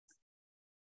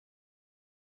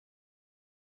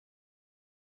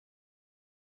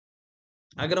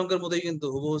 আগের অঙ্কের মতোই কিন্তু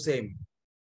হুবহু সেম।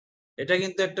 এটা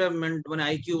কিন্তু একটা মানে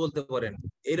আইকিউ বলতে পারেন।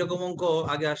 এইরকম অঙ্ক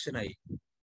আগে আসে নাই,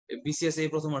 বিসিএস এই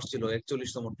প্রথম আসছিল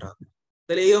 41তমটা।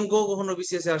 তাহলে এই অঙ্ক কখনো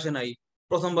বিসিএস এ আসে নাই,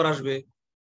 প্রথমবার আসবে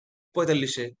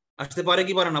 45-এ। আসতে পারে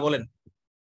কি পারে না বলেন?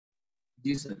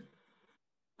 জি স্যার।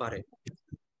 পারে।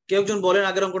 কেউ একজন বলেন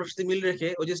আগের অঙ্কটার সাথে মিল রেখে,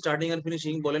 ওই যে স্টার্টিং আর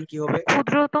ফিনিশিং, বলেন কি হবে?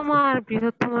 ক্ষুদ্রতম আর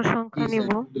বৃহত্তম জি সংখ্যা স্যার। নিব।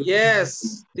 ইয়েস,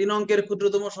 3 অঙ্কের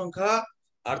ক্ষুদ্রতম সংখ্যা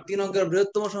আর 3 অঙ্কের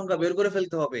বৃহত্তম সংখ্যা বের করে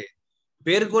ফেলতে হবে।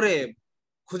 বের করে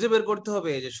খুঁজে বের করতে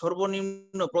হবে যে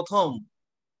সর্বনিম্ন প্রথম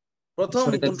প্রথম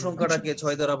 6 কোন দ্বারা সংখ্যাটাকে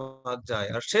 6 দ্বারা ভাগ যায়,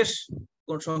 আর শেষ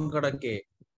কোন সংখ্যাটাকে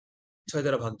 6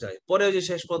 দ্বারা ভাগ যায়। পরে ওই যে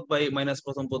শেষ পদ বাই মাইনাস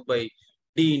প্রথম পদ বাই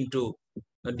ডি ইন্টু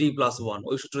d+1,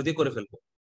 ওই সূত্র দিয়ে করে ফেলবো।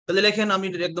 তাহলে লেখেন, আমি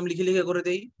একদম লিখে লিখে করে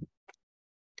দেই।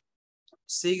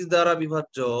 6 দ্বারা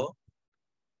বিভাজ্য,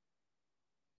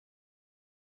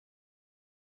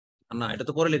 না এটা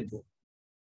তো পরে লিখবো,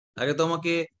 আগে তো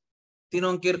আমাকে 3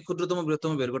 অঙ্কের ক্ষুদ্রতম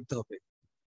বৃহত্তম বের করতে হবে।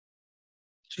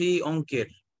 3 অঙ্কের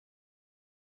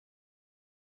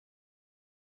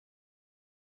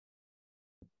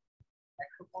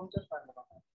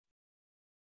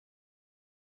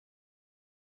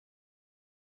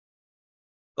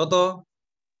কত?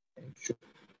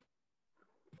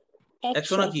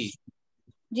 100 নাকি?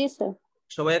 জি স্যার।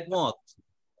 সবাই একমত?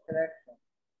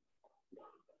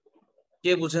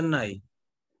 কে বুঝেন নাই?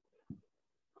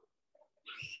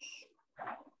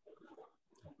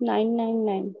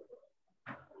 999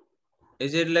 এই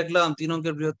যে লিখলাম 3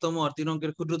 অঙ্কের বৃহত্তম আর 3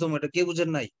 অঙ্কের ক্ষুদ্রতম, এটা কে বুঝেন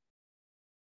নাই?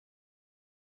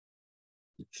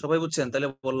 সবাই বুঝছেন? তাহলে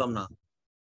বললাম না।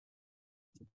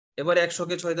 এবার 100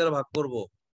 কে 6 দ্বারা ভাগ করব।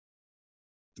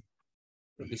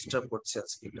 ডিস্টার্ব করছে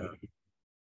আজকে এটা।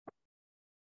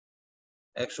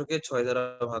 100 কে 6 দ্বারা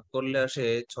ভাগ করলে আসে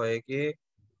 6 কে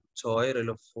 6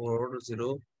 রইল 4 0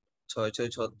 6 6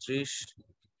 36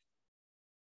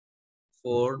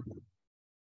 4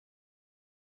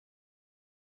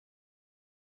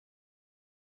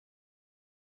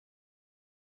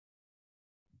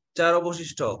 4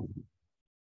 অবশিষ্ট,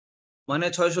 মানে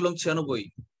 6 ষোলং 96।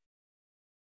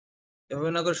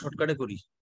 এভাবে না করে শর্টকাটে করি,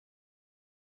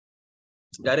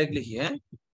 ডাইরেক্ট লিখি। হ্যাঁ,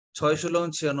 6 ষোলং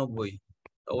 96,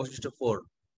 অবশিষ্ট 4।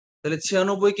 তাহলে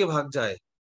 96 কে ভাগ যায়,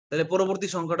 তাহলে পরবর্তী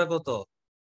সংখ্যাটা কত?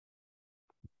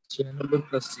 96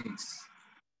 + 6,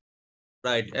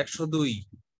 রাইট, 102।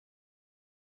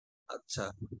 আচ্ছা,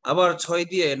 আবার 6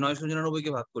 দিয়ে 999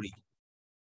 কে ভাগ করি।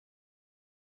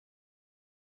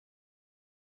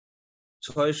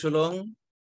 6 ষোলং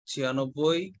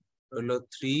 96 হইল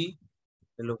 3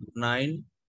 হইল 9,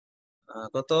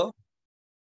 কত?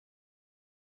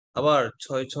 আবার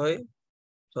 6 6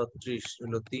 36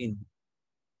 হইল 3।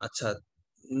 আচ্ছা,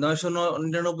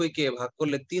 999 কে ভাগ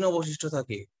করলে 3 অবশিষ্ট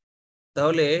থাকে,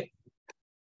 তাহলে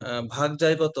ভাগ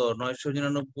যায় কত?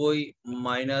 999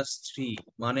 - 3,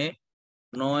 মানে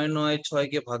 9 9 6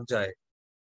 কে ভাগ যায়।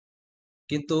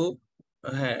 কিন্তু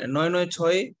হ্যাঁ, 9 9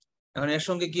 6, এখন এর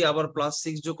সঙ্গে কি আবার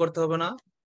 +6 যোগ করতে হবে না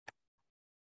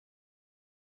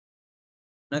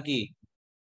নাকি?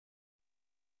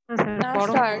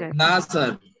 না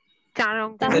স্যার, 4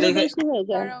 অঙ্কের তাহলে তাহলে বেশি হয়ে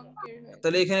যায়।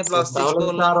 তাহলে এখানে +6 তাহলে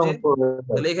করলাম 4 যে, অঙ্ক হয়ে যাবে।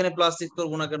 তাহলে এখানে +6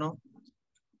 করবো না কেন?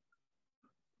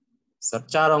 স্যার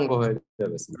 4 অঙ্ক হয়ে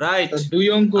যাবে স্যার। রাইট। 2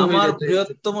 অঙ্ক হয়ে আমার যেত।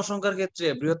 বৃহত্তম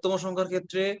সংখ্যার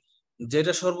ক্ষেত্রে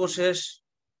যেটা সর্বশেষ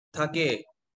থাকে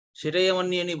সেটাই আমার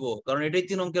নিয়ে নিব, কারণ এটাই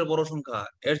 3 অঙ্কের বড় সংখ্যা,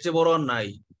 এর চেয়ে বড় আর নাই।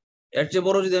 এর চেয়ে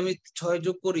বড় যদি আমি 6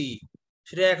 যোগ করি,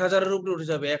 সেটা 1000-এর উপরে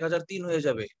উঠে যাবে, 1003 হয়ে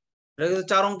যাবে। এটা কিন্তু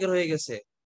 4 অঙ্কের হয়ে গেছে,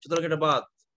 সুতরাং এটা বাদ।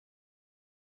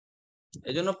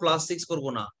 এই জন্য +6 করবো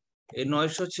না, এই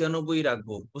 996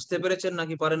 রাখবো। বুঝতে পেরেছেন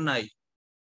নাকি পারেন নাই?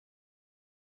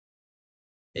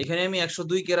 এখানে আমি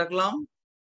 102 কে রাখলাম,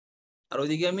 আর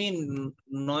ওইদিকে আমি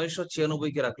 996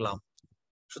 কে রাখলাম।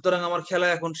 সুতরাং আমার খেলা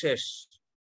এখন শেষ।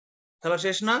 খেলা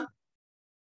শেষ না?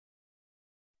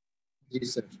 জি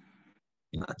স্যার।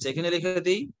 আচ্ছা, এখানে লিখে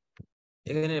দিই,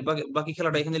 এখানে বাকি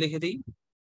খেলাটা এখানে লিখে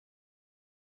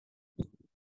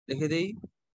দিই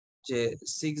যে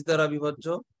 6 দ্বারা বিভাজ্য,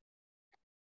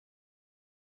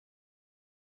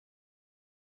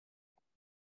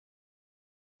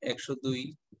 একশো 2।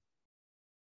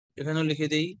 এখানেও লিখে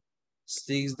দিই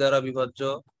 6 দ্বারা বিভাজ্য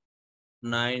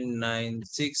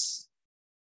 996।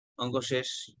 অঙ্ক শেষ।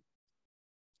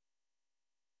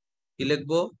 কি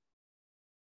লিখবো?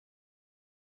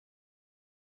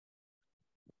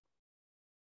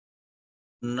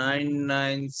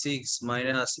 -996 -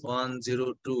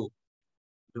 102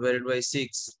 /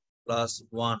 6 +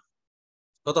 1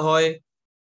 কত হয়?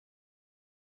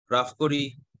 রাফ করি।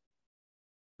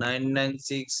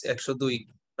 996 102,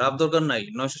 রাফ দরকার নাই।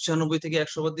 996 থেকে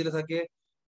 100 বাদ দিলে থাকে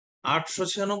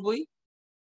 896,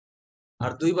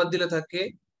 আর 2 বাদ দিলে থাকে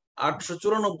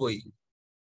 894।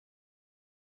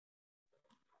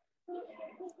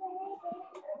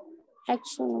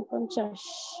 149।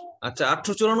 আচ্ছা,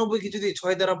 894 কে যদি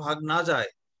 6 দ্বারা ভাগ না যায়,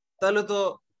 তাহলে তো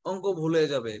অঙ্ক ভুল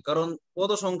হয়ে যাবে, কারণ পদ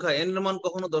সংখ্যা n এর মান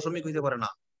কখনো দশমিক হইতে পারে না।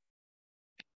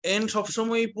 n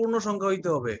সবসময় পূর্ণ সংখ্যা হইতে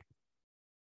হবে,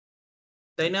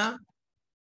 তাই না?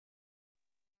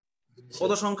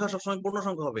 পদ সংখ্যা সবসময় পূর্ণ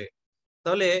সংখ্যা হবে।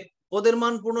 তাহলে পদের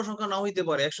মান পূর্ণ সংখ্যা না হইতে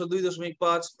পারে,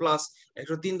 102.5 প্লাস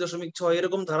 103.6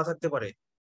 এরকম ধারা থাকতে পারে,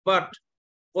 বাট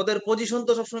পদের পজিশন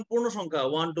তো সবসময় পূর্ণ সংখ্যা,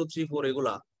 1 2 3 4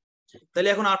 এগুলা। তাহলে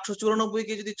এখন 894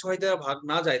 কে যদি 6 দ্বারা ভাগ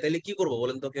না যায়, তাহলে কি করবো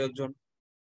বলেন তো কেউ একজন?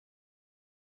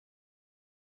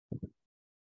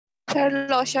 স্যার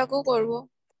লসাগু করব।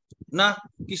 না,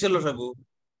 কিসের লসাগু?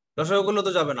 লসাগু করলে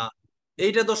তো যাবে না।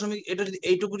 এইটা দশমিক, এটা যদি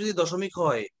এইটুকু যদি দশমিক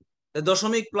হয়,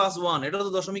 দশমিক +1, এটা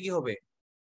তো দশমিকই হবে।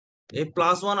 এই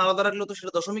 +1 আলাদা রাখলে তো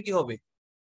সেটা দশমিকই হবে।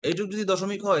 এইটুকু যদি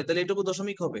দশমিক হয়, তাহলে এইটুকু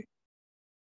দশমিক হবে।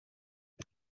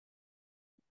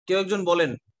 কেউ একজন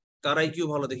বলেন, কার IQ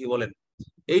ভালো দেখি বলেন,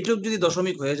 এইটুক যদি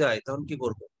দশমিক হয়ে যায় তখন কি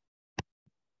করব?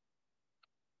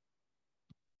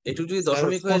 এইটুক যদি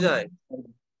দশমিক হয়ে যায়,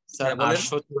 স্যার হ্যাঁ বলেন।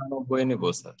 894 নেব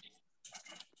স্যার।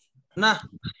 না,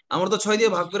 আমরা তো 6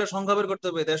 দিয়ে ভাগ করে সংখ্যা বের করতে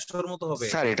হবে, 150-এর মতো হবে।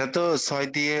 স্যার এটা তো 6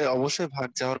 দিয়ে অবশ্যই ভাগ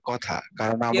যাওয়ার কথা,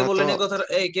 কারণ কে আমরা তো। বললেন এই কথাটা?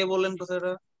 কে বললেন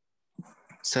কথাটা?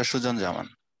 Sir Sujan Zaman.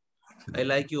 I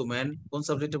like you man. কোন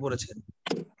সাবজেক্টে পড়েছেন?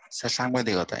 স্যার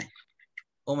সাংবাদিকতায়।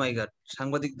 ও মাই গড,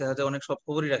 সাংবাদিক দেখা যায় অনেক সব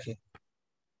খবরই রাখে।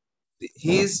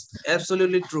 He is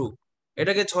absolutely true.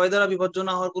 এটাকে 6 দ্বারা বিভাজ্য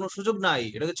না হওয়ার কোনো সুযোগ নাই,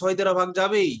 এটাকে 6 দ্বারা ভাগ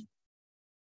যাবেই।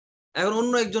 এখন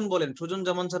অন্য একজন বলেন, সুজন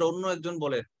জামান ছাড়া অন্য একজন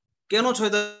বলেন কেন 6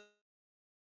 দ্বারা।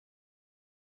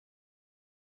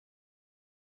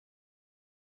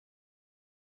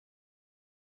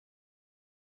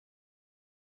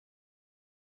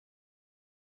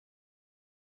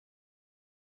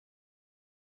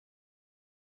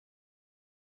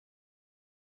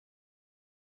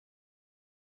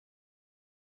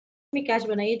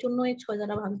 আসবে না, এই জন্য এই 6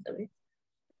 দ্বারা ভাঙতে হবে।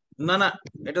 না না,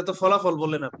 এটা তো ফলাফল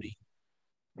বললেন আপনি।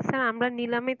 স্যার আমরা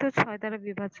নিলামে তো 6 দ্বারা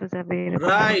বিভাজ্য যাবে এরকম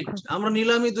রাইট, সংখ্যা। আমরা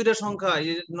নিলামই দুইটা সংখ্যা, এই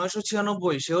যে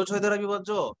 996 সেও 6 দ্বারা বিভাজ্য,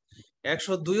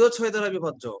 102ও 6 দ্বারা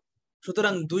বিভাজ্য।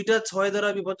 সুতরাং দুইটা 6 দ্বারা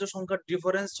বিভাজ্য সংখ্যার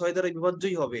ডিফারেন্স 6 দ্বারা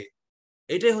বিভাজ্যই হবে।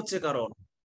 এটাই হচ্ছে কারণ।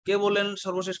 কে বললেন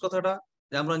সর্বশেষ কথাটা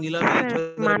যে আমরা নিলামই স্যার 6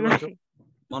 দ্বারা বিভাজ্য? মানসী।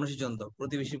 মানসী চন্দ্র,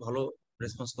 প্রতিবেশী ভালো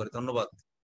রেসপন্স করে, ধন্যবাদ।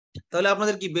 তাহলে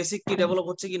আপনাদের কি বেসিক কি ডেভেলপ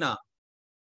হচ্ছে কিনা?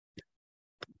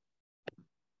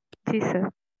 জি স্যার।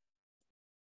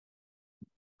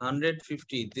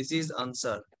 150, this is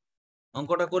answer.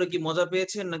 অঙ্কটা করে কি মজা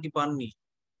পেয়েছেন নাকি পাননি?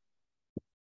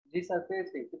 জি স্যার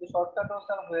পেয়েছি, কিন্তু শর্টকাটও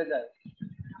স্যার হয়ে যায়।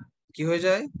 কি হয়ে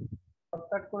যায়?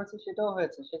 শর্টকাট করেছি সেটাও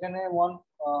হয়েছে, সেখানে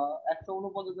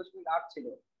 149.8 ছিল।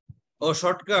 ও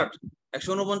শর্টকাট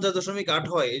 149.8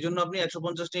 হয়, এই জন্য আপনি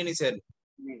 150 নিয়ে নিছেন।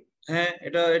 জি। হ্যাঁ,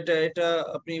 এটা এটা এটা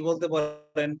আপনি বলতে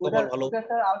পারেন, কপাল ভালো। ওটা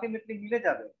স্যার আলটিমেটলি মিলে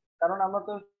যাবে, কারণ আমরা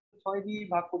তো 6 দিয়ে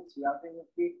ভাগ করছি।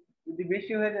 আলটিমেটলি যদি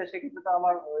বেশি হয়ে যায় সেক্ষেত্রে তো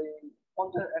আমার ওই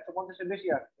 150 এর বেশি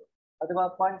আসতো, হয়তো বা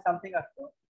পয়েন্ট সামথিং আসতো।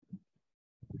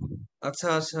 আচ্ছা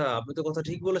আচ্ছা, আপনি তো কথা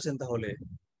ঠিক বলেছেন তাহলে।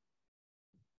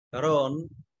 কারণ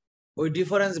ওই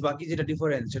ডিফারেন্স, বাকি যেটা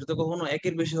ডিফারেন্স সেটা তো কখনো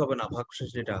 1-এর বেশি হবে না, ভাগশেষ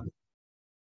যেটা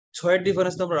 6-এর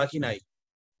ডিফারেন্স তো আমরা রাখি নাই।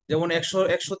 যেমন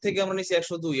 100 থেকে আমরা নিচ্ছি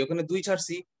 102, ওখানে 2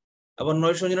 ছাড়ছি। আবার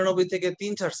 999 থেকে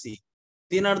 3 ছাড়ছি।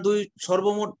 3 আর 2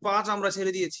 সর্বমোট 5 আমরা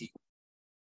ছেড়ে দিয়েছি,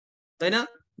 তাই না?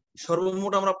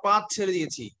 সর্বমোট আমরা 5 ছেড়ে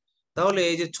দিয়েছি। তাহলে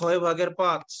এই যে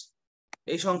 6/5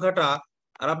 এই সংখ্যাটা,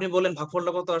 আর আপনি বলেন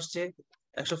ভাগফলটা কত আসছে?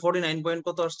 149 পয়েন্ট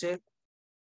কত আসছে?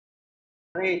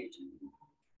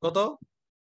 কত?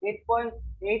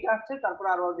 8.8 আসছে, তারপর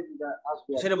আরো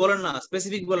আসবে আর সেটা কি। বলেন না,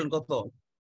 স্পেসিফিক বলেন কত।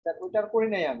 স্যার ওইটার করি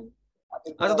নাই আমি।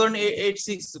 আচ্ছা ধরেন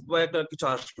 86 বা একটা কিছু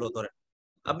আসলো ধরেন।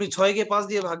 আপনি 6-কে 5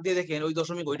 দিয়ে ভাগ দিয়ে দেখেন ওই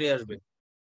দশমিক ওইটাই আসবে।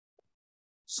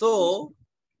 সো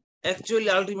অ্যাকচুয়ালি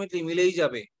আলটিমেটলি মিলেই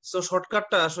যাবে। সো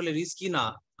শর্টকাটটা আসলে রিস্কি না,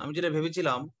 আমি যেটা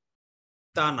ভেবেছিলাম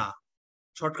তা না।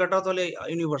 শর্টকাটটা তাহলে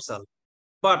ইউনিভার্সাল,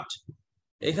 বাট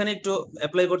এখানে একটু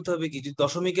অ্যাপ্লাই করতে হবে কি, যদি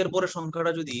দশমিকের পরে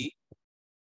সংখ্যাটা যদি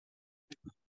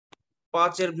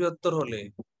 5-এর বৃহত্তর হলে,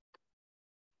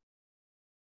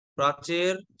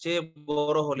 5-এর চেয়ে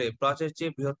বড় হলে, 5-এর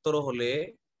চেয়ে বৃহত্তর হলে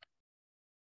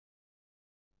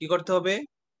কি করতে হবে?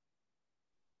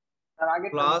 তার আগে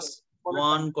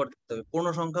 +1 করতে হবে, পূর্ণ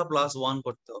সংখ্যা +1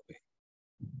 করতে হবে,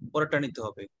 পরেরটা নিতে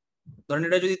হবে। ধরেন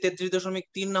এটা যদি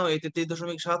 33.3 না হয়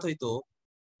 33.7 হইতো,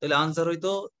 তাহলে আনসার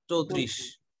হইতো 34।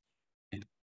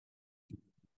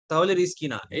 তাহলে রিস্কি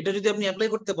না। এটা যদি আপনি অ্যাপ্লাই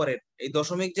করতে পারেন, এই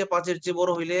দশমিক যে 5-এর চেয়ে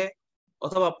বড় হইলে,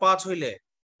 অথবা 5 হইলে,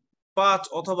 5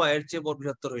 অথবা এর চেয়ে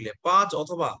বৃহত্তর হইলে, 5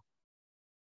 অথবা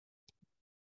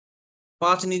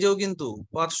 5 নিজেও কিন্তু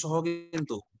 5 সহ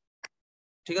কিন্তু,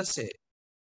 ঠিক আছে?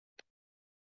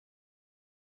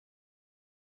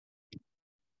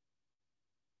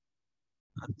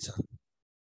 আচ্ছা,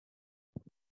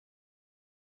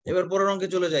 এবার পরের অঙ্কে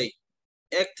চলে যাই।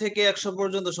 1 থেকে 100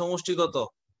 পর্যন্ত সমষ্টি কত?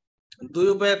 2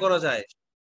 উপায়ে করা যায়।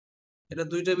 এটা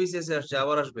 2টা বিসিএস এ আসছে,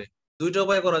 আবার আসবে। 2টা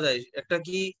উপায়ে করা যায়। একটা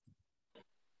কি?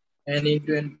 n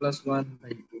into n plus 1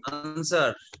 by 2।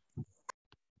 Answer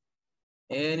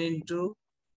n into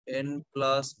n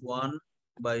plus 1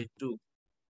 by 2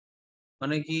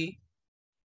 মানে কি?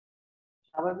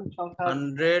 স্বাভাবিক সংখ্যা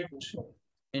 100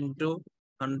 into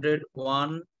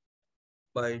 101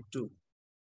 by 2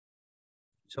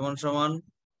 সমান সমান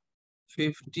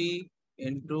 50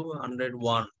 into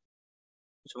 101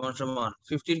 সমান সমান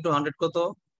 50 into 100 কত?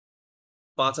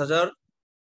 5000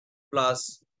 প্লাস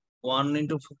 1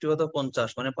 into 50 কত? 50,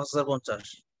 মানে 5050।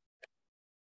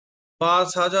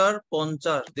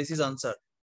 5050, দিস ইজ আনসার।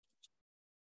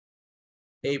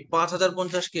 এই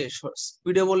 5050 কে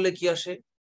স্পিডে বললে কি আসে?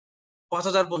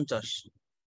 5050।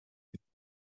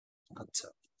 আচ্ছা,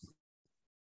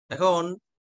 এখন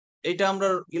এটা আমরা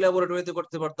ইলাবোরেট ওয়েতে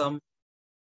করতে পারতাম।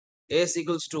 s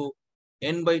equals to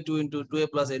n/2 into 2a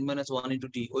plus n minus 1 into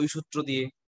t, ওই সূত্র দিয়ে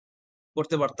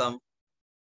করতে পারতাম।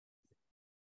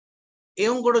 এই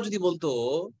অঙ্কটা যদি বলতো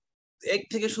 1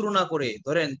 থেকে শুরু না করে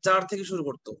ধরেন 4 থেকে শুরু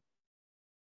করতো,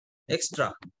 এক্সট্রা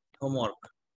হোমওয়ার্ক,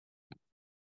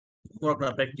 না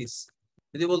প্র্যাকটিস,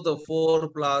 যদি বলতো 4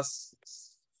 plus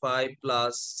 5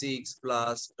 plus 6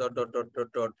 plus dot dot dot dot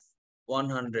dot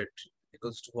 100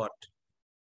 equals to what,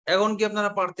 এখন কি আপনারা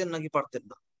পারতেন নাকি পারতেন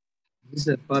না? জি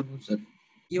স্যার, পারবো স্যার।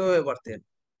 কিভাবে পারতেন?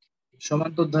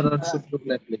 সমান্তর ধারার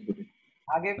সূত্রগুলো অ্যাপ্লাই করে।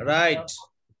 রাইট,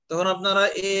 তখন আপনারা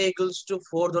a ইকুয়ালস টু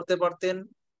 4 ধরতে পারতেন,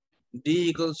 d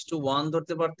ইকুয়ালস টু 1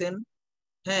 ধরতে পারতেন।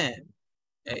 হ্যাঁ,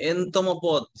 n তম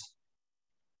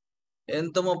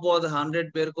পদ 100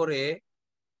 বের করে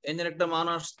n এর একটা মান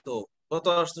আসতো, কত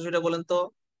আসতো সেটা বলেন তো?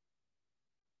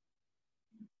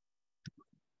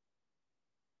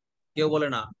 কেউ বলে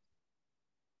না,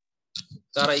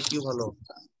 কার আইকিউ ভালো?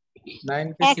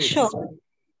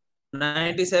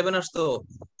 97 আসতো।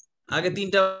 আগে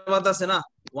 3টা বাদ আছে না,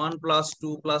 1 প্লাস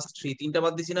 2 প্লাস 3, 3টা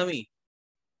বাদ দিছি না আমি।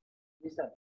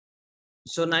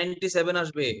 সো 97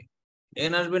 আসবে,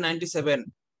 n আসবে 97।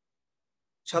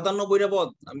 97টা পদ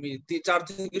আমি 4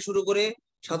 থেকে শুরু করে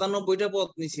 97টা পদ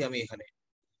নিছি আমি এখানে।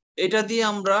 এটা দিয়ে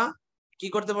আমরা কি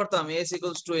করতে পারতাম, s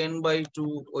ইকুয়ালস টু n/2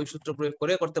 ওই সূত্র প্রয়োগ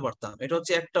করে করতে পারতাম। এটা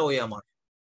হচ্ছে একটা ওয়ে আমার,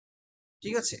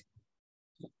 ঠিক আছে।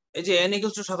 এই যে n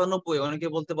ইকুয়ালস টু 97, অনেকে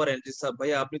বলতে পারেন যে স্যার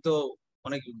ভাইয়া আপনি তো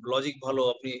অনেক লজিক ভালো,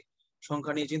 আপনি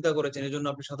সংখ্যা নিয়ে চিন্তা করেছেন, এই জন্য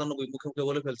আপনি 97 মুখে মুখে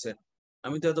বলে ফেলছেন।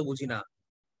 আমি তো এত বুঝি না,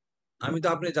 আমি তো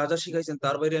আপনি যা যা শিখাইছেন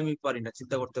তার বাইরে আমি পারি না,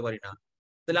 চিন্তা করতে পারি না।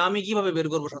 তাহলে আমি কিভাবে বের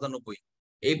করবো 97?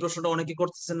 এই প্রশ্নটা অনেকে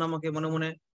করতেছেন না আমাকে মনে মনে।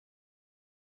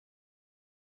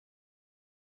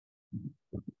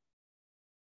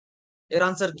 এর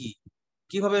আনসার কি?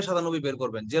 কিভাবে 97 বের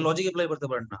করবেন? যে লজিক অ্যাপ্লাই করতে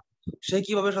পারেন না সে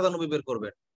কিভাবে 97 বের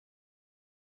করবেন?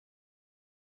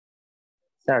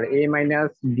 স্যার a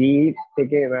মাইনাস ডি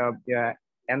থেকে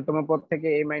n তম পদ থেকে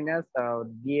a মাইনাস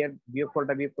ডি এর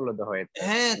বিয়োগফলটা বিয়োগ করলে তো হয়।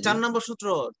 হ্যাঁ, 4 নম্বর সূত্র,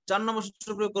 4 নম্বর সূত্র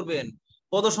প্রয়োগ করবেন।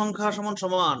 পদ সংখ্যা সমান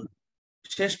সমান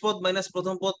শেষ পদ মাইনাস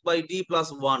প্রথম পদ বাই ডি প্লাস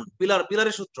 1,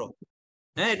 পিলারের সূত্র।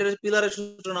 হ্যাঁ, এটা পিলারের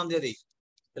সূত্র নাম দিয়ে দিই,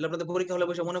 তাহলে আপনাদের পরীক্ষা হলে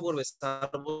বসে মনে পড়বে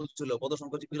স্যার বলছিল পদ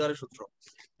সংখ্যা হচ্ছে পিলারের সূত্র।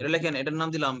 এটা লেখেন, এটার নাম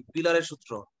দিলাম পিলারের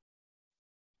সূত্র।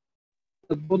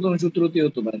 প্রথম সূত্রতেও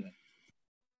তো পারে না।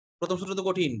 প্রথম সূত্র তো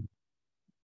কঠিন।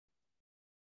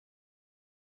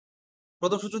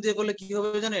 প্রথম সূত্র দিয়ে করলে কি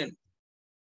হবে জানেন?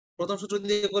 প্রথম সূত্র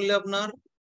দিয়ে করলে আপনার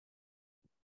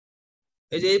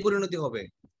এই যে এই পরিণতি হবে,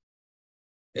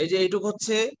 এই যে এইটুক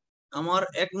হচ্ছে আমার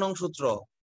 1 নং সূত্র,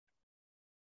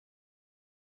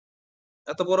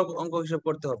 এত বড় অঙ্ক হিসাব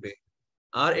করতে হবে।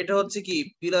 আর এটা হচ্ছে কি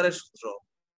পিলারের সূত্র।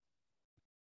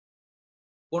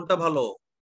 কোনটা ভালো?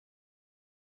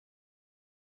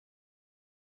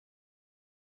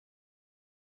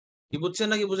 কি বুঝছেন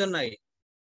নাকি বুঝেন নাই?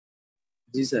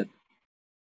 জি স্যার।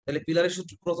 তাহলে পিলারের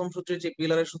সূত্র, প্রথম সূত্রের যে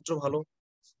পিলারের সূত্র ভালো।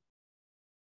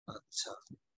 আচ্ছা,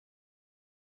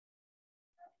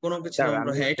 কোন অঙ্কে ছিল স্যার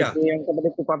আমরা? আমি হ্যাঁ, এটা। এই অঙ্কটাতে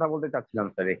একটু কথা বলতে চাচ্ছিলাম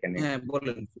স্যার এখানে। হ্যাঁ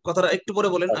বলেন, কথাটা একটু পরে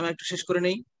বলেন, আমি একটু শেষ করে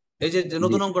নেই। এই যে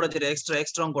নতুন অঙ্কটা যেটা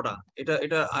এক্সট্রা অঙ্কটা,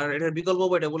 এটা আর এটার বিকল্প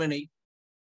এটা বলে নেই।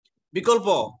 বিকল্প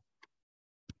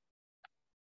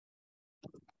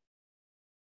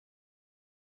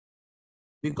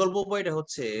বিকল্প উপায়টা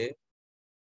হচ্ছে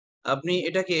আপনি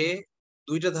এটাকে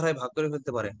 2টা ধারায় ভাগ করে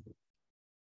ফেলতে পারেন।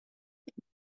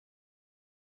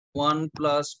 1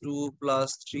 plus 2 plus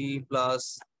 3 plus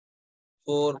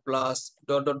 4 plus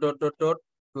dot dot dot dot dot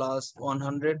plus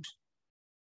 100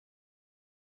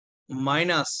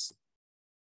 minus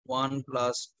 1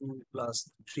 plus 2 plus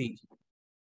 3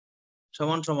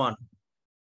 সমান সমান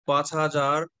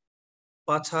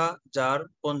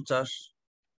 5050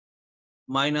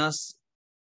 মাইনাস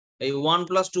এই 1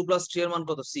 প্লাস 2 প্লাস 3 এর মান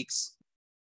কত? 6,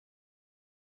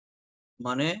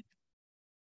 মানে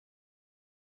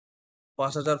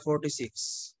 5046।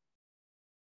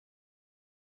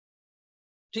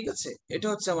 ঠিক আছে, এটা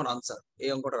হচ্ছে আমার আনসার, এই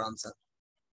অঙ্কটার আনসার।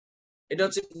 এটা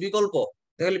হচ্ছে বিকল্প।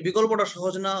 তাহলে বিকল্পটা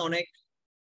সহজ না অনেক?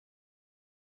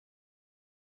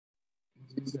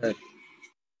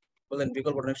 বলেন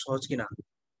বিকল্পটা অনেক সহজ কিনা?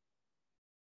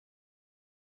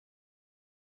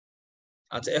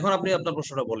 আচ্ছা, এখন আপনি আপনার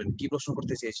প্রশ্নটা বলেন, কি প্রশ্ন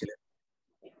করতে চেয়েছিলেন?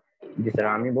 জি স্যার,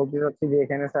 আমি বলতে চাচ্ছি যে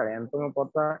এখানে স্যার n তম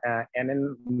পদটা n এর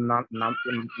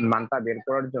মানটা বের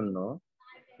করার জন্য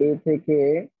a থেকে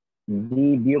d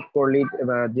বিয়োগ করলে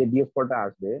যে বিয়োগফলটা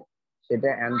আসবে সেটা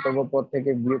n তম পদ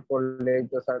থেকে বিয়োগ করলে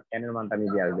তো স্যার n এর মানটা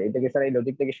নিজে আসবে। এটা কি স্যার এই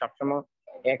লজিকটা কি সবসময়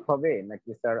এক হবে নাকি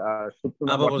স্যার সূত্র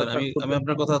আবার অর্থাৎ বলেন, স্যার আমি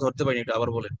আপনার কথা ধরতে পারিনি, এটা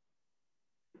আবার বলেন।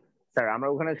 স্যার আমরা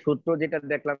ওখানে সূত্র যেটা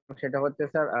দেখলাম সেটা হচ্ছে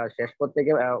স্যার শেষ পদ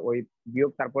থেকে ওই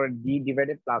বিয়োগ তারপরে d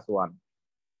ডিভাইডেড প্লাস 1।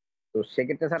 তো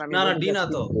সেক্ষেত্রে স্যার আমি না না, বলতে ডি না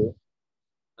চাচ্ছি তো, যে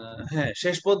হ্যাঁ,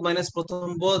 শেষ পদ মাইনাস প্রথম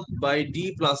পদ by D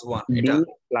plus one, D এটা।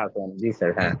 প্লাস ওয়ান, জি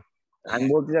স্যার। হ্যাঁ, আমি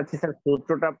বলতে চাচ্ছি স্যার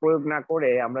সূত্রটা প্রয়োগ না করে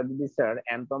আমরা যদি স্যার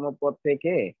এন তম পদ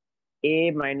থেকে এ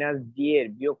মাইনাস ডি এর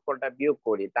বিয়োগফলটা বিয়োগ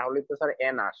করি তাহলে তো স্যার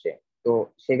এন আসে। তো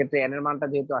সেক্ষেত্রে এন এর মানটা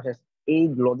যেহেতু আসে, এই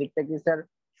লজিকটা কি স্যার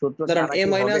সূত্র দাঁড়ান, ছাড়া এ কি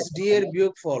হবে? মাইনাস ডি এর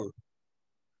বিয়োগফল,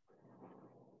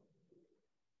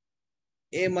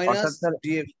 এ মাইনাস অর্থাৎ স্যার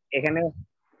ডি এর এখানে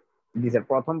জি স্যার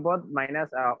প্রথম পদ মাইনাস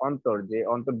অন্তর, যে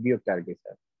অন্তর বিয়োগটা আর কি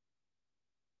স্যার,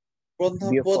 প্রথম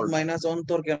পদ বিয়োগফল। মাইনাস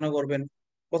অন্তর কেন করবেন?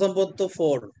 প্রথম পদ তো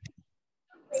 4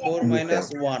 জি মাইনাস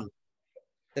স্যার। 1,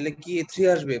 তাহলে কি 3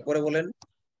 আসবে? পরে বলেন।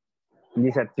 জি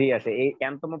স্যার 3 আসে। এই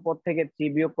n তম পদ থেকে 3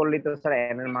 বিয়োগ করলে তো স্যার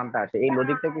n এর মানটা আসে। এই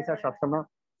লজিকটা কি স্যার সবসময়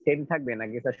সেম থাকবে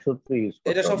নাকি স্যার সূত্র ইউজ এটা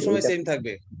করতে হবে সবসময় এটা? সেম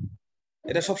থাকবে,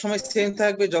 এটা সবসময় সেম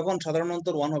থাকবে যখন সাধারণ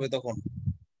অন্তর 1 হবে তখন।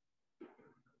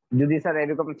 যদি স্যার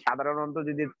এরকম সাধারণত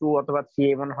যদি 2 অথবা 3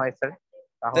 এমন হয় স্যার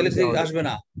তাহলে তাহলে কি ঠিক হবে? আসবে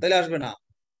না, তাহলে আসবে না।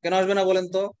 কেন আসবে না বলেন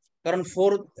তো? কারণ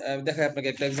 4, দেখাই আপনাকে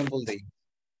একটা এক্সাম্পল দেই।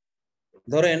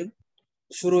 ধরেন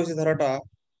শুরু হয়েছে ধারাটা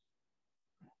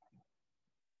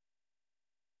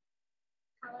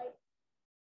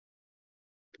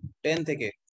 10 থেকে,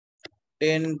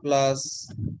 10 প্লাস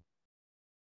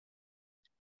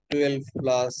 12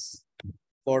 প্লাস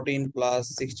 14 প্লাস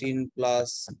 16 প্লাস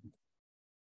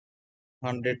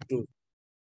 102।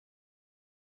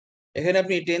 এখানে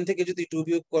আপনি 10 থেকে যদি 2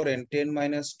 বিয়োগ করেন, 10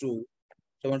 মাইনাস 2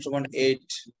 সমান সমান 8,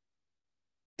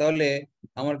 তাহলে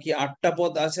আমার কি 8টা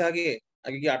পদ আছে আগে?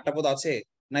 আগে কি 8টা পদ আছে?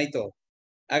 নাই তো,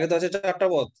 আগে তো আছে 4টা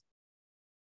পদ।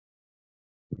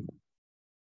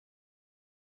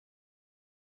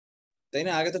 তাই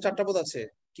না? আগে তো 4টা পদ আছে।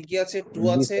 কি কি আছে? 2 জি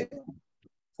আছে, স্যার।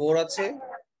 4 আছে,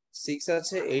 6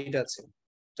 আছে, 8 আছে,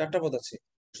 4টা পদ আছে।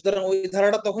 সুতরাং ওই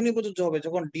ধারাটা তখনই প্রযোজ্য হবে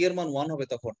যখন ডি এর মান 1 হবে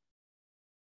তখন।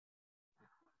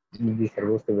 জি স্যার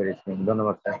বুঝতে পেরেছি,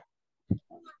 ধন্যবাদ স্যার।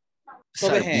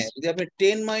 তবে হ্যাঁ, যদি আপনি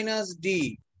 10 minus D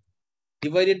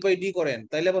divided by D করেন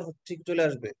তাহলে আবার ঠিক চলে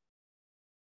আসবে।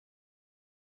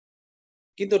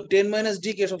 কিন্তু 10 মাইনাস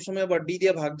ডি কে সবসময় আবার ডি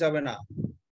দিয়ে ভাগ যাবে না।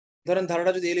 ধরেন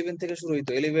ধারাটা যদি 11 থেকে শুরু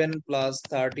হইতো, 11 plus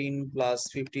 13 plus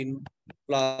 15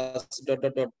 plus dot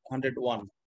dot dot 101,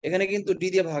 এখানে কিন্তু ডি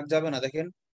দিয়ে ভাগ যাবে না। দেখেন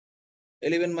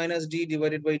 11 minus D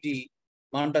divided by D,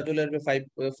 মানটা চলে আসবে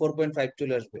 4.5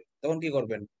 চলে আসবে। তখন কি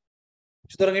করবেন?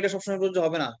 সুতরাং এটা সবসময় প্রযোজ্য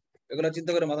হবে না। এগুলো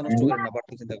চিন্তা করে মাথা নষ্ট করেন না,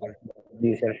 বাড়তি চিন্তা করেন। জি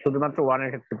স্যার, শুধুমাত্র 1 এর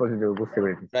ক্ষেত্রে প্রযোজ্য, বুঝতে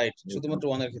পেরেছি। রাইট, শুধুমাত্র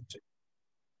 1 এর ক্ষেত্রে।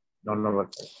 ধন্যবাদ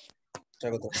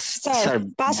স্বাগত। স্যার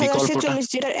 5046 বিকল্পটা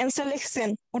যেটার অ্যান্সার লিখছেন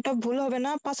ওটা ভুল হবে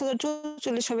না?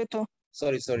 5044 হবে তো?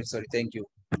 Sorry sorry sorry, thank you.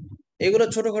 এগুলো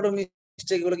ছোটখাটো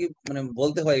মিস্টেক, এগুলো কি মানে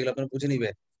বলতে হয়, এগুলো আপনারা বুঝে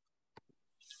নিবেন,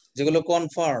 যেগুলো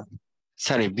কনফার্ম।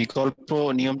 স্যার এই বিকল্প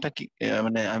নিয়মটা কি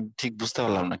মানে আমি ঠিক বুঝতে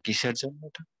পারলাম না কিসের জন্য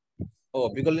এটা? ও,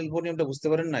 বিকল্প নিয়মটা বুঝতে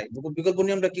পারেন নাই? বিকল্প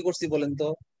নিয়মটা কি করছি বলেন তো?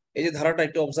 এই যে ধারাটা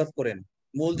একটু অবজার্ভ করেন,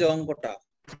 মূল যে অঙ্কটা,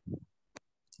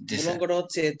 জি মূল স্যার। অঙ্কটা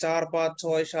হচ্ছে 4 5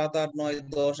 6 7 8 9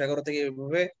 10 11 থেকে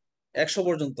এভাবে 100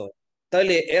 পর্যন্ত।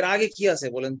 তাহলে এর আগে কি আছে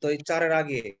বলেন তো? এই 4 এর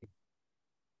আগে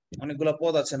অনেকগুলা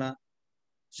পদ আছে না?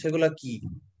 সেগুলা কি?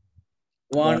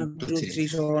 1 1 2 2 3 3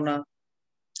 সহ না?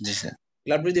 জি স্যার।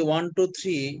 আপনি যদি 1 2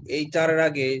 3 এই 4 এর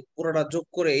আগে পুরোটা যোগ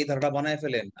করে এই ধারাটা বানায়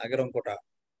ফেলেন, আগের অঙ্কটা,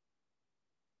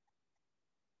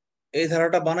 এই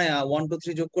ধারাটা বানায় 1 2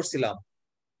 3 যোগ করছিলাম,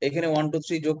 এখানে 1 2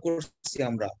 3 যোগ করছি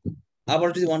আমরা, আবার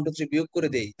যদি 1 2 3 বিয়োগ করে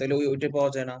দেই তাহলে ওইটা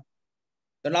পাওয়া যায় না।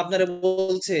 কারণ আপনারা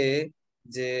বলছে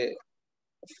যে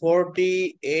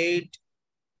 48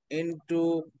 ইন্টু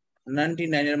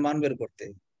 99 এর মান বের করতে।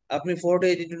 আপনি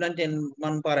 48 ইন্টু 99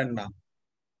 মান পারেন না,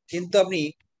 কিন্তু আপনি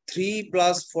 3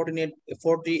 প্লাস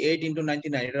 48 ইন্টু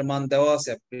 99 এটার মান দেওয়া আছে,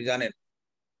 আপনি জানেন।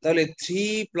 তাহলে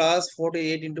 3 প্লাস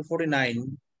 48 ইন্টু 49,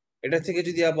 এটা থেকে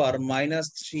যদি আবার মাইনাস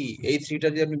 3, এই 3টা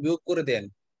যদি আপনি বিয়োগ করে দেন,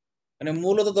 মানে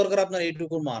মূলত দরকার আপনার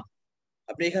এইটুকু মান।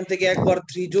 আপনি এখান থেকে একবার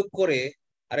 3 যোগ করে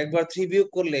আর একবার 3 বিয়োগ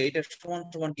করলে এটা সমান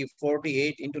সমান কি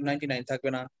 48 ইন্টু 99 থাকবে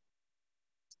না?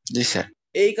 জি স্যার।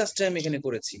 এই কাজটা আমি এখানে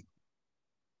করেছি।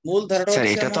 মূল ধারাটা স্যার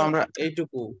হচ্ছে এটা তো আমার আমরা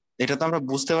এইটুকু।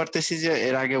 বুঝতে পারতেছি যে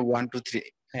এর আগে 1 2 3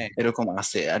 হ্যাঁ, এরকম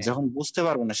আছে, আর হ্যাঁ, যখন বুঝতে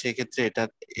পারবো না সেই ক্ষেত্রে এটা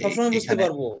সবসময় বুঝতে এখানে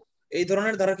পারবো। এই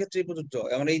ধরনের ধারার ক্ষেত্রেই প্রযোজ্য।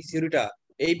 এমন এই থিওরিটা,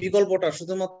 এই বিকল্পটা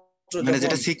শুধুমাত্র মানে যখন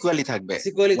যেটা সিকুয়ালি থাকবে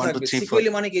সিকুয়েলি 1 2 থাকবে। 3 4। সিকুয়েলি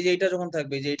মানে কি? যে এটা যখন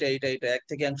থাকবে, যে এটা 1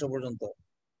 থেকে 100 পর্যন্ত,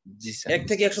 জি স্যার 1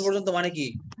 থেকে বুঝতে 100 পারছি। পর্যন্ত মানে কি?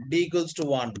 D equals to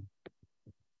 1।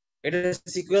 এটা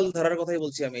সিকুয়েল ধারার কথাই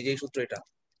বলছি আমি, যে এই সূত্র, এটা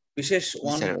বিশেষ জি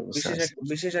ওয়ান, স্যার বুঝতে পারছি।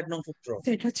 বিশেষ 1 নং সূত্র।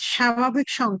 এটা হচ্ছে স্বাভাবিক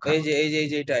সংখ্যা। এই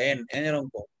যে এটা এন এর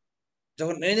অঙ্ক,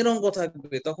 যখন এন এর অঙ্ক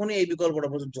থাকবে তখনই এই বিকল্পটা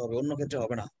প্রযোজ্য হবে, অন্য ক্ষেত্রে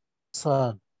হবে না।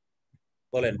 স্যার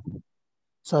বলেন।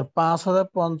 স্যার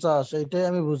 5050 এইটাই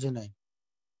আমি বুঝি নাই,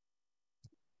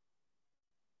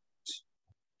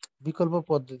 বিকল্প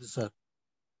পদ্ধতি স্যার।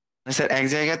 স্যার এক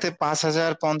জায়গাতে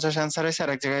 5050 অ্যান্সার হয়েছে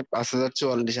আর এক জায়গায়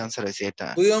 5044 অ্যান্সার হয়েছে এটা।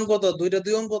 দুই অঙ্ক তো, দুইটা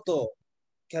দুই অঙ্ক তো,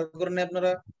 খেয়াল করেন নাই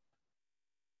আপনারা?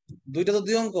 দুইটা তো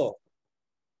দুই অঙ্ক,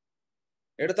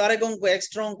 এটা তো আরেক অঙ্ক,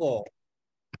 এক্সট্রা অঙ্ক।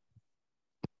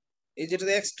 এই যেটা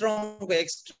এক্সট্রা অঙ্ক,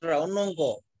 এক্সট্রা অন্য অঙ্ক,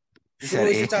 শুরু স্যার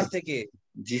হয়েছে 4 থেকে।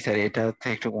 জি স্যার, এটা হচ্ছে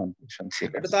একটু কনফিউশন ছিল,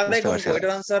 এটা তো আরেক বুঝতে অঙ্ক, পারছি স্যার।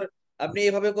 এটার আনসার আপনি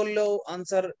এভাবে করলেও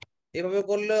আনসার, এভাবে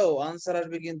করলেও আনসার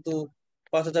আসবে কিন্তু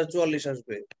 5044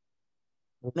 আসবে।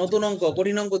 নতুন অঙ্ক,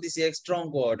 কঠিন অঙ্ক দিছি, এক্সট্রা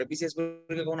অঙ্ক, এটা বিসিএস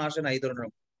পরীক্ষা কখনো আসে না এই ধরনের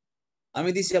অঙ্ক। আমি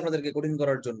দিছি আপনাদেরকে কঠিন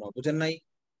করার জন্য, বুঝেন নাই?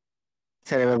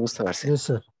 স্যার এবার বুঝতে পারছি। জি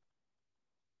স্যার।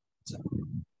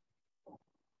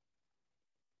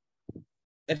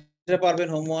 এটা পারবেন,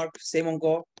 হোমওয়ার্ক সেম অঙ্ক,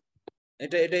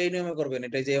 এটা এটা এই নিয়মে করবেন,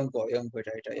 এটা যে অঙ্ক, এই অঙ্ক,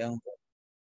 এটা এই অঙ্ক,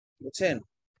 বুঝছেন?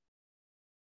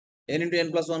 n into n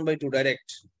plus 1/2 direct.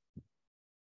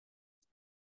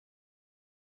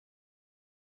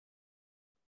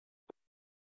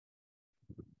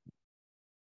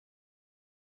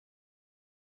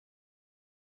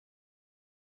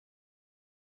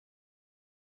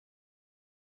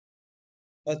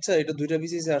 আচ্ছা, এটা দুইটা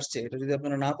বিসিএস আসছে, এটা যদি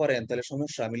আপনারা না পারেন তাহলে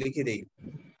সমস্যা, আমি লিখে দেই।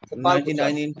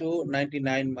 99 into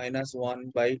 99 minus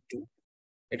 1/2,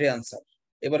 এটাই আনসার।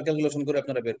 এবার ক্যালকুলেশন করে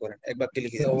আপনারা বের করেন, এক বাক্যে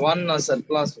লিখে দেন। 1 না sir,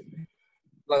 plus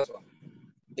 1।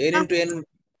 n into n,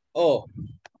 ও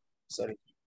sorry,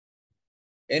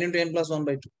 n into n plus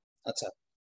 1/2। আচ্ছা,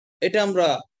 এটা আমরা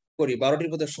করি 12টি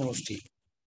পদের সমষ্টি।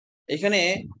 এখানে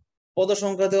পদ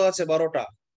সংখ্যা দেওয়া আছে 12টা।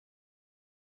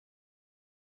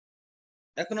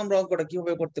 এখন আমরা অঙ্কটা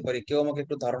কিভাবে করতে পারি, কেউ আমাকে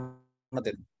একটু ধারণা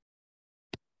দেন।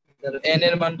 n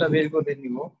এর মানটা বের করে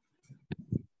নিব।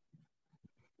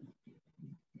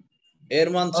 এর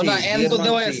মান ও 3, না, d n এর তো মান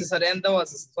দেওয়া 3, আছে স্যার, n দেওয়া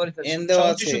আছে, সরি স্যার, n দেওয়া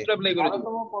সমষ্টি আছে, সূত্র অ্যাপ্লাই করে দিব।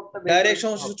 12তম পদটা বের করে ডাইরেক্ট দিতে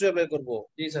সমষ্টি হবে। সূত্র অ্যাপ্লাই করব।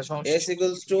 জি স্যার, সমষ্টি s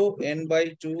equals to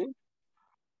n/2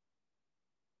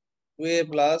 2a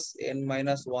plus n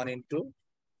minus 1 into,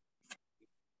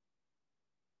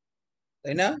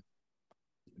 তাই না?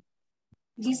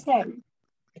 জি sir.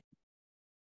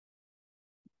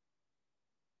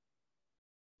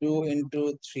 2 into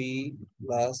 3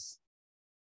 plus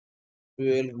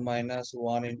 12 minus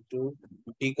 1 into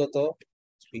d কত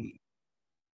 3,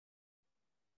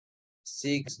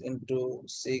 6 into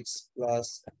 6 plus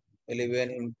 11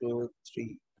 into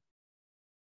 3,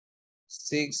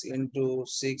 6 into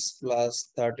 6 plus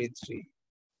 33,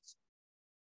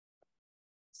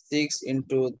 6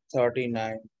 into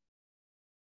 39,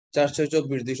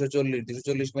 424, 240,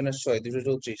 240 minus 6,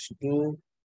 234,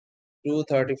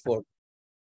 234।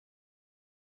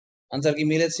 Answer কি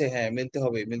মিলেছে? হ্যাঁ, মিলতে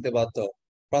হবে, মিলতে বাধ্য।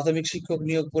 প্রাথমিক শিক্ষক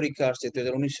নিয়োগ পরীক্ষা আসছে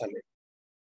 2019 সালে।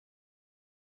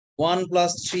 1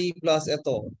 plus 3 plus এত,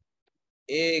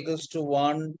 a equals to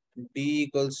 1, d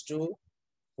equals to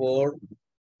 4,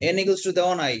 n equals to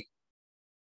দেওয়া নাই,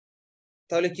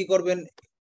 তাহলে কি করবেন?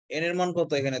 n এর মান কত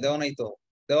এখানে দেওয়া নাই তো,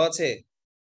 দেওয়া আছে?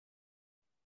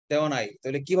 দেওয়া নাই,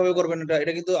 তাহলে কিভাবে করবেন এটা?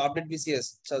 এটা কিন্তু আপডেট বিসিএস,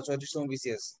 36তম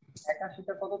বিসিএস।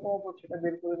 81টা কততম পদ সেটা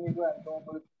বের করে নিব, একদম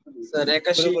পরিস্থিতি দিয়ে। স্যার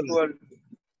 81 ইকুয়াল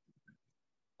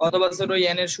অথবা স্যার ওই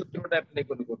n এর সূত্রটা অ্যাপ্লাই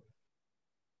করে করব।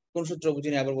 কোন সূত্র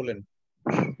বুঝিনি, আবার বলেন।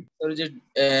 স্যার ওই যে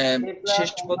a plus শেষ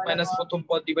 1 পদ minus মাইনাস 1 প্রথম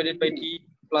পদ divided by t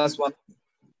plus 1।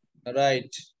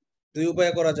 Right, দুই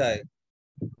উপায়ে করা যায়।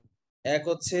 এক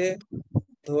হচ্ছে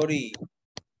ধরি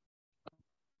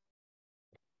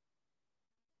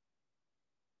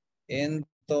n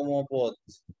তম পদ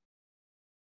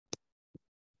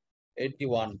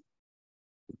 81,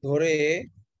 ধরে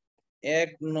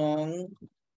 1 নং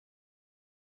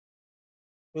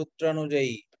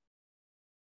সূত্রানুযায়ী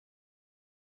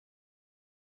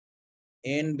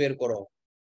n বের করো।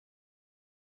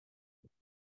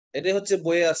 এটাই হচ্ছে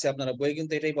বইয়ে আছে, আপনারা বইয়ে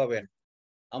কিন্তু এটাই পাবেন।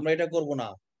 আমরা এটা করব না,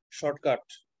 শর্টকাট।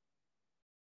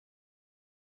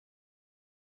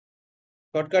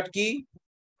 Shortcut key?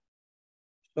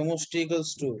 সমষ্টি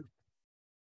ইকুয়ালস টু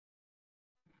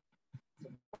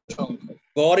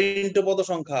গড় ইনটু পদ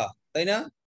সংখ্যা, তাই না?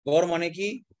 গড় মানে কি?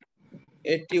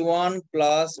 81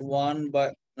 প্লাস 1 বাই,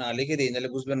 না লিখে দিই নাহলে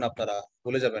বুঝবেন না, আপনারা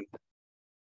ভুলে যাবেন,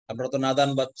 আপনারা তো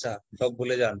নাদান বাচ্চা, সব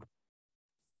ভুলে যান।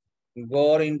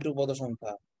 গড় ইনটু পদ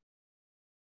সংখ্যা,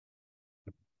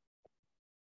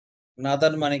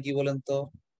 নাদান মানে কি বলেন তো?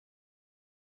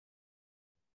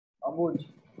 অবুঝ।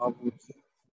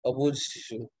 অবুঝ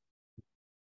শিশু।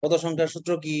 পদ সংখ্যার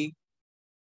সূত্র কি?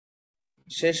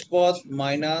 শেষ পদ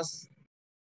মাইনাস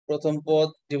প্রথম পদ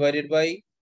divided by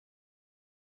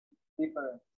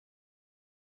difference.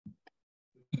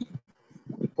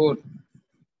 4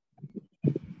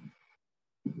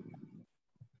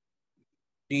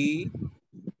 t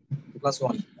plus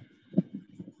 1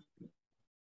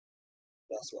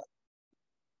 plus 1,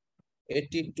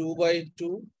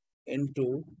 82/2 into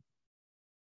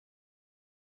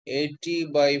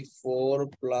 80/4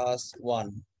 plus 1।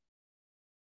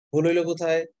 ভুল হইলো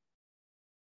কোথায়?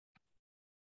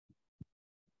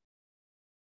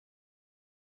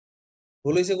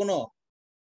 ভুল হয়েছে কোনো?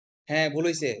 হ্যাঁ ভুল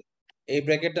হয়েছে, এই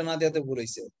ব্র্যাকেটটা না দেওয়াতে ভুল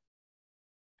হয়েছে।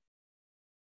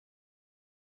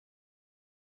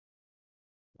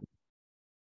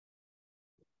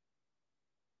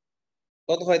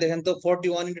 কত হয় দেখেন তো,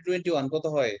 41 ইন্টু 21 কত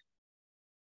হয়?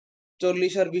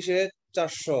 40 আর 20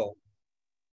 400।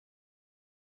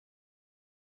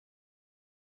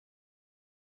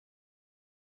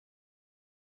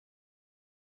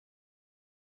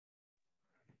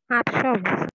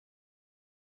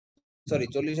 সরি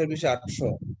 40 আর 20 800।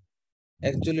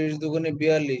 41 দুগুণে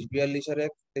 42, 42 আর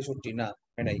 1 63। না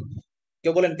হয় নাই।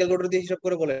 কেউ বলেন ক্যালকুলেটর দিয়ে হিসাব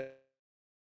করে বলেন।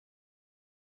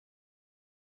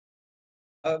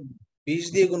 20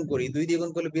 দিয়ে গুণ করি, 2 দিয়ে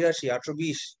গুণ করলে 82,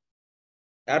 820।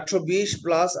 820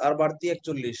 প্লাস আর বাড়তি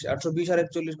 41, 820 আর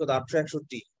 41 কত?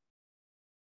 861।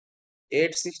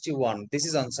 861, দিস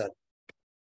ইজ আনসার।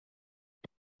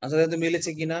 আনসার কিন্তু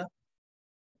মিলেছে কিনা?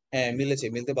 হ্যাঁ মিলেছে,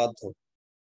 মিলতে বাধ্য।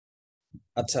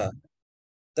 আচ্ছা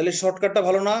তাহলে শর্টকাটটা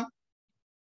ভালো না?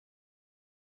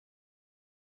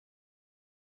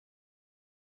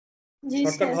 জি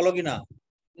শর্টকাট স্যার। ভালো কিনা?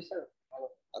 জি স্যার ভালো।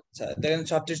 আচ্ছা দেখেন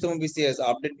 37তম বিসিএস,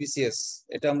 আপডেট বিসিএস,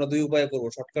 এটা আমরা দুই উপায়ে করব,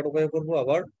 শর্টকাট উপায়ে করব,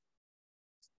 আবার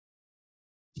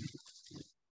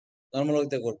নরমাল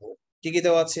ওয়েতে করব। কি কি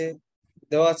দেওয়া আছে?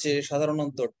 দেওয়া আছে সাধারণ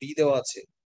অন্তর ডি দেওয়া আছে,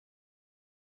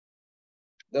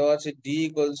 দেওয়া আছে ডি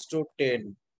ইকুয়ালস টু 10।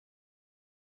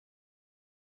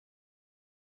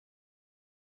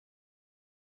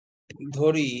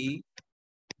 ধরি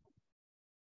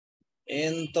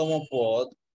n তম পদ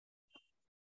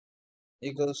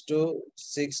ইকুয়ালস টু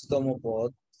 6 তম পদ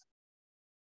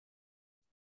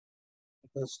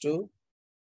ইকুয়ালস টু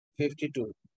 52।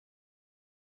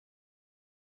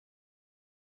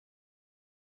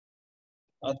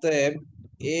 অতএব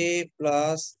a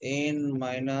plus n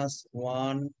minus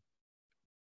 1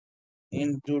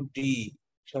 into D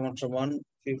সমান সমান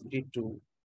 52।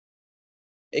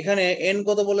 এখানে n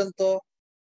কত বলেন তো?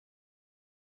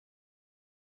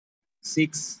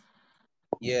 6।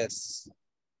 ইয়েস,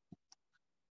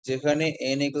 যেখানে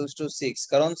n ইকুয়ালস টু 6,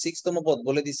 কারণ 6 তম পদ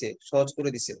বলে দিছে, সহজ করে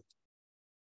দিছে।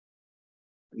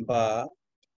 বা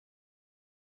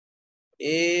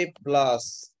a plus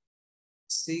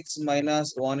 6 minus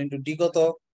 1 into D কত?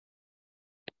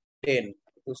 10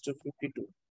 ইকুয়ালস টু 52।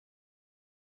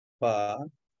 বা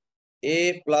a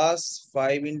plus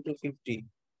 5 into 50,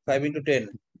 5 into 10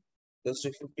 equals to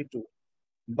 52।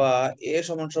 বা a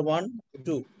সমান সমান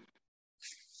 2।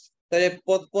 তাহলে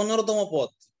পদ 15তম পদ।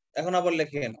 এখন আবার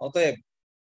লেখেন, অতএব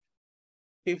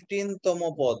 15তম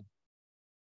পদ।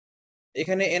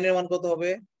 এখানে n এর মান কত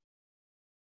হবে?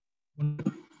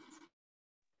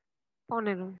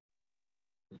 15।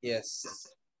 Yes,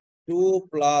 2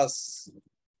 plus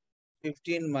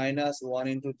 15 minus 1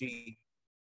 into D.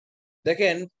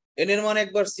 দেখেন n এর মান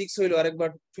একবার 6 হইলো আর একবার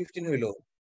 15 হইলো,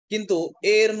 কিন্তু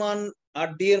a এর মান আর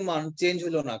d এর মান চেঞ্জ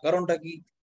হইলো না, কারণটা কি?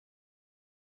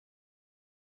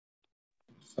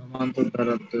 সমান্তর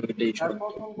ধারা তো এটাই আর সত্য।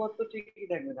 প্রথম পদ তো ঠিকই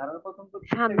থাকবে, ধারার প্রথম পদ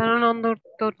সাধারণ অন্তর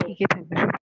তো ঠিকই থাকবে।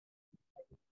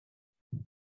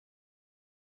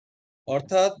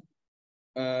 অর্থাৎ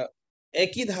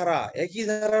একই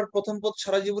ধারার প্রথম পদ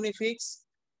সারা জীবনই ফিক্স,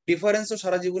 ডিফারেন্সও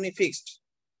সারা জীবনই ফিক্সড।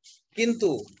 কিন্তু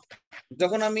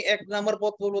যখন আমি 1 নাম্বার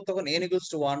পদ বলবো তখন n ইকুয়ালস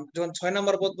টু 1, যখন 6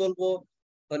 নাম্বার পদ বলবো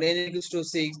তখন n ইকুয়ালস টু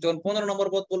 6, যখন 15 নাম্বার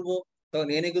পদ বলবো তখন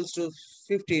n ইকুয়ালস টু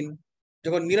 15,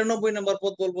 যখন 99 নাম্বার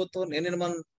পদ বলবো তখন n এর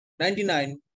মান 99।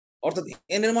 অর্থাৎ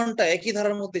n এর মানটা একই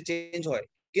ধারার মধ্যে চেঞ্জ হয়,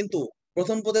 কিন্তু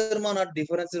প্রথম পদের মান আর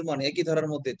ডিফারেন্সের মান একই ধারার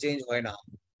মধ্যে চেঞ্জ হয় না।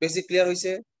 বেসিক ক্লিয়ার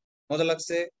হইছে? মজা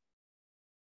লাগছে?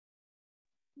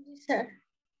 জি স্যার।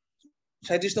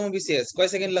 37তম বিসিএস কয়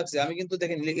সেকেন্ড লাগছে? আমি কিন্তু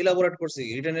দেখেন ইলাবোরেট করছি,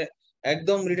 রিটেনে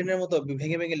একদম রিটেনের মতো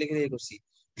ভেঙে ভেঙে লিখে লিখে করছি।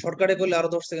 শর্টকাটে করলে আরো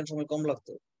 10 সেকেন্ড সময় কম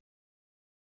লাগতো।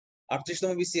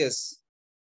 38তম বিসিএস,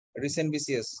 রিসেন্ট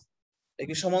বিসিএস।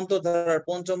 একটি সমান্তর ধারার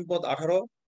পঞ্চম পদ 18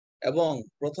 এবং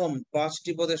প্রথম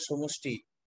 5টি পদের সমষ্টি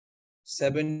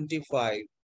 75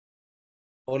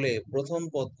 হলে প্রথম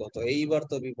পদ কত? এইবার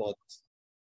তো বিপদ,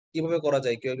 কিভাবে করা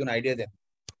যায়, কেউ একজন আইডিয়া দেন।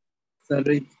 স্যার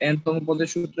এই n তম পদের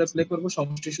সূত্র অ্যাপ্লাই করব,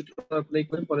 সমষ্টি সূত্র অ্যাপ্লাই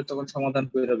করে পরে তখন সমাধান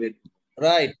করে হবে।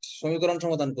 রাইট, সমীকরণ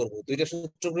সমাধান করব, দুইটা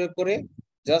সূত্র প্রয়োগ করে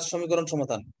জাস্ট সমীকরণ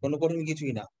সমাধান, কোনো কঠিন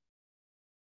কিছুই না।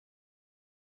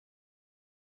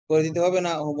 করে দিতে হবে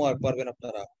না? হোমওয়ার্ক পারবেন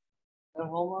আপনারা?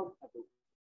 হোমওয়ার্ক থাকে।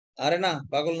 আরে না,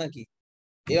 পাগল নাকি?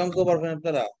 এই অঙ্ক পারবেন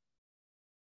আপনারা?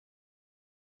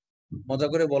 মজা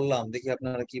করে বললাম, দেখি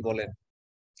আপনারা কি বলেন।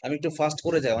 আমি একটু ফাস্ট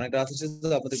করে যাই, অনেক রাত হচ্ছে তো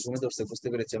আপনাদের ঘুমে ধরছে, বুঝতে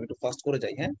পেরেছি, আমি একটু ফাস্ট করে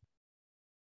যাই। হ্যাঁ,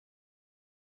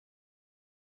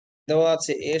 দেওয়া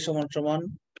আছে a সমান সমান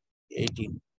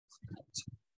 18।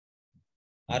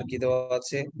 আর কি দেওয়া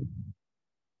আছে?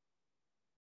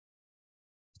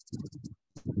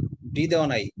 ডি দেওয়া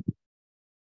নাই।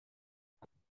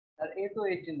 আর এ তো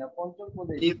 18 না, পঞ্চম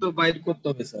পদে এই তো বাইর করতে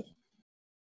হবে স্যার।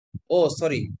 ও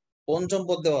সরি, পঞ্চম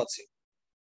পদ দেওয়া আছে।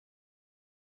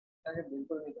 তাকে বের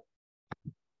করে নিতে হবে।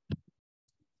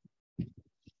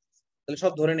 তাহলে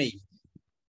সব ধরে নেই।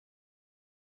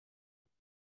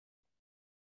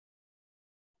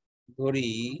 ধরি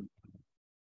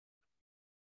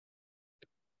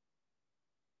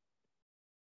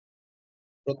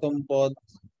প্রথম পদ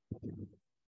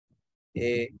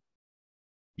এ,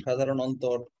 সাধারণ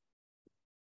অন্তর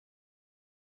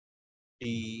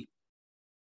টি,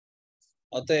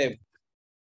 অতএব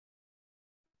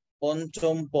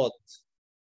পঞ্চম পদ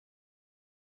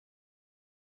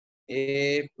এ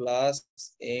plus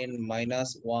N minus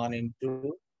 1 into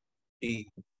T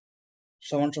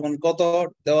সমান সমান কত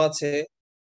দেওয়া আছে?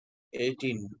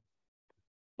 18,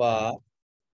 বা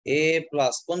এ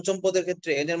প্লাস পঞ্চম পদের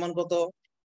ক্ষেত্রে এন এর মান কত?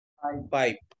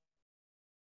 5।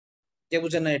 কে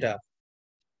বুঝেন না এটা?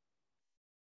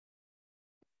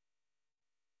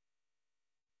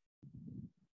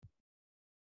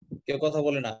 কেউ কথা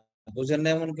বলে না, বুঝেন না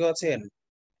এমন কেউ আছেন?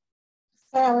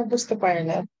 স্যার আমি বুঝতে পারি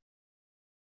না।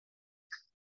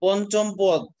 পঞ্চম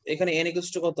পদ এখানে এন ইকুয়াল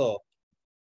টু কত?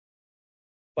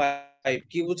 5।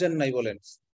 কি বুঝেন নাই বলেন?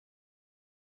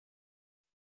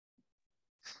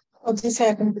 ও জি স্যার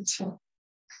এখন বুঝছি।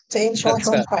 n সমান আচ্ছা,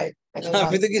 সমান 5 এর মান।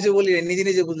 আমি তো কিছু বলি নাই, নিজে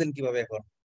নিজে বুঝলেন কিভাবে এখন?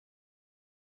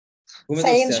 ঘুমে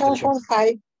স্যার n ধরছে সমান আসলে। সমান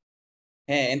 5।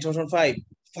 হ্যাঁ, এন সমান 5।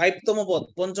 5 তম পদ,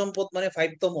 পঞ্চম পদ মানে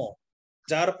 5 তম।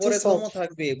 যার জি পরে স্যার। তম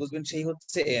থাকবে বুঝবেন সেই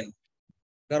হচ্ছে এন,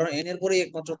 কারণ এন এর পরে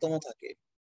একমাত্র তম থাকে।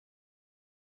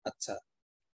 আচ্ছা,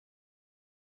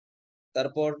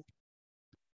 তারপর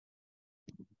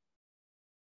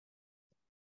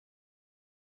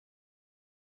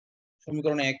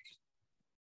সমীকরণ 1।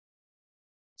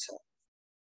 আচ্ছা,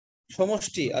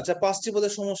 সমষ্টি। আচ্ছা, 5টি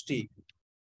পদের সমষ্টি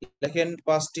দেখেন,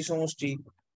 5টি সমষ্টি,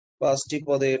 5টি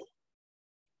পদের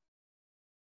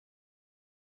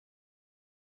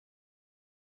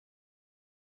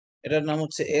এটার নাম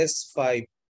হচ্ছে S5।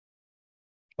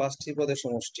 5টি পদের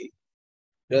সমষ্টি,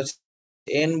 এটা হচ্ছে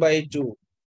n/2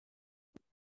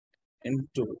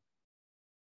 into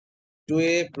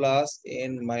 2a plus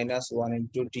n minus 1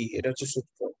 into t, এটা হচ্ছে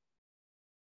সূত্র।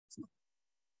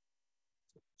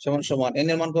 সমান সমান n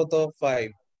এর মান কত? 5।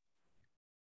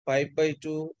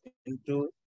 5/2 ইন্টু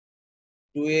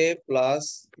 2a প্লাস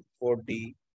 4d,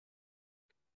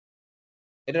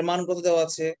 এটার মান কত দেওয়া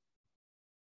আছে?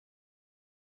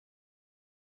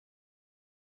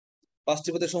 5টি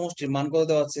পদের সমষ্টির মান কত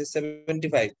দেওয়া আছে?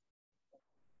 75।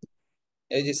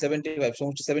 এই যে 75,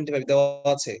 সমষ্টি 75 দেওয়া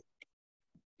আছে।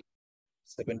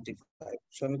 75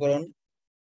 সমীকরণ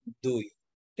 2,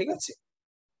 ঠিক আছে।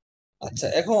 আচ্ছা,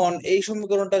 এখন এই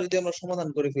সমীকরণটা যদি আমরা সমাধান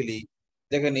করে ফেলি,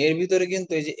 দেখেন এর ভিতরে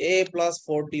কিন্তু এই যে a প্লাস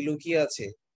 4d লুকিয়ে আছে।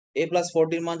 a প্লাস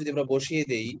 4d এর মান যদি আমরা বসিয়ে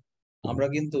দেই, আমরা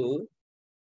কিন্তু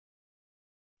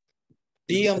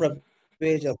d আমরা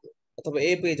পেয়ে যাব, অথবা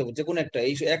a পেয়ে যাব, যে কোনো একটা।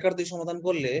 এই 1 আর 2 সমাধান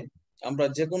করলে আমরা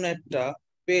যে কোনো একটা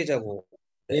পেয়ে যাব।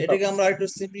 এটাকে আমরা একটু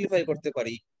সিম্পলিফাই করতে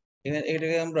পারি।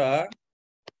 এটাকে আমরা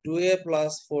 2a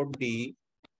প্লাস 4d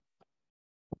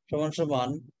সমান সমান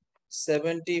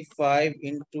 75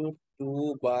 ইন্টু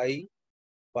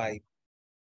 2/5,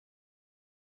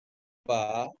 বা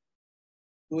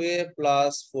 2a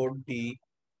প্লাস 4d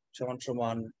সমান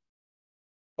সমান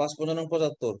 5×5 =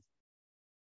 75,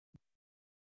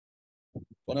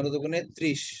 15×2 =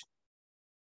 30,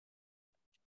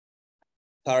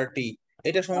 30।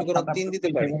 এটা সমীকরণ 3 দিতে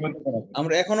পারি।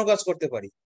 আমরা এখনো কাজ করতে পারি,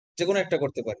 যে কোনো একটা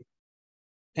করতে পারি।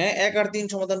 হ্যাঁ, 1 আর 3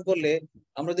 সমাধান করলে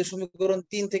আমরা যদি সমীকরণ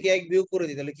 3 থেকে 1 বিয়োগ করে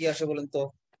দিই, তাহলে কি আসে বলেন তো?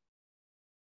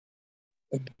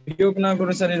 বিয়োগ না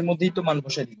করে স্যার এর মধ্যেই তো মান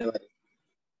বসাই দিতে পারি।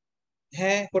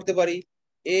 হ্যাঁ, করতে পারি।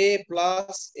 a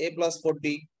plus 4d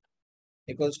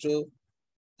equals to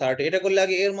 30। এটা করলে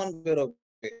আগে এর মান বের হবে,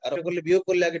 আর এটা করলে বিয়োগ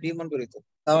করলে আগে ডি এর মান বের হইতো।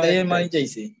 তাও এর মানই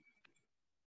চাইছে।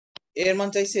 এর মান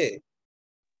চাইছে।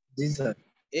 জি স্যার।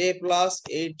 a প্লাস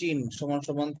 18 সমান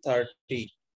সমান 30,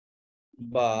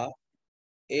 বা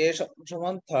a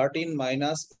সমান 13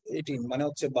 মাইনাস 18 মানে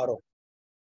হচ্ছে 12।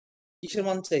 কিসের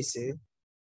মান চাইছে?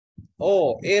 ও,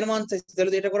 এর মান চাইছে,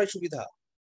 তাহলে তো এটা করাই সুবিধা।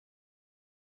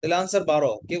 তাহলে আনসার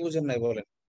 12। কে বুঝেন নাই বলেন?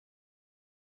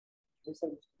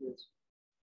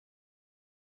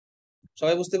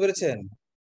 সবাই বুঝতে পেরেছেন?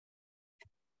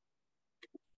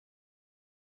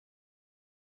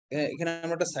 এখানে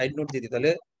আমরা একটা সাইড নোট দিয়ে দিই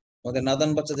তাহলে। আমাদের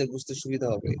নাদান বাচ্চাদের বুঝতে সুবিধা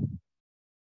হবে।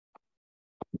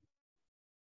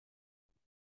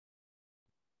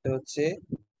 এটা হচ্ছে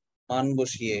মান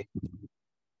বসিয়ে।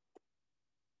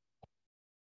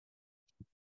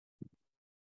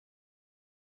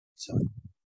 আচ্ছা,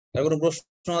 আর কোনো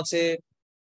প্রশ্ন আছে?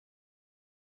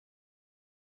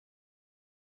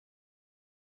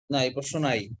 না, এই প্রশ্ন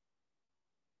নাই।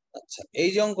 আচ্ছা, এই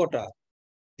যে অঙ্কটা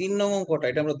 3 নং অঙ্কটা,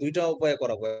 এটা আমরা দুইটা উপায়ে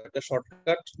করাবো, একটা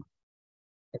শর্টকাট,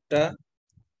 একটা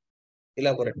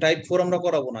এলাবোরেট। টাইপ 4 আমরা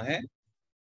করাবো না, হ্যাঁ,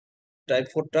 টাইপ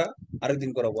 4টা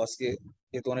আরেকদিন করাবো, আজকে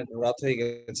যেহেতু অনেক রাত হয়ে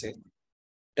গেছে।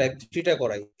 টাইপ 3টা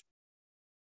করাই।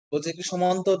 বলছে কি,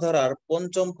 সমান্তর ধারার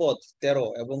পঞ্চম পদ 13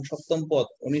 এবং সপ্তম পদ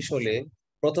 19 হলে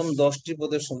প্রথম 10টি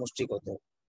পদের সমষ্টি কত?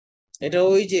 এটা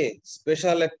ওই যে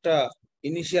স্পেশাল একটা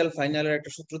ইনিশিয়াল ফাইনালের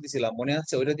একটা সূত্র দিছিলাম, মনে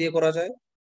আছে? ওইটা দিয়ে করা যায়,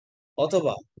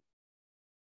 অথবা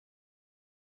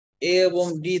এ এবং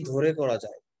ডি ধরে করা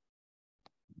যায়।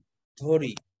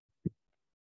 ধরি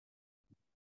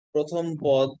প্রথম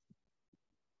পদ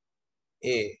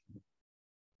এ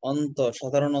অন্তর,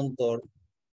 সাধারণ অন্তর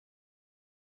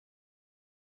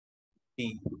ডি,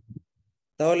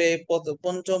 তাহলে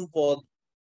পঞ্চম পদ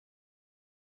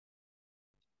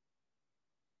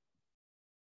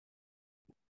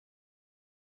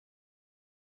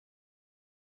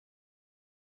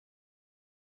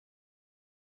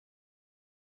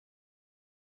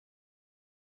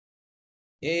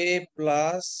a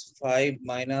plus 5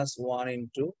 minus 1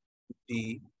 into D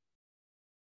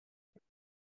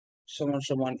সমান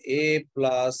সমান a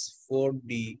প্লাস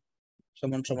 4d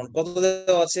সমান সমান কত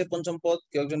দেওয়া আছে? পঞ্চম পদ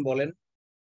কেউ একজন বলেন,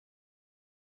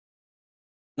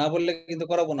 না বললে কিন্তু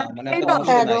করাবো না, মানে আপনাদের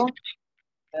মধ্যে নাই।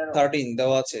 13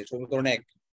 দেওয়া আছে সমীকরণ 1।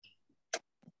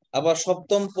 আবার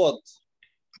সপ্তম পদ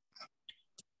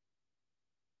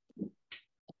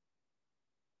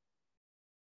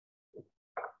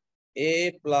a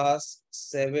plus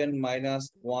 7 minus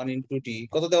 1 into d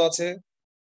কত দেওয়া আছে?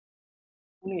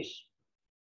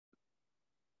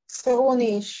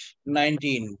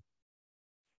 19,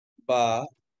 বা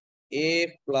a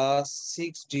plus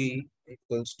 6d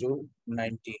equals to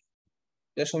 19।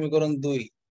 এটা সমীকরণ 2।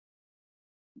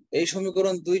 এই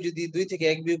সমীকরণ 2 যদি 2 থেকে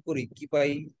 1 বিয়োগ করি কি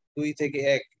পাই? 2 থেকে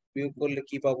 1 বিয়োগ করলে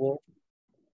কি পাবো?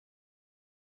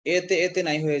 এতে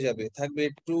নাই হয়ে যাবে, থাকবে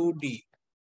 2d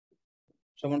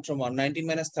সমান সমান 19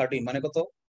 মাইনাস 13 মানে কত?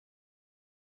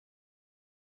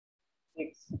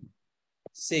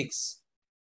 6,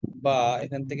 বা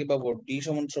এখান থেকে পাবো d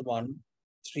সমান সমান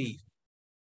 3।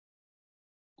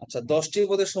 আচ্ছা, 10টি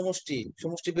পদের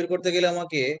সমষ্টি বের করতে গেলে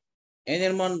আমাকে n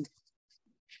এর মান,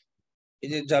 এই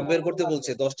যে যা বের করতে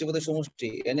বলছে 10টি পদের সমষ্টি,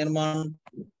 n এর মান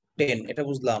 10, এটা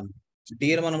বুঝলাম। d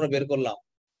এর মান আমরা বের করলাম,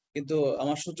 কিন্তু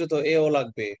আমার সূত্রে তো a ও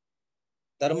লাগবে।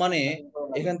 তার মানে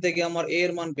এখান থেকে আমার a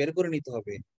এর মান বের করে নিতে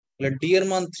হবে। তাহলে d এর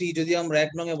মান 3 যদি আমরা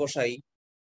 1 নং এ বসাই,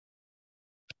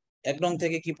 1 নং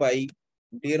থেকে কি পাই?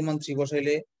 d এর মান 3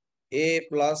 বসাইলে a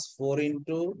plus 4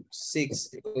 into 6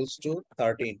 equals to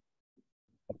 13,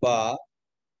 বা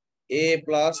a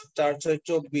প্লাস 4 6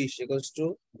 24 ইকুয়ালস টু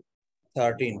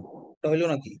 13। এটা হইলো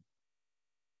নাকি?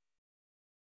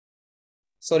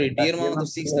 সরি, d এর মান তো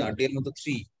 6 না, d এর মান তো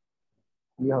 3।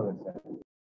 কি হবে স্যার?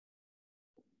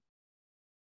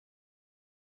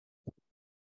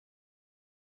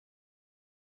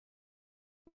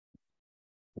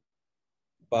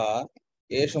 বা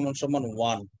a সমান সমান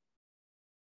 1।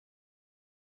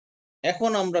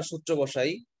 এখন আমরা সূত্র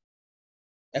বসাই।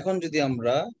 এখন যদি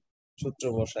আমরা সূত্র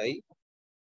বসাই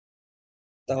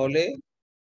তাহলে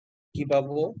কি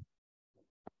পাবো?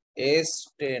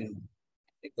 s10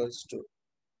 equals to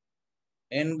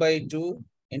n/2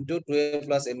 into 12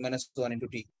 plus n minus 1 into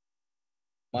t,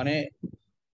 মানে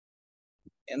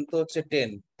n তো হচ্ছে 10,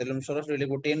 তাহলে আমি সরাসরি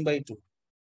লিখবো 10/2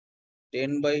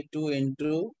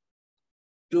 into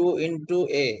 2 into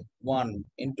a 1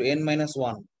 into n minus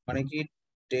 1, মানে কি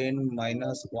 10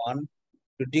 minus 1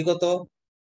 to d কত?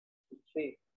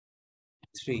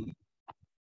 3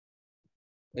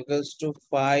 equals to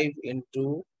 5 into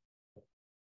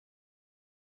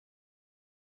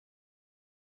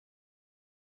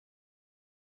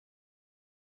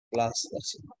plus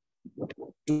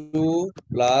 2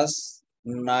 plus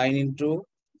 9 into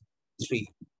 3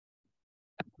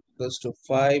 equals to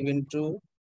 5 into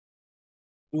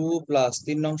 2 plus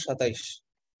 3 নং 27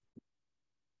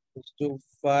 equals to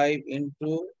 5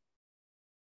 into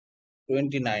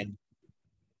 29,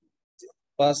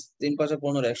 5 3 5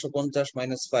 15, 150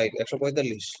 minus 5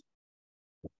 145,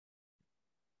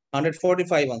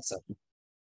 145 answer.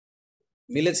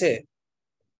 মিলেছে?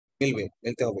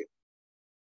 মিলতে হবে।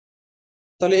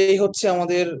 তাহলে এই হচ্ছে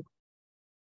আমাদের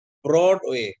ব্রড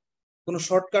ওয়ে। কোনো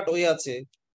শর্টকাট ওয়ে আছে?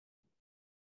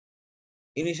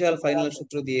 ইনিশিয়াল ফাইনাল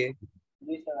সূত্র দিয়ে।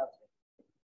 জি স্যার আছে।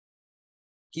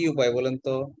 কি উপায় বলেন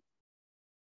তো?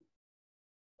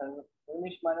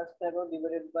 19 মাইনাস 13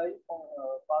 ডিভাইডেড বাই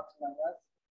 5 মাইনাস।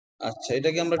 আচ্ছা,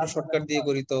 এটাকে আমরা একটু শর্টকাট দিয়ে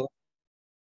করি তো।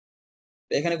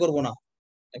 এখানে করব না,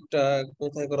 একটা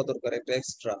কোথায় করা দরকার, একটা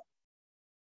এক্সট্রা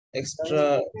এই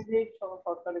পেজে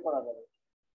শর্টকাটে করা যাবে।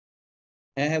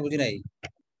 হ্যাঁ হ্যাঁ, বুঝি নাই।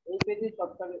 এই পেজে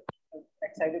শর্টকাটে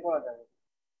এক সাইডে করা যাবে।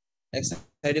 এক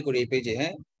সাইডে করি এই পেজে।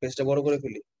 হ্যাঁ, পেজটা বড় করে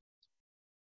ফেলি।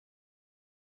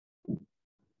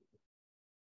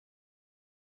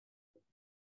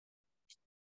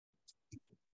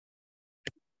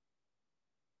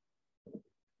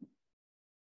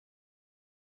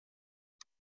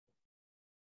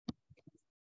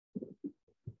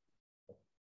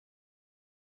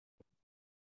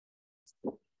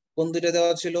 কোন দুইটা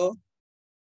দেওয়া ছিল?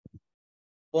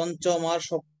 পঞ্চম আর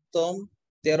সপ্তম,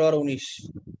 13 আর 19।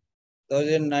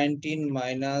 তাহলে 19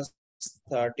 মাইনাস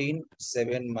 13,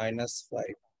 7 মাইনাস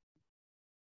 5,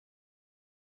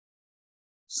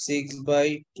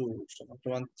 6/2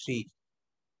 সমান 3।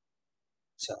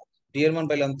 আচ্ছা, ডি এর মান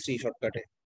পাইলাম 3 শর্টকাটে।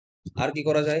 আর কি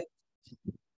করা যায়?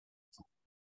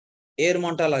 এর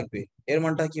মানটা লাগবে। এর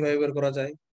মানটা কিভাবে বের করা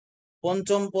যায়?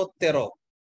 পঞ্চম পদ 13,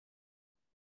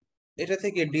 এটা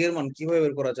থেকে ডি এর মান কিভাবে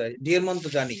বের করা যায়? ডি এর মান তো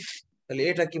জানি, তাহলে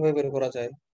এটা কিভাবে বের করা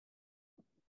যায়?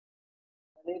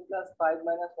 a plus 5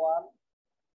 minus 1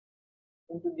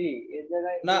 into d এর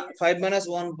জায়গায় না, 5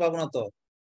 - 1 পাবো না তো,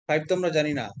 5 তো আমরা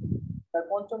জানি না। তার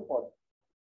পঞ্চম পদ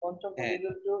হ্যাঁ,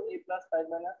 equal to a plus 5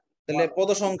 minus তাহলে 1 পদ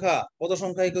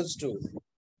সংখ্যা ইকুয়ালস টু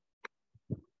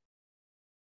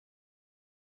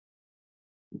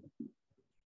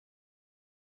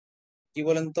কি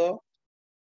বলেন তো?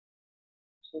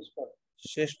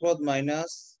 শেষ পদ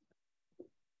মাইনাস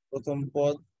প্রথম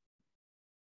পদ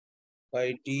বাই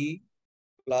ডি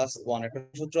প্লাস 1, একটা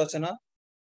সূত্র আছে না?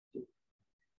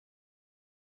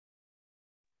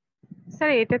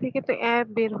 স্যার এটা থেকে তো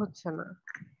বের হচ্ছে না।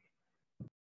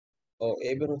 ও,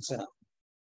 এ বের হচ্ছে না।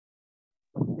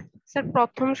 স্যার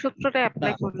প্রথম সূত্রটা না,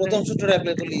 অ্যাপ্লাই করলে প্রথম সূত্রটা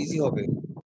অ্যাপ্লাই করলে ইজি হবে।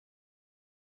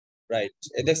 রাইট,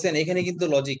 দেখছেন এখানে কিন্তু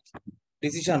লজিক,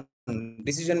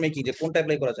 ডিসিশন মেকিং, যে কোনটা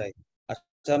অ্যাপ্লাই করা যায়।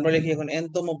 আচ্ছা, আমরা লিখি এখন n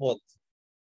তম পদ,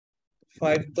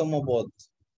 5 তম পদ,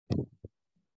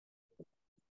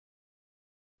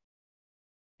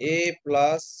 a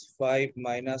plus 5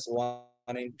 minus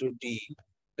 1 into D,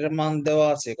 এর মান দেওয়া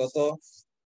আছে কত?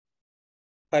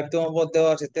 5 তম পদ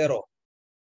দেওয়া আছে 13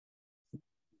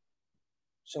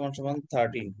 সমান সমান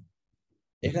 13।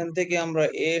 এখান থেকে আমরা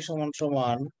a সমান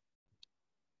সমান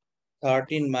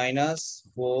 13 মাইনাস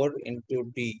 4 ইন্টু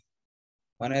ডি,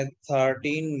 মানে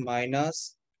 13 মাইনাস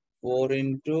 4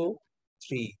 ইন্টু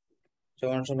 3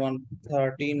 সমান সমান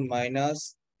 13 মাইনাস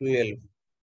 12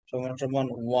 সমান সমান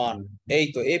 1। এই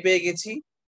তো এ পেয়ে গেছি,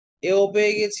 এও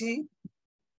পেয়ে গেছি,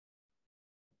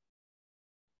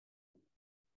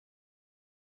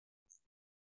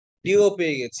 ডিও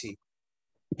পেয়ে গেছি।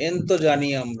 এন তো জানি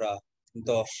আমরা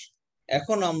 10।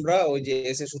 এখন আমরা ওই যে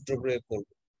এস এর সূত্র প্রয়োগ করব,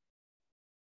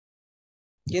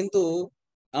 কিন্তু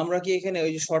আমরা কি এখানে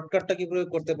ওই যে শর্টকাটটা কি প্রয়োগ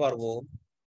করতে পারবো?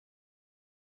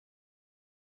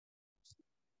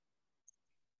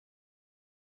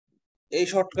 এই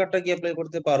শর্টকাটটা কি অ্যাপ্লাই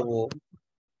করতে পারবো?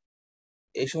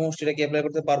 এই সমষ্টিটা কি অ্যাপ্লাই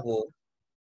করতে পারবো?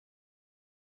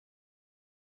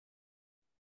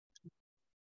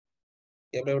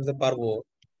 অ্যাপ্লাই করতে পারবো?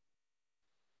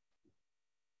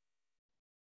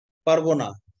 পারবো না।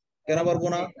 কেন পারবো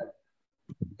না?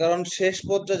 কারণ শেষ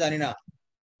পদটা জানি না।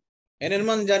 এন এর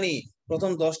মান জানি,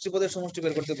 প্রথম 10টি পদের সমষ্টি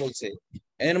বের করতে বলছে,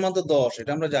 এন এর মান তো 10,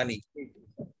 এটা আমরা জানি।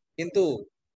 কিন্তু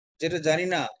যেটা জানি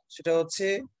না সেটা হচ্ছে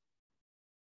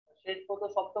শেষ পদ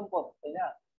সপ্তম পদ, তাই না?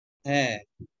 হ্যাঁ,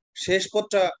 শেষ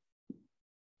পদটা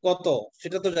কত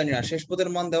সেটা তো জানি না, শেষ পদের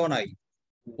মান দেওয়া নাই।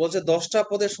 বলছে 10টা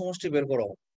পদের সমষ্টি বের করো,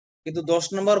 কিন্তু 10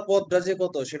 নম্বর পদটা যে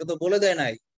কত সেটা তো বলে দেয়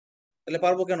নাই। তাহলে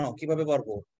পারবো কেন, কিভাবে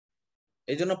পারবো?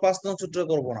 এই জন্য 5 নং সূত্র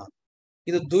করবো না।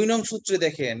 কিন্তু 2 নং সূত্রে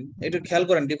দেখেন, একটু খেয়াল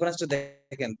করেন ডিফারেন্সটা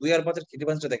দেখেন, 2 আর 5 এর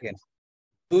ডিফারেন্সটা দেখেন।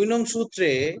 2 নং সূত্রে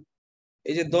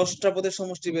এই যে 10টা পদের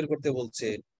সমষ্টি বের করতে বলছে,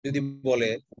 যদি বলে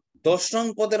 10 নং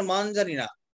পদের মান জানি না,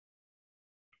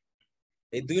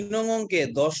 এই 2 নং অঙ্কে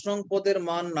 10 নং পদের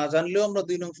মান না জানলেও আমরা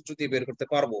 2 নং সূত্র দিয়ে বের করতে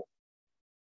পারবো।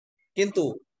 কিন্তু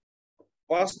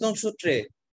 5 নং সূত্রে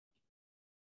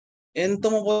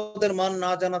এনতম পদের মান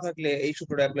না জানা থাকলে এই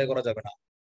সূত্রটা অ্যাপ্লাই করা যাবে না।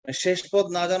 শেষ পদ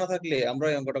না জানা থাকলে আমরা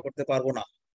এই অঙ্কটা করতে পারবো না।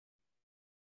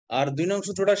 আর 2 নং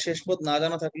সূত্রটা শেষ পদ না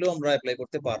জানা থাকলেও আমরা অ্যাপ্লাই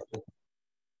করতে পারবো।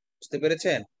 বুঝতে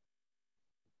পেরেছেন?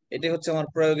 এটাই হচ্ছে আমার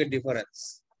প্রয়োগের ডিফারেন্স।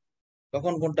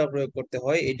 কখন কোনটা প্রয়োগ করতে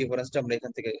হয় এই ডিফারেন্সটা আমরা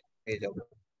এখান থেকে পেয়ে যাব।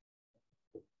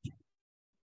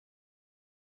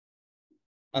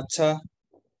 আচ্ছা,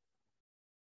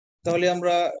 তাহলে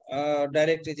আমরা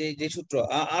ডাইরেক্ট যে যে সূত্র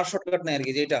আর শর্টকাট নাই আর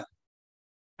কি, যেটা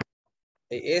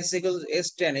এই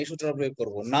S=S10 এই সূত্রটা প্রয়োগ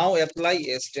করব। নাও অ্যাপ্লাই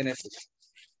S10 এর সূত্র।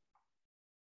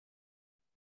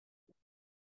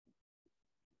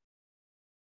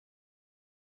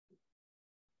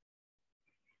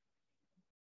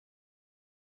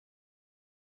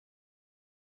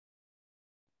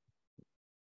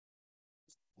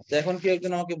 তো এখন কি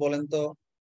একজন আমাকে বলেন তো,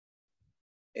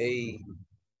 এই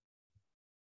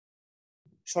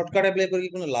শর্টকাট অ্যাপ্লাই করে কি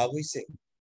কোনো লাভ হয়েছে?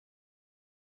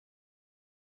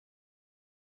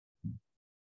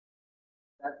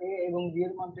 তাতে এবং বি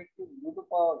এর মানটা একটু দ্রুত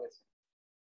পাওয়া গেছে।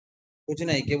 বুঝি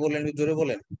নাই, কে বলেন, একটু জোরে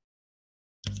বলেন।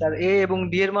 স্যার এ এবং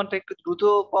ডি এর মানটা একটু দ্রুত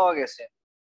পাওয়া গেছে,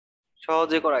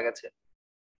 সহজে করা গেছে।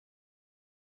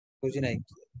 বুঝি নাই,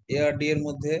 এ আর ডি এর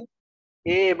মধ্যে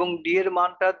এ এবং ডি এর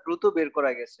মানটা দ্রুত বের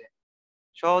করা গেছে,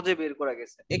 সহজে বের করা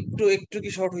গেছে। একটু একটু কি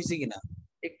শর্ট হয়েছে কিনা?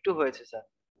 একটু হয়েছে স্যার।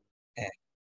 হ্যাঁ,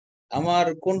 আমার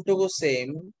কোনটুকু সেম,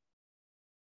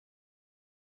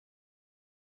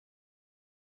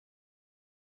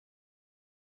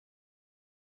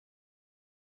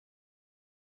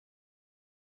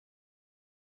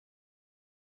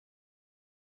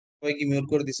 সবাই কি মিউট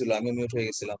করে দিছিল? আমি মিউট হয়ে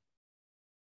গেছিলাম।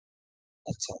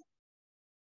 আচ্ছা,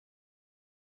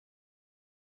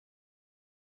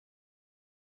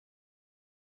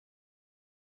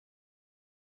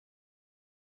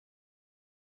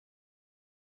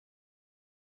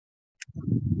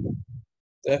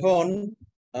 তো এখন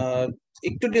আহ,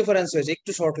 একটু ডিফারেন্স হয়েছে,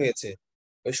 একটু শর্ট হয়েছে।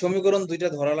 ওই সমীকরণ দুইটা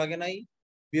ধরা লাগে নাই,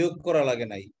 বিয়োগ করা লাগে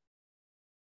নাই,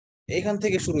 এখান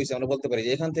থেকে শুরু হয়েছে। আমরা বলতে পারি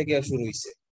যে এখান থেকে শুরু হয়েছে।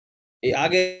 এই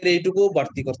আগের এইটুকু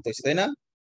বাড়তি করতে হয়েছে, তাই না?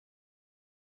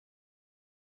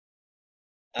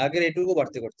 আগের এইটুকু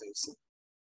বাড়তি করতে হয়েছে,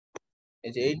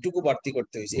 এই যে এইটুকু বাড়তি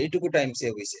করতে হয়েছে, এইটুকু টাইম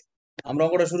সেভ হয়েছে। আমরা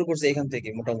অঙ্কটা শুরু করছি এখান থেকে,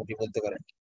 মোটামুটি বলতে পারেন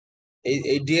এই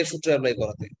এই ডি এর সূত্র অ্যাপ্লাই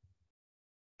করাতে।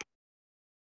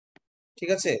 ঠিক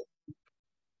আছে,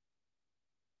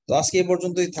 তো আজকে এই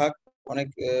পর্যন্তই থাক। অনেক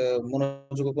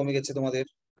মনোযোগ কমে গেছে তোমাদের,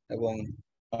 এবং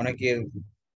অনেকের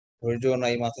ধৈর্য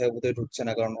নাই, মাথায় বোধহয় ঢুকছে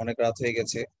না, কারণ অনেক রাত হয়ে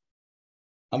গেছে।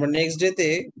 আমরা নেক্সট ডেতে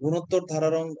গুণোত্তর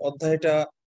ধারার অধ্যায়টা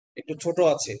একটু ছোট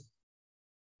আছে।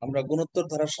 আমরা গুণোত্তর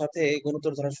ধারার সাথে,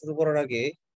 গুণোত্তর ধারা শুরু করার আগে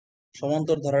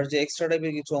সমান্তর ধারার যে এক্সট্রা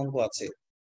টাইপের কিছু অঙ্ক আছে,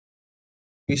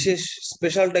 বিশেষ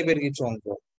স্পেশাল টাইপের কিছু অঙ্ক,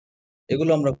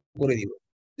 এগুলো আমরা করে দিব।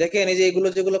 দেখেন, এই যে এগুলো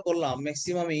যেগুলো করলাম,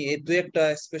 ম্যাক্সিমামই এই দু একটা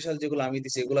স্পেশাল যেগুলো আমি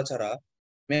দিছি এগুলো ছাড়া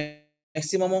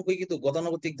ম্যাক্সিমাম অঙ্কই কিন্তু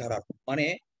গতানুগতিক ধারার, মানে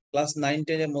ক্লাস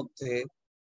 9-10 এর মধ্যে,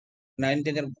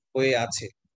 9-10 এর বইয়ে আছে।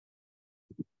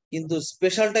 কিন্তু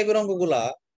স্পেশাল টাইপের অঙ্কগুলা,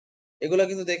 এগুলা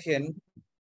কিন্তু দেখেন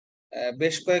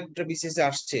বেশ কয়েকটা বিসিএস এ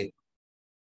আসছে।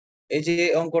 এই যে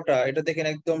অঙ্কটা, এটা দেখেন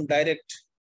একদম ডাইরেক্ট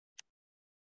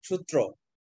সূত্র,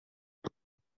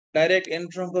 ডাইরেক্ট এন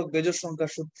সংখ্যক বেজোড়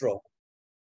সংখ্যার সূত্র।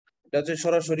 এটা হচ্ছে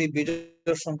সরাসরি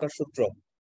বেজোড় সংখ্যার সূত্র।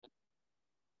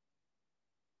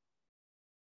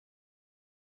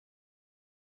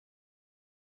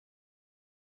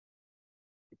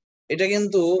 এটা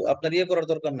কিন্তু আপনার ইয়ে করার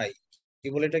দরকার নাই, কি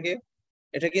বলে এটাকে,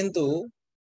 এটা কিন্তু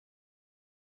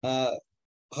আহ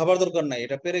ভাবার দরকার নাই,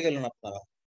 এটা পেরে গেলেন আপনারা।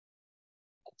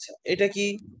 আচ্ছা, এটা কি?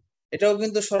 এটাও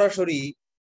কিন্তু সরাসরি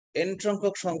এন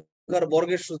সংখ্যক সংখ্যার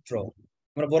বর্গের সূত্র।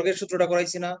 আমরা বর্গের সূত্রটা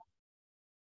করাইছি না?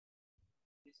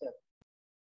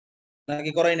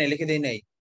 নাকি করাই নাই, লিখে দেই নাই?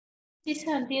 জি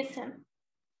স্যার দিয়েছেন।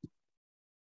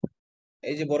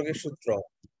 এই যে বর্গের সূত্র,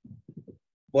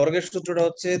 বর্গের সূত্রটা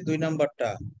হচ্ছে 2 নাম্বারটা,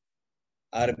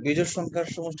 আর বিজোড় সংখ্যার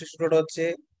সমষ্টির সূত্রটা হচ্ছে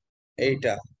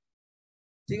এইটা।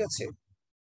 ঠিক আছে,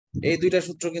 এই দুইটা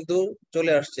সূত্র কিন্তু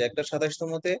চলে আসছে, একটা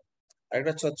 27তমতে আর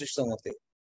একটা 36তমতে।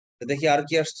 দেখি আর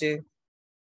কি আসছে।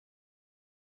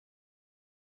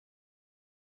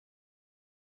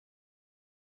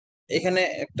 এখানে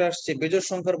একটা আসছে বেজোড়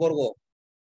সংখ্যার বর্গ।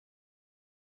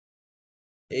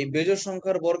 এই বেজোড়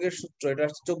সংখ্যার বর্গের সূত্র, এটা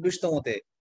আসছে 24তমতে।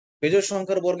 বেজোড়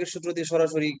সংখ্যার বর্গের সূত্র দিয়ে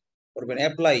সরাসরি করবেন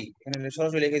অ্যাপ্লাই, এখানে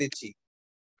সরাসরি লিখে দিচ্ছি,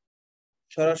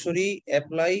 সরাসরি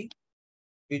অ্যাপ্লাই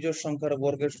বিজোড় সংখ্যার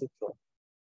বর্গের সূত্র।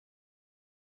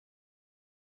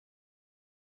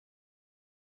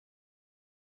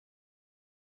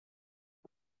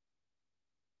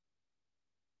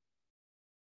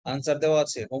 আনসার দেওয়া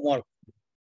আছে, হোমওয়ার্ক।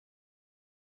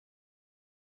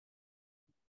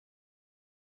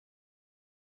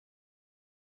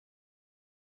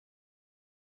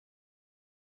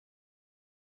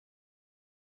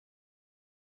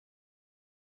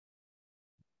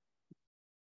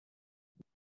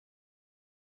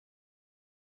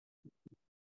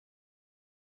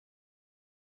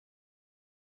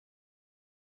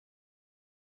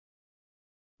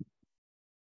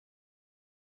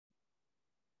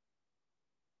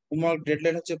 হোমওয়ার্ক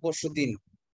ডেডলাইন হচ্ছে পরশুদিন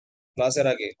ক্লাসের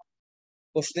আগে।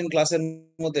 পরশুদিন ক্লাসের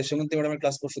মধ্যে, সেমন্তী ম্যাডামের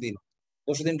ক্লাস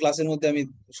পরশুদিন ক্লাসের মধ্যে আমি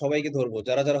সবাইকে ধরবো,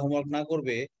 যারা যারা হোমওয়ার্ক না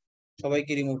করবে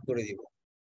সবাইকে রিমুভ করে দিব,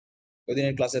 ওই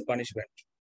দিনের ক্লাসের পানিশমেন্ট।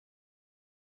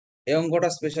 এই অঙ্কটা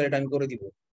স্পেশাল, এটা আমি করে দিব,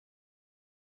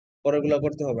 পরেরগুলো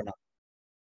করতে হবে না।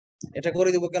 এটা করে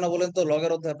দিব কেন বলেন তো,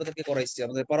 লগের অধ্যায় আপনাদেরকে করাইছি,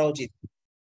 আমাদের পড়া উচিত।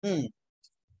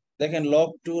 দেখেন log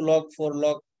 2 log 4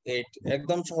 log 8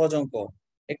 একদম সহজ অঙ্ক,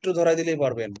 একটু ধরাই দিলেই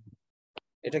পারবেন।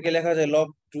 এটাকে লেখা যায় log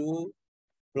 2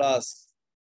 প্লাস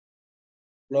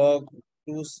log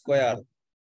 2 স্কয়ার,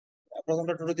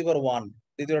 প্রথমটা 2 টু দি পাওয়ার 1,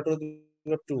 দ্বিতীয়টা 2 টু দি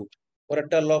পাওয়ার 2,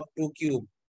 পরেরটা log 2 কিউব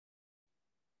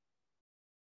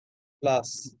প্লাস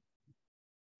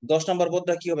 10 নম্বর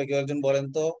পদটা কি হবে কেউ একজন বলেন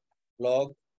তো? log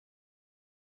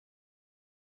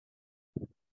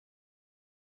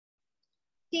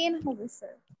 10 হবে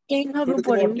স্যার। 10 2 হবে টু দি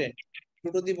উপরে। পাওয়ার 10, 2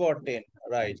 টু দি পাওয়ার 10,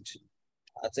 রাইট।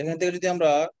 আচ্ছা, এখান থেকে যদি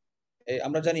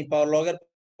আমরা জানি পাওয়ার লগ এর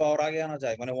পাওয়ার আগে আনা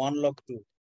যায়, মানে 1 log 2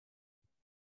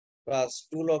 plus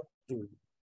 2 log 2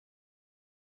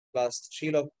 plus 3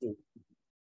 log 2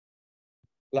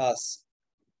 plus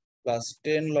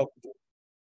 10 log 2।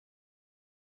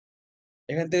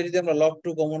 এখান থেকে যদি আমরা log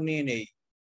 2 কমন নিয়ে নেই,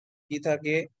 কি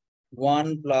থাকে? 1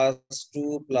 প্লাস 2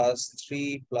 প্লাস 3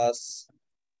 প্লাস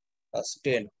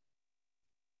 10।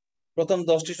 প্রথম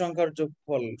 10টি সংখ্যার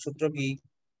যোগফল সূত্র কি?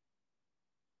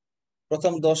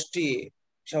 প্রথম 10টি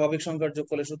স্বাভাবিক সংখ্যার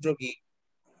যোগফলের সূত্র কি?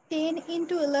 10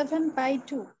 into 11 by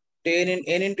 2। 10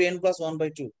 n into n plus 1 by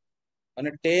 2, মানে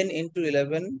 10 into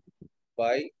 11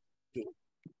 by 2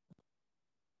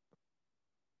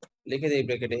 লিখে দেই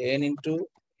ব্র্যাকেটে, n into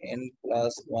n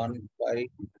plus 1 by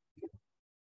 2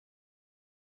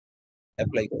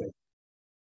 apply করে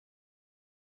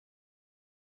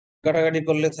কাটাকাটি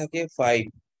করলে থাকে 5,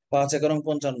 5 11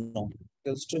 55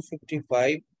 equals to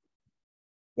 55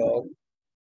 log।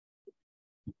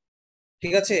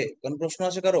 ঠিক আছে, কোন প্রশ্ন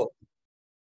আছে কারো?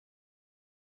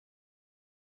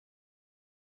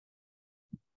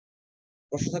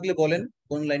 প্রশ্ন থাকলে বলেন,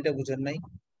 কোন লাইনটা বুঝেন নাই?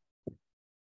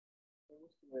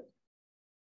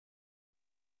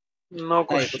 নো নাই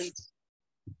কোশ্চেন।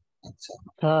 আচ্ছা,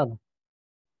 স্যার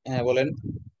হ্যাঁ বলেন।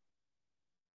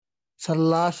 স্যার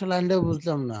লাস্ট লাইনটা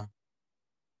বুঝলাম না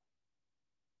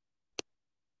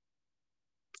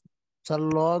sir.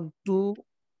 log 2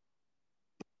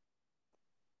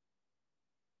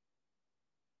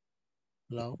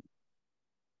 hello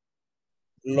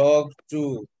log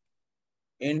 2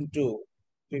 into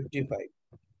 55,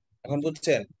 এখন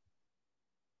বুঝছেন?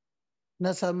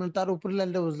 না স্যার, মানে তার উপরের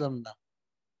লাইনটা বুঝলাম না।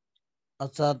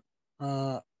 আচ্ছা,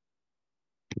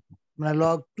 মানে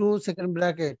log 2 সেকেন্ড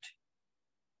ব্র্যাকেট,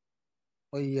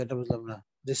 ওই এটা বুঝলাম না।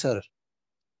 জি স্যার।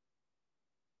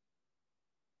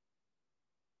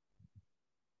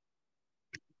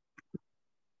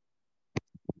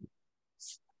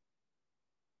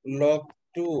 log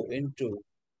 2 into,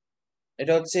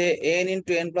 এটা হচ্ছে n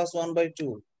into n plus 1 by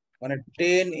 2, মানে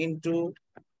 10 into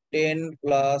 10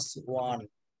 plus 1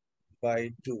 by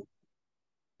 2।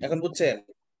 এখন বুঝছেন?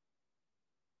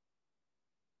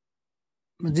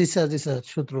 জি স্যার, জি স্যার,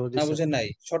 সূত্র, জি না স্যার। বুঝেন নাই?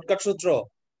 শর্টকাট সূত্র,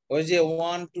 ওই যে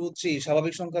 1 2 3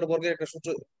 স্বাভাবিক সংখ্যার বর্গের একটা সূত্র,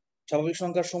 স্বাভাবিক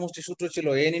সংখ্যার সমষ্টি সূত্র ছিল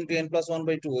n into n plus 1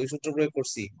 by 2, ওই সূত্র প্রয়োগ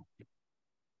করছি।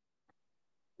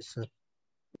 Sir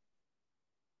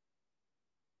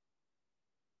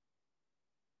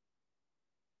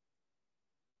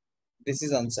this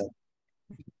is answer.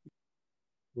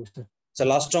 বুঝতে। আচ্ছা,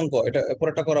 লাস্ট অঙ্ক, এটা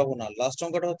পরেরটা করাবো না। লাস্ট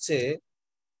অঙ্কটা হচ্ছে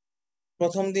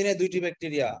প্রথম দিনে 2টি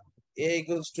ব্যাকটেরিয়া a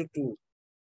equals to 2,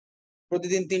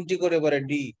 প্রতিদিন 3টি করে বারে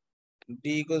d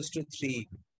equals to 3,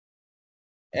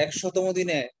 100তম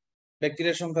দিনে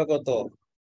ব্যাকটেরিয়ার সংখ্যা কত?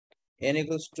 n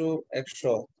equals to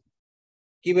 100।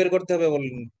 কি বের করতে হবে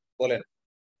বলেন?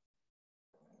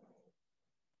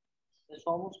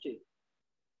 সমষ্টি।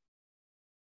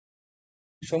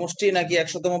 সমষ্টি নাকি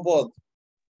 100তম পদ?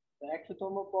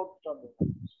 100তম পদটা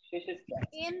শেষেরটা।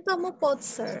 n তম পদ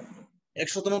স্যার।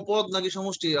 100তম পদ নাকি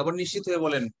সমষ্টি, আবার নিশ্চিত হয়ে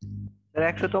বলেন।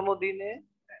 100তম দিনে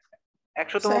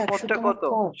 100তম স্যার পদটা 100তম কত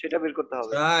পদ। সেটা বের করতে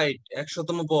হবে। রাইট,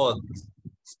 100তম পদ।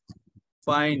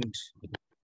 ফাইন্ড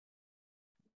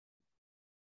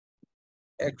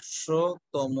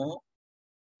 100তম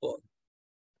পদ,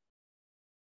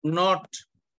 নট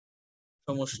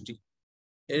সমষ্টি।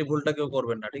 এই ভুলটা কেউ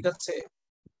করবেন না, ঠিক আছে?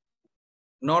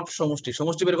 নট সমষ্টি,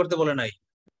 সমষ্টি বের করতে বলে নাই,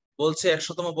 বলছে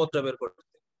 100তম পদটা বের করতে।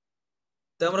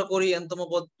 তো আমরা করি nতম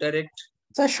পদ ডাইরেক্ট।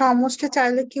 স্যার সমষ্টি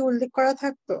চাইলে কি উল্লেখ করা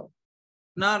থাকতো?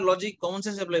 না, লজিক কমন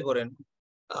সেন্স অ্যাপ্লাই করেন।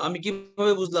 আমি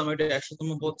কিভাবে বুঝলাম এটা 100তম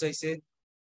পদ চাইছে?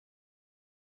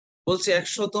 বলছে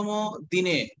 100তম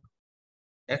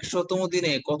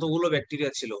দিনে কতগুলো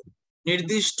ব্যাকটেরিয়া ছিল,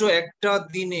 নির্দিষ্ট একটা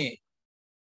দিনে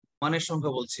মানের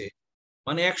সংখ্যা বলছে,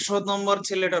 মানে 100 নম্বর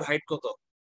ছেলেটার হাইট কত,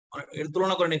 এর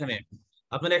তুলনা করেন। এখানে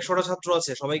আপনার 100টা ছাত্র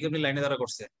আছে, সবাইকে আপনি লাইনে দাঁড়া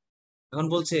করছে। এখন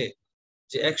বলছে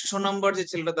যে 100 নাম্বার যে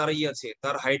ছেলেটা দাঁড়িয়ে আছে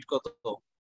তার হাইট কত,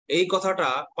 এই কথাটা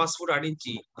 5 ফুট 8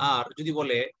 ইঞ্চি। আর যদি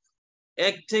বলে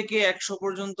 1 থেকে 100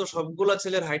 পর্যন্ত সবগুলা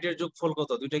ছেলের হাইটের যোগফল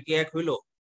কত, দুইটা কি এক হইলো?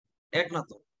 এক না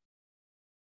তো।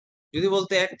 যদি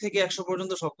বলতে 1 থেকে 100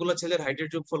 পর্যন্ত সবগুলা ছেলের হাইটের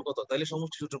যোগফল কত, তাহলে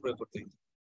সমষ্টি সূত্র প্রয়োগ করতে হবে।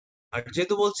 আর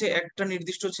যেহেতু বলছে একটা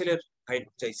নির্দিষ্ট ছেলের হাইট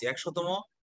চাইছে, 100তম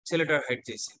ছেলেটার হাইট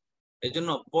চাইছে, এই জন্য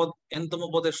পদ n-তম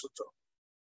পদের সূত্র,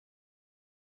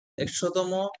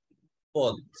 100তম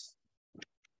পদ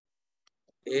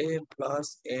a plus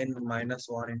n minus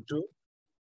 1 into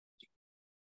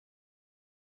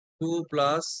 2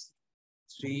 plus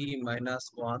 3 minus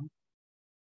 1,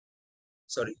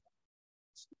 sorry,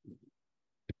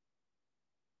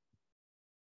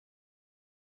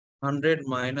 100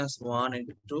 minus 1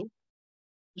 into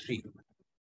 3,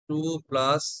 2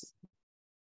 plus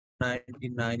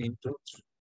 99 into 3,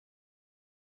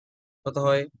 কত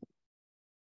হয়?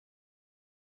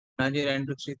 99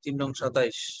 into 3, 3 নং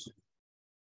 27,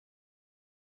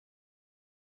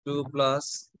 2 plus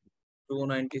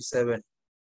 297,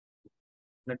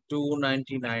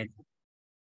 299.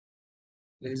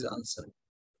 This is answer.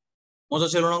 মজা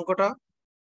ছিল না অঙ্কটা?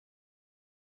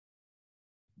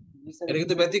 এটা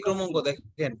কিন্তু ব্যতিক্রম অঙ্ক,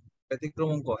 দেখেন ব্যতিক্রম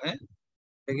অঙ্ক। হ্যাঁ,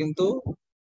 এটা কিন্তু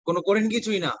কোনো কঠিন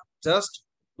কিছুই না, জাস্ট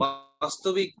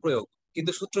বাস্তবিক প্রয়োগ,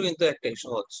 কিন্তু সূত্র কিন্তু একটাই,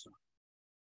 সহজ।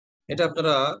 এটা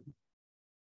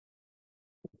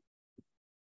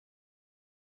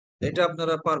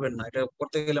আপনারা পারবেন না, এটা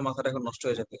করতে গেলে মাথাটা এখন নষ্ট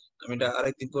হয়ে যাবে। আমি এটা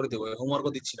আরেকদিন করে দেবো,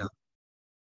 হোমওয়ার্কও দিচ্ছি না।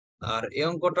 আর এই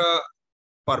অঙ্কটা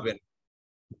পারবেন।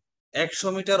 100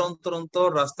 মিটার অন্তর অন্তর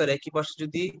রাস্তার একই পাশে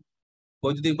যদি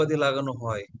বৈদ্যুতিক বাতি লাগানো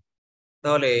হয়,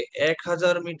 তাহলে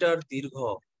 1000 মিটার দীর্ঘ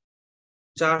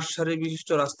 4 সারি বিশিষ্ট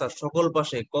রাস্তার সকল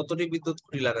পাশে কতটি বিদ্যুৎ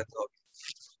খুঁটি লাগাতে হবে?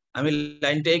 আমি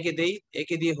লাইনটা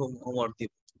এঁকে দিয়ে হোমওয়ার্ক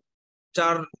দিব।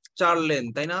 4 লেন,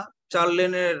 তাই না? 4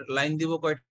 লেনের লাইন দিব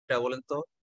কয়টা বলেন তো?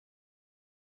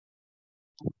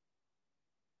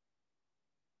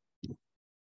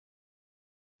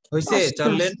 হয়েছে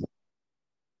 4 লেন?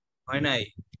 হয় নাই?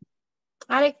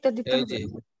 আরেকটা দিতে এই হবে। যে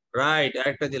রাইট,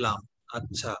 আরেকটা দিলাম।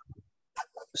 আচ্ছা,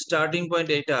 স্টার্টিং পয়েন্ট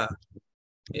এটা,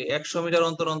 100 মিটার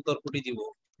অন্তর অন্তর খুঁটি দিব।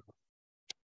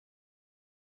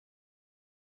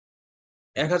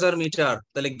 1000 মিটার,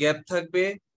 তাহলে গ্যাপ থাকবে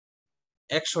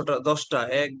 100টা, 10টা,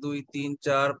 1 2 3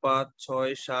 4 5 6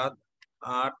 7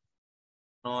 8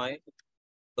 9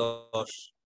 10,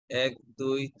 1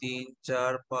 2 3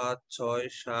 4 5 6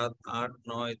 7 8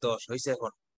 9 10 হয়েছে।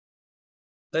 এখন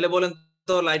তাহলে বলেন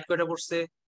তো লাইট কয়টা পড়ছে?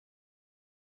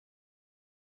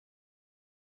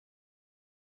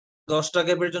 10টা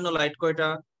গ্যাপের জন্য লাইট কয়টা,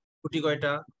 খুঁটি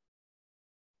কয়টা?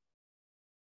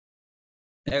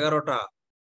 11টা।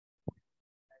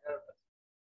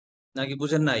 নাকি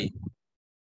বুঝেন নাই?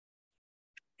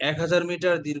 1000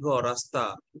 মিটার দীর্ঘ রাস্তা,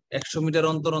 100 মিটার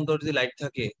অন্তর অন্তর যদি লাইট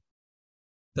থাকে,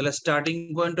 তাহলে স্টার্টিং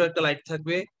পয়েন্টও একটা লাইট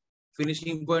থাকবে,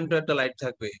 ফিনিশিং পয়েন্টও একটা লাইট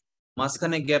থাকবে,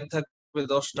 মাঝখানে গ্যাপ থাকবে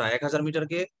 10টা। 1000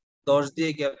 মিটারকে 10 দিয়ে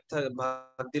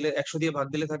ভাগ দিলে, 100 দিয়ে ভাগ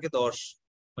দিলে থাকে 10,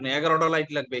 মানে 11টা লাইট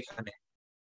লাগবে এখানে।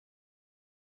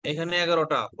 এখানে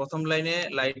 11টা, প্রথম লাইনে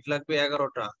লাইট লাগবে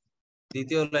 11টা,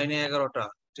 দ্বিতীয় লাইনে 11টা,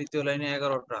 তৃতীয় লাইনে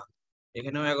 11টা,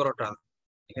 এখানেও 11টা,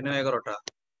 এখানেও 11টা।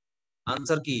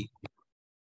 আনসার কি?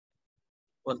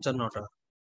 55টা।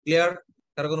 ক্লিয়ার?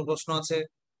 কারো কোনো প্রশ্ন আছে?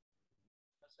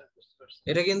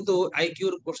 এটা কিন্তু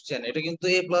আইকিউর কোশ্চেন, এটা কিন্তু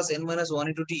a plus n minus 1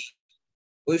 into t,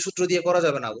 ওই সূত্র দিয়ে করা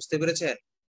যাবে না, বুঝতে পেরেছেন?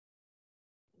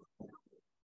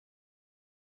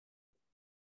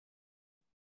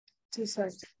 জি sir.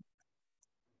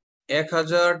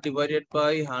 1000 divided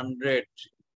by 100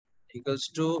 equals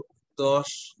to 10,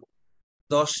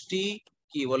 10টি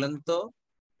কি বলেন তো?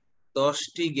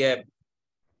 10টি গ্যাপ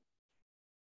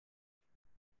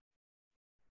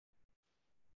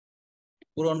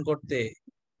পূরণ করতে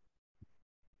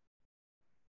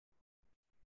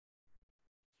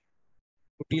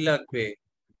খুঁটি লাগবে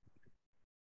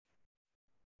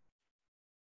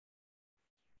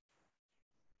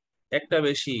একটা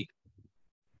বেশি,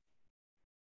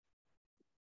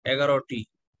 11টি।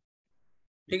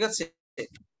 ঠিক আছে,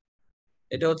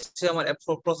 এটা হচ্ছে আমার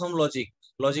প্রথম লজিক,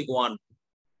 লজিক 1।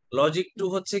 লজিক 2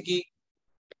 হচ্ছে কি?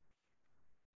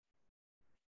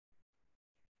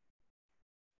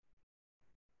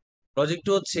 লজিক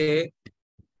 2 হচ্ছে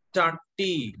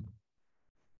 4টি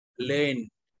লেন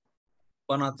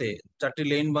বানাতে, 4টি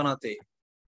লেন বানাতে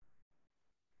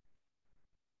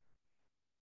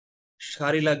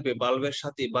সারি লাগবে, বাল্বের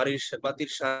সাথে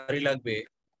বাতির সারি লাগবে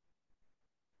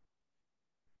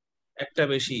একটা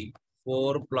বেশি,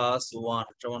 4 + 1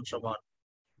 সমান সমান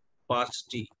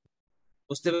 5টি।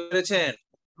 বুঝতে পেরেছেন?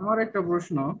 আমার একটা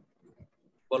প্রশ্ন,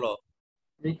 বলো।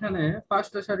 এখানে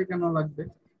 5টা সারি কেন লাগবে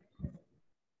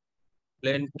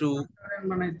প্লেন 2,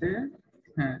 বানাইতে?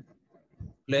 হ্যাঁ,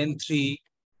 প্লেন 3,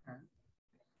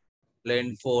 প্লেন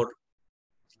 4।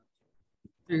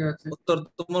 ঠিক আছে। উত্তর,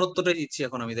 তোমার উত্তরটাই দিচ্ছি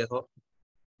এখন আমি। দেখো,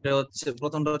 এটা হচ্ছে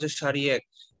প্রথমটা হচ্ছে সারি 1,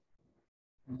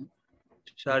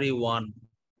 সারি 1,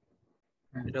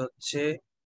 এটা হচ্ছে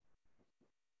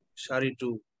সারি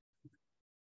 2,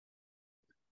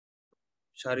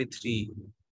 সারি 3,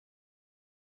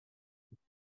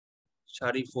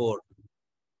 সারি 4,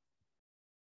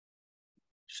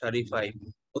 সারি 5।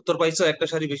 উত্তর পাইছো? একটা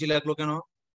সারি বেশি লাগলো কেন?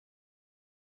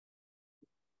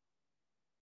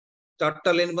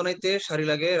 4টা লেন বানাইতে সারি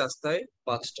লাগে রাস্তায়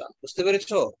 5টা। বুঝতে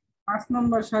পেরেছো? 5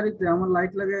 নম্বর সারিতে আমার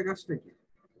লাইট লাগায় কাজটা কি?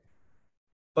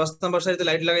 5 নাম্বার সারিতে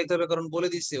লাইট লাগাইতে হবে, কারণ বলে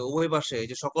দিছে উভয় পাশে, এই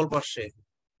যে সকল পাশে।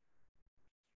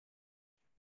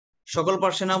 সকল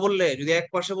পাশে না বললে, যদি এক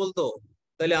পাশে বলতো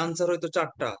তাহলে আনসার হইতো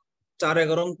 4টা, 4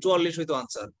 11 44 হইতো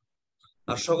আনসার।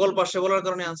 আর সকল পাশে বলার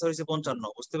কারণে আনসার হয়েছে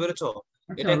 55। বুঝতে পেরেছো?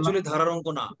 আচ্ছা, এটা অ্যাকচুয়ালি ধারার অঙ্ক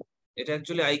না, এটা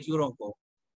অ্যাকচুয়ালি আইকিউর অঙ্ক।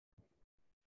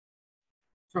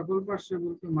 সকল পাশে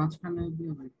বলতে মাঝখানে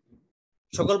দিয়ে হয়।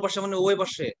 সকল পাশে মানে উভয়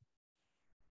পাশে।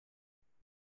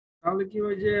 তাহলে কি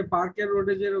ওই যে পার্কের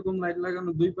রোডে যে এরকম লাইট লাগানো,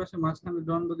 দুই পাশে মাঝখানে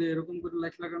দণ্ড দিয়ে এরকম করে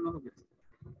লাইট লাগানো হবে?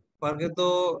 পার্কে তো,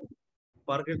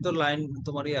 পার্কের তো লাইন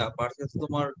তোমার পার্কে তো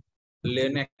তোমার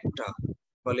লেন একটা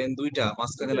বা লেন 2টা,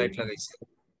 মাঝখানে লাইট লাগাইছে।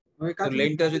 ওই তো কাছে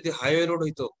লেনটা যদি হাইওয়ে রোড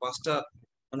হইতো, 5টা,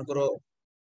 মনে করো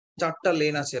 4টা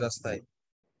লেন আছে রাস্তায়,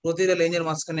 প্রতিটা লেনের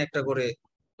মাঝখানে একটা করে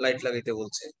লাইট লাগাইতে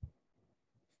বলছে,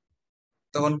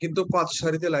 তখন কিন্তু 5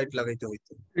 সারিতে লাইট লাগাইতে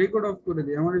হইতো। রেকর্ড অফ করে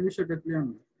দিই, আমার এই বিষয়টা ক্লিয়ার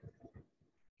না।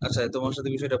 আচ্ছা, তোমার সাথে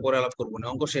বিষয়টা পরে আলাপ করবো না,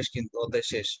 অঙ্ক শেষ, কিন্তু অধ্যায়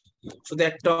শেষ। শুধু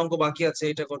একটা অঙ্ক বাকি আছে,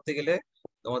 এটা করতে গেলে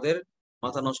তোমাদের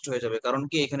মাথা নষ্ট হয়ে যাবে। কারণ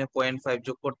কি, এখানে 0.5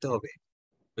 যোগ করতে হবে।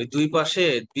 ওই দুই পাশে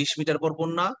 20 মিটার পর পর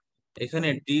না, এখানে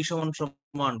ডি সমান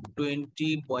সমান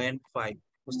 20.5।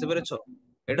 বুঝতে পেরেছো?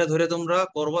 এটা ধরে তোমরা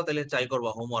করবা, তাহলে চাই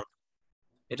করবা হোমওয়ার্ক।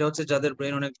 এটা হচ্ছে যাদের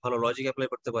ব্রেন অনেক ভালো, লজিক অ্যাপ্লাই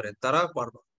করতে পারে, তারা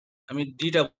পারবা। আমি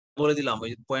ডিটা বলে দিলাম,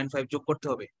 ওই 0.5 যোগ করতে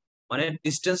হবে, মানে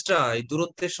ডিস্টেন্সটা, এই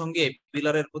দূরত্বের সঙ্গে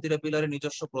পিলারের, প্রতিটা পিলারের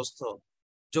নিজস্ব প্রস্থ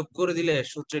যোগ করে দিলে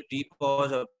সূত্রে ডি পাওয়া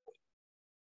যাবে।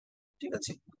 ঠিক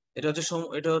আছে? এটা হচ্ছে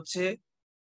এটা হচ্ছে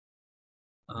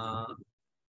আহ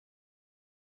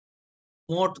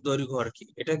মোট দৈর্ঘ্য আর কি।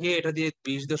 এটাকে এটা দিয়ে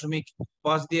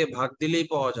 20.5 দিয়ে ভাগ দিলেই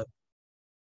পাওয়া যাবে।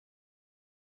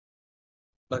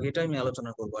 বাকিটা আমি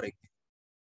আলোচনা করবো আরেকদিন।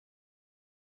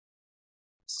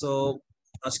 সো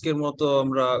আজকের মতো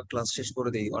আমরা ক্লাস শেষ করে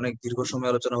দিই, অনেক দীর্ঘ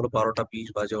সময় আলোচনা হলো, 12টা 20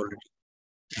 বাজে অলরেডি।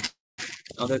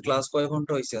 আমাদের ক্লাস কয়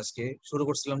ঘন্টা হয়েছে আজকে? শুরু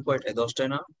করছিলাম কয়টায়?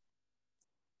 10টায় না?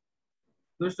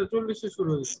 10:40 শুরু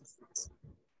হয়েছে।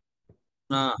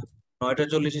 না,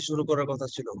 9:40 শুরু করার কথা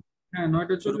ছিল। হ্যাঁ,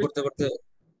 শুরু 9:40। করতে করতে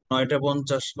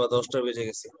 9:50 বা 10টা বেজে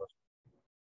গেছে।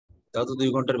 তাও তো 2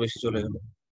 ঘন্টার বেশি চলে গেল।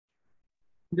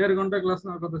 1.5 ঘন্টা ক্লাস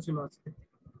নেওয়ার কথা ছিল আজকে।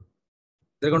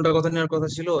 1.5 ঘন্টা কথা নেওয়ার কথা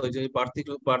ছিল। ওই যে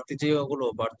বাড়তি যে ওগুলো,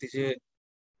 বাড়তি যে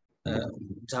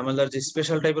ঝামেলার যে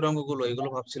স্পেশাল টাইপের অঙ্কগুলো, এগুলো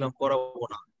ভাবছিলাম করাবো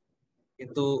না,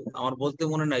 কিন্তু আমার বলতে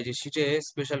মনে নাই যে শীটে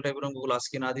স্পেশাল টাইপের অঙ্কগুলো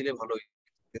আজকে না দিলে ভালোই।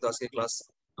 কিন্তু আজকে ক্লাস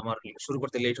আমার শুরু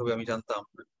করতে লেট হবে আমি জানতাম,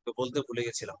 তো বলতে ভুলে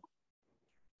গেছিলাম।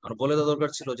 আমার বলে দেওয়া দরকার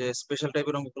ছিল যে স্পেশাল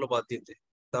টাইপের অঙ্কগুলো বাদ দিতে,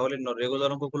 তাহলে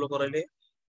রেগুলার অঙ্কগুলো করাইলে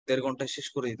 1.5 ঘন্টায় শেষ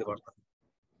করে দিতে পারতাম।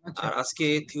 আচ্ছা, আর আজকে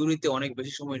থিওরিতে অনেক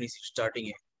বেশি সময় নিয়েছি। স্টার্টিং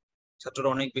এ ছাত্ররা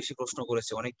অনেক বেশি প্রশ্ন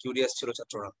করেছে, অনেক কিউরিয়াস ছিল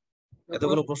ছাত্ররা,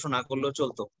 এতগুলো প্রশ্ন না করলেও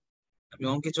চলতো। আমি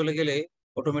অঙ্কে চলে গেলে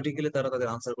অটোমেটিক্যালি তারা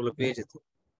তাদের আনসার গুলো পেয়ে যেত।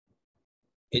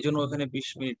 এই জন্য ওখানে 20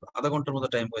 মিনিট, আধা ঘন্টার মতো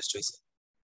টাইম ওয়েস্ট হয়েছে।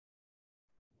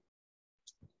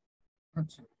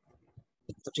 আচ্ছা,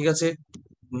 তো ঠিক আছে,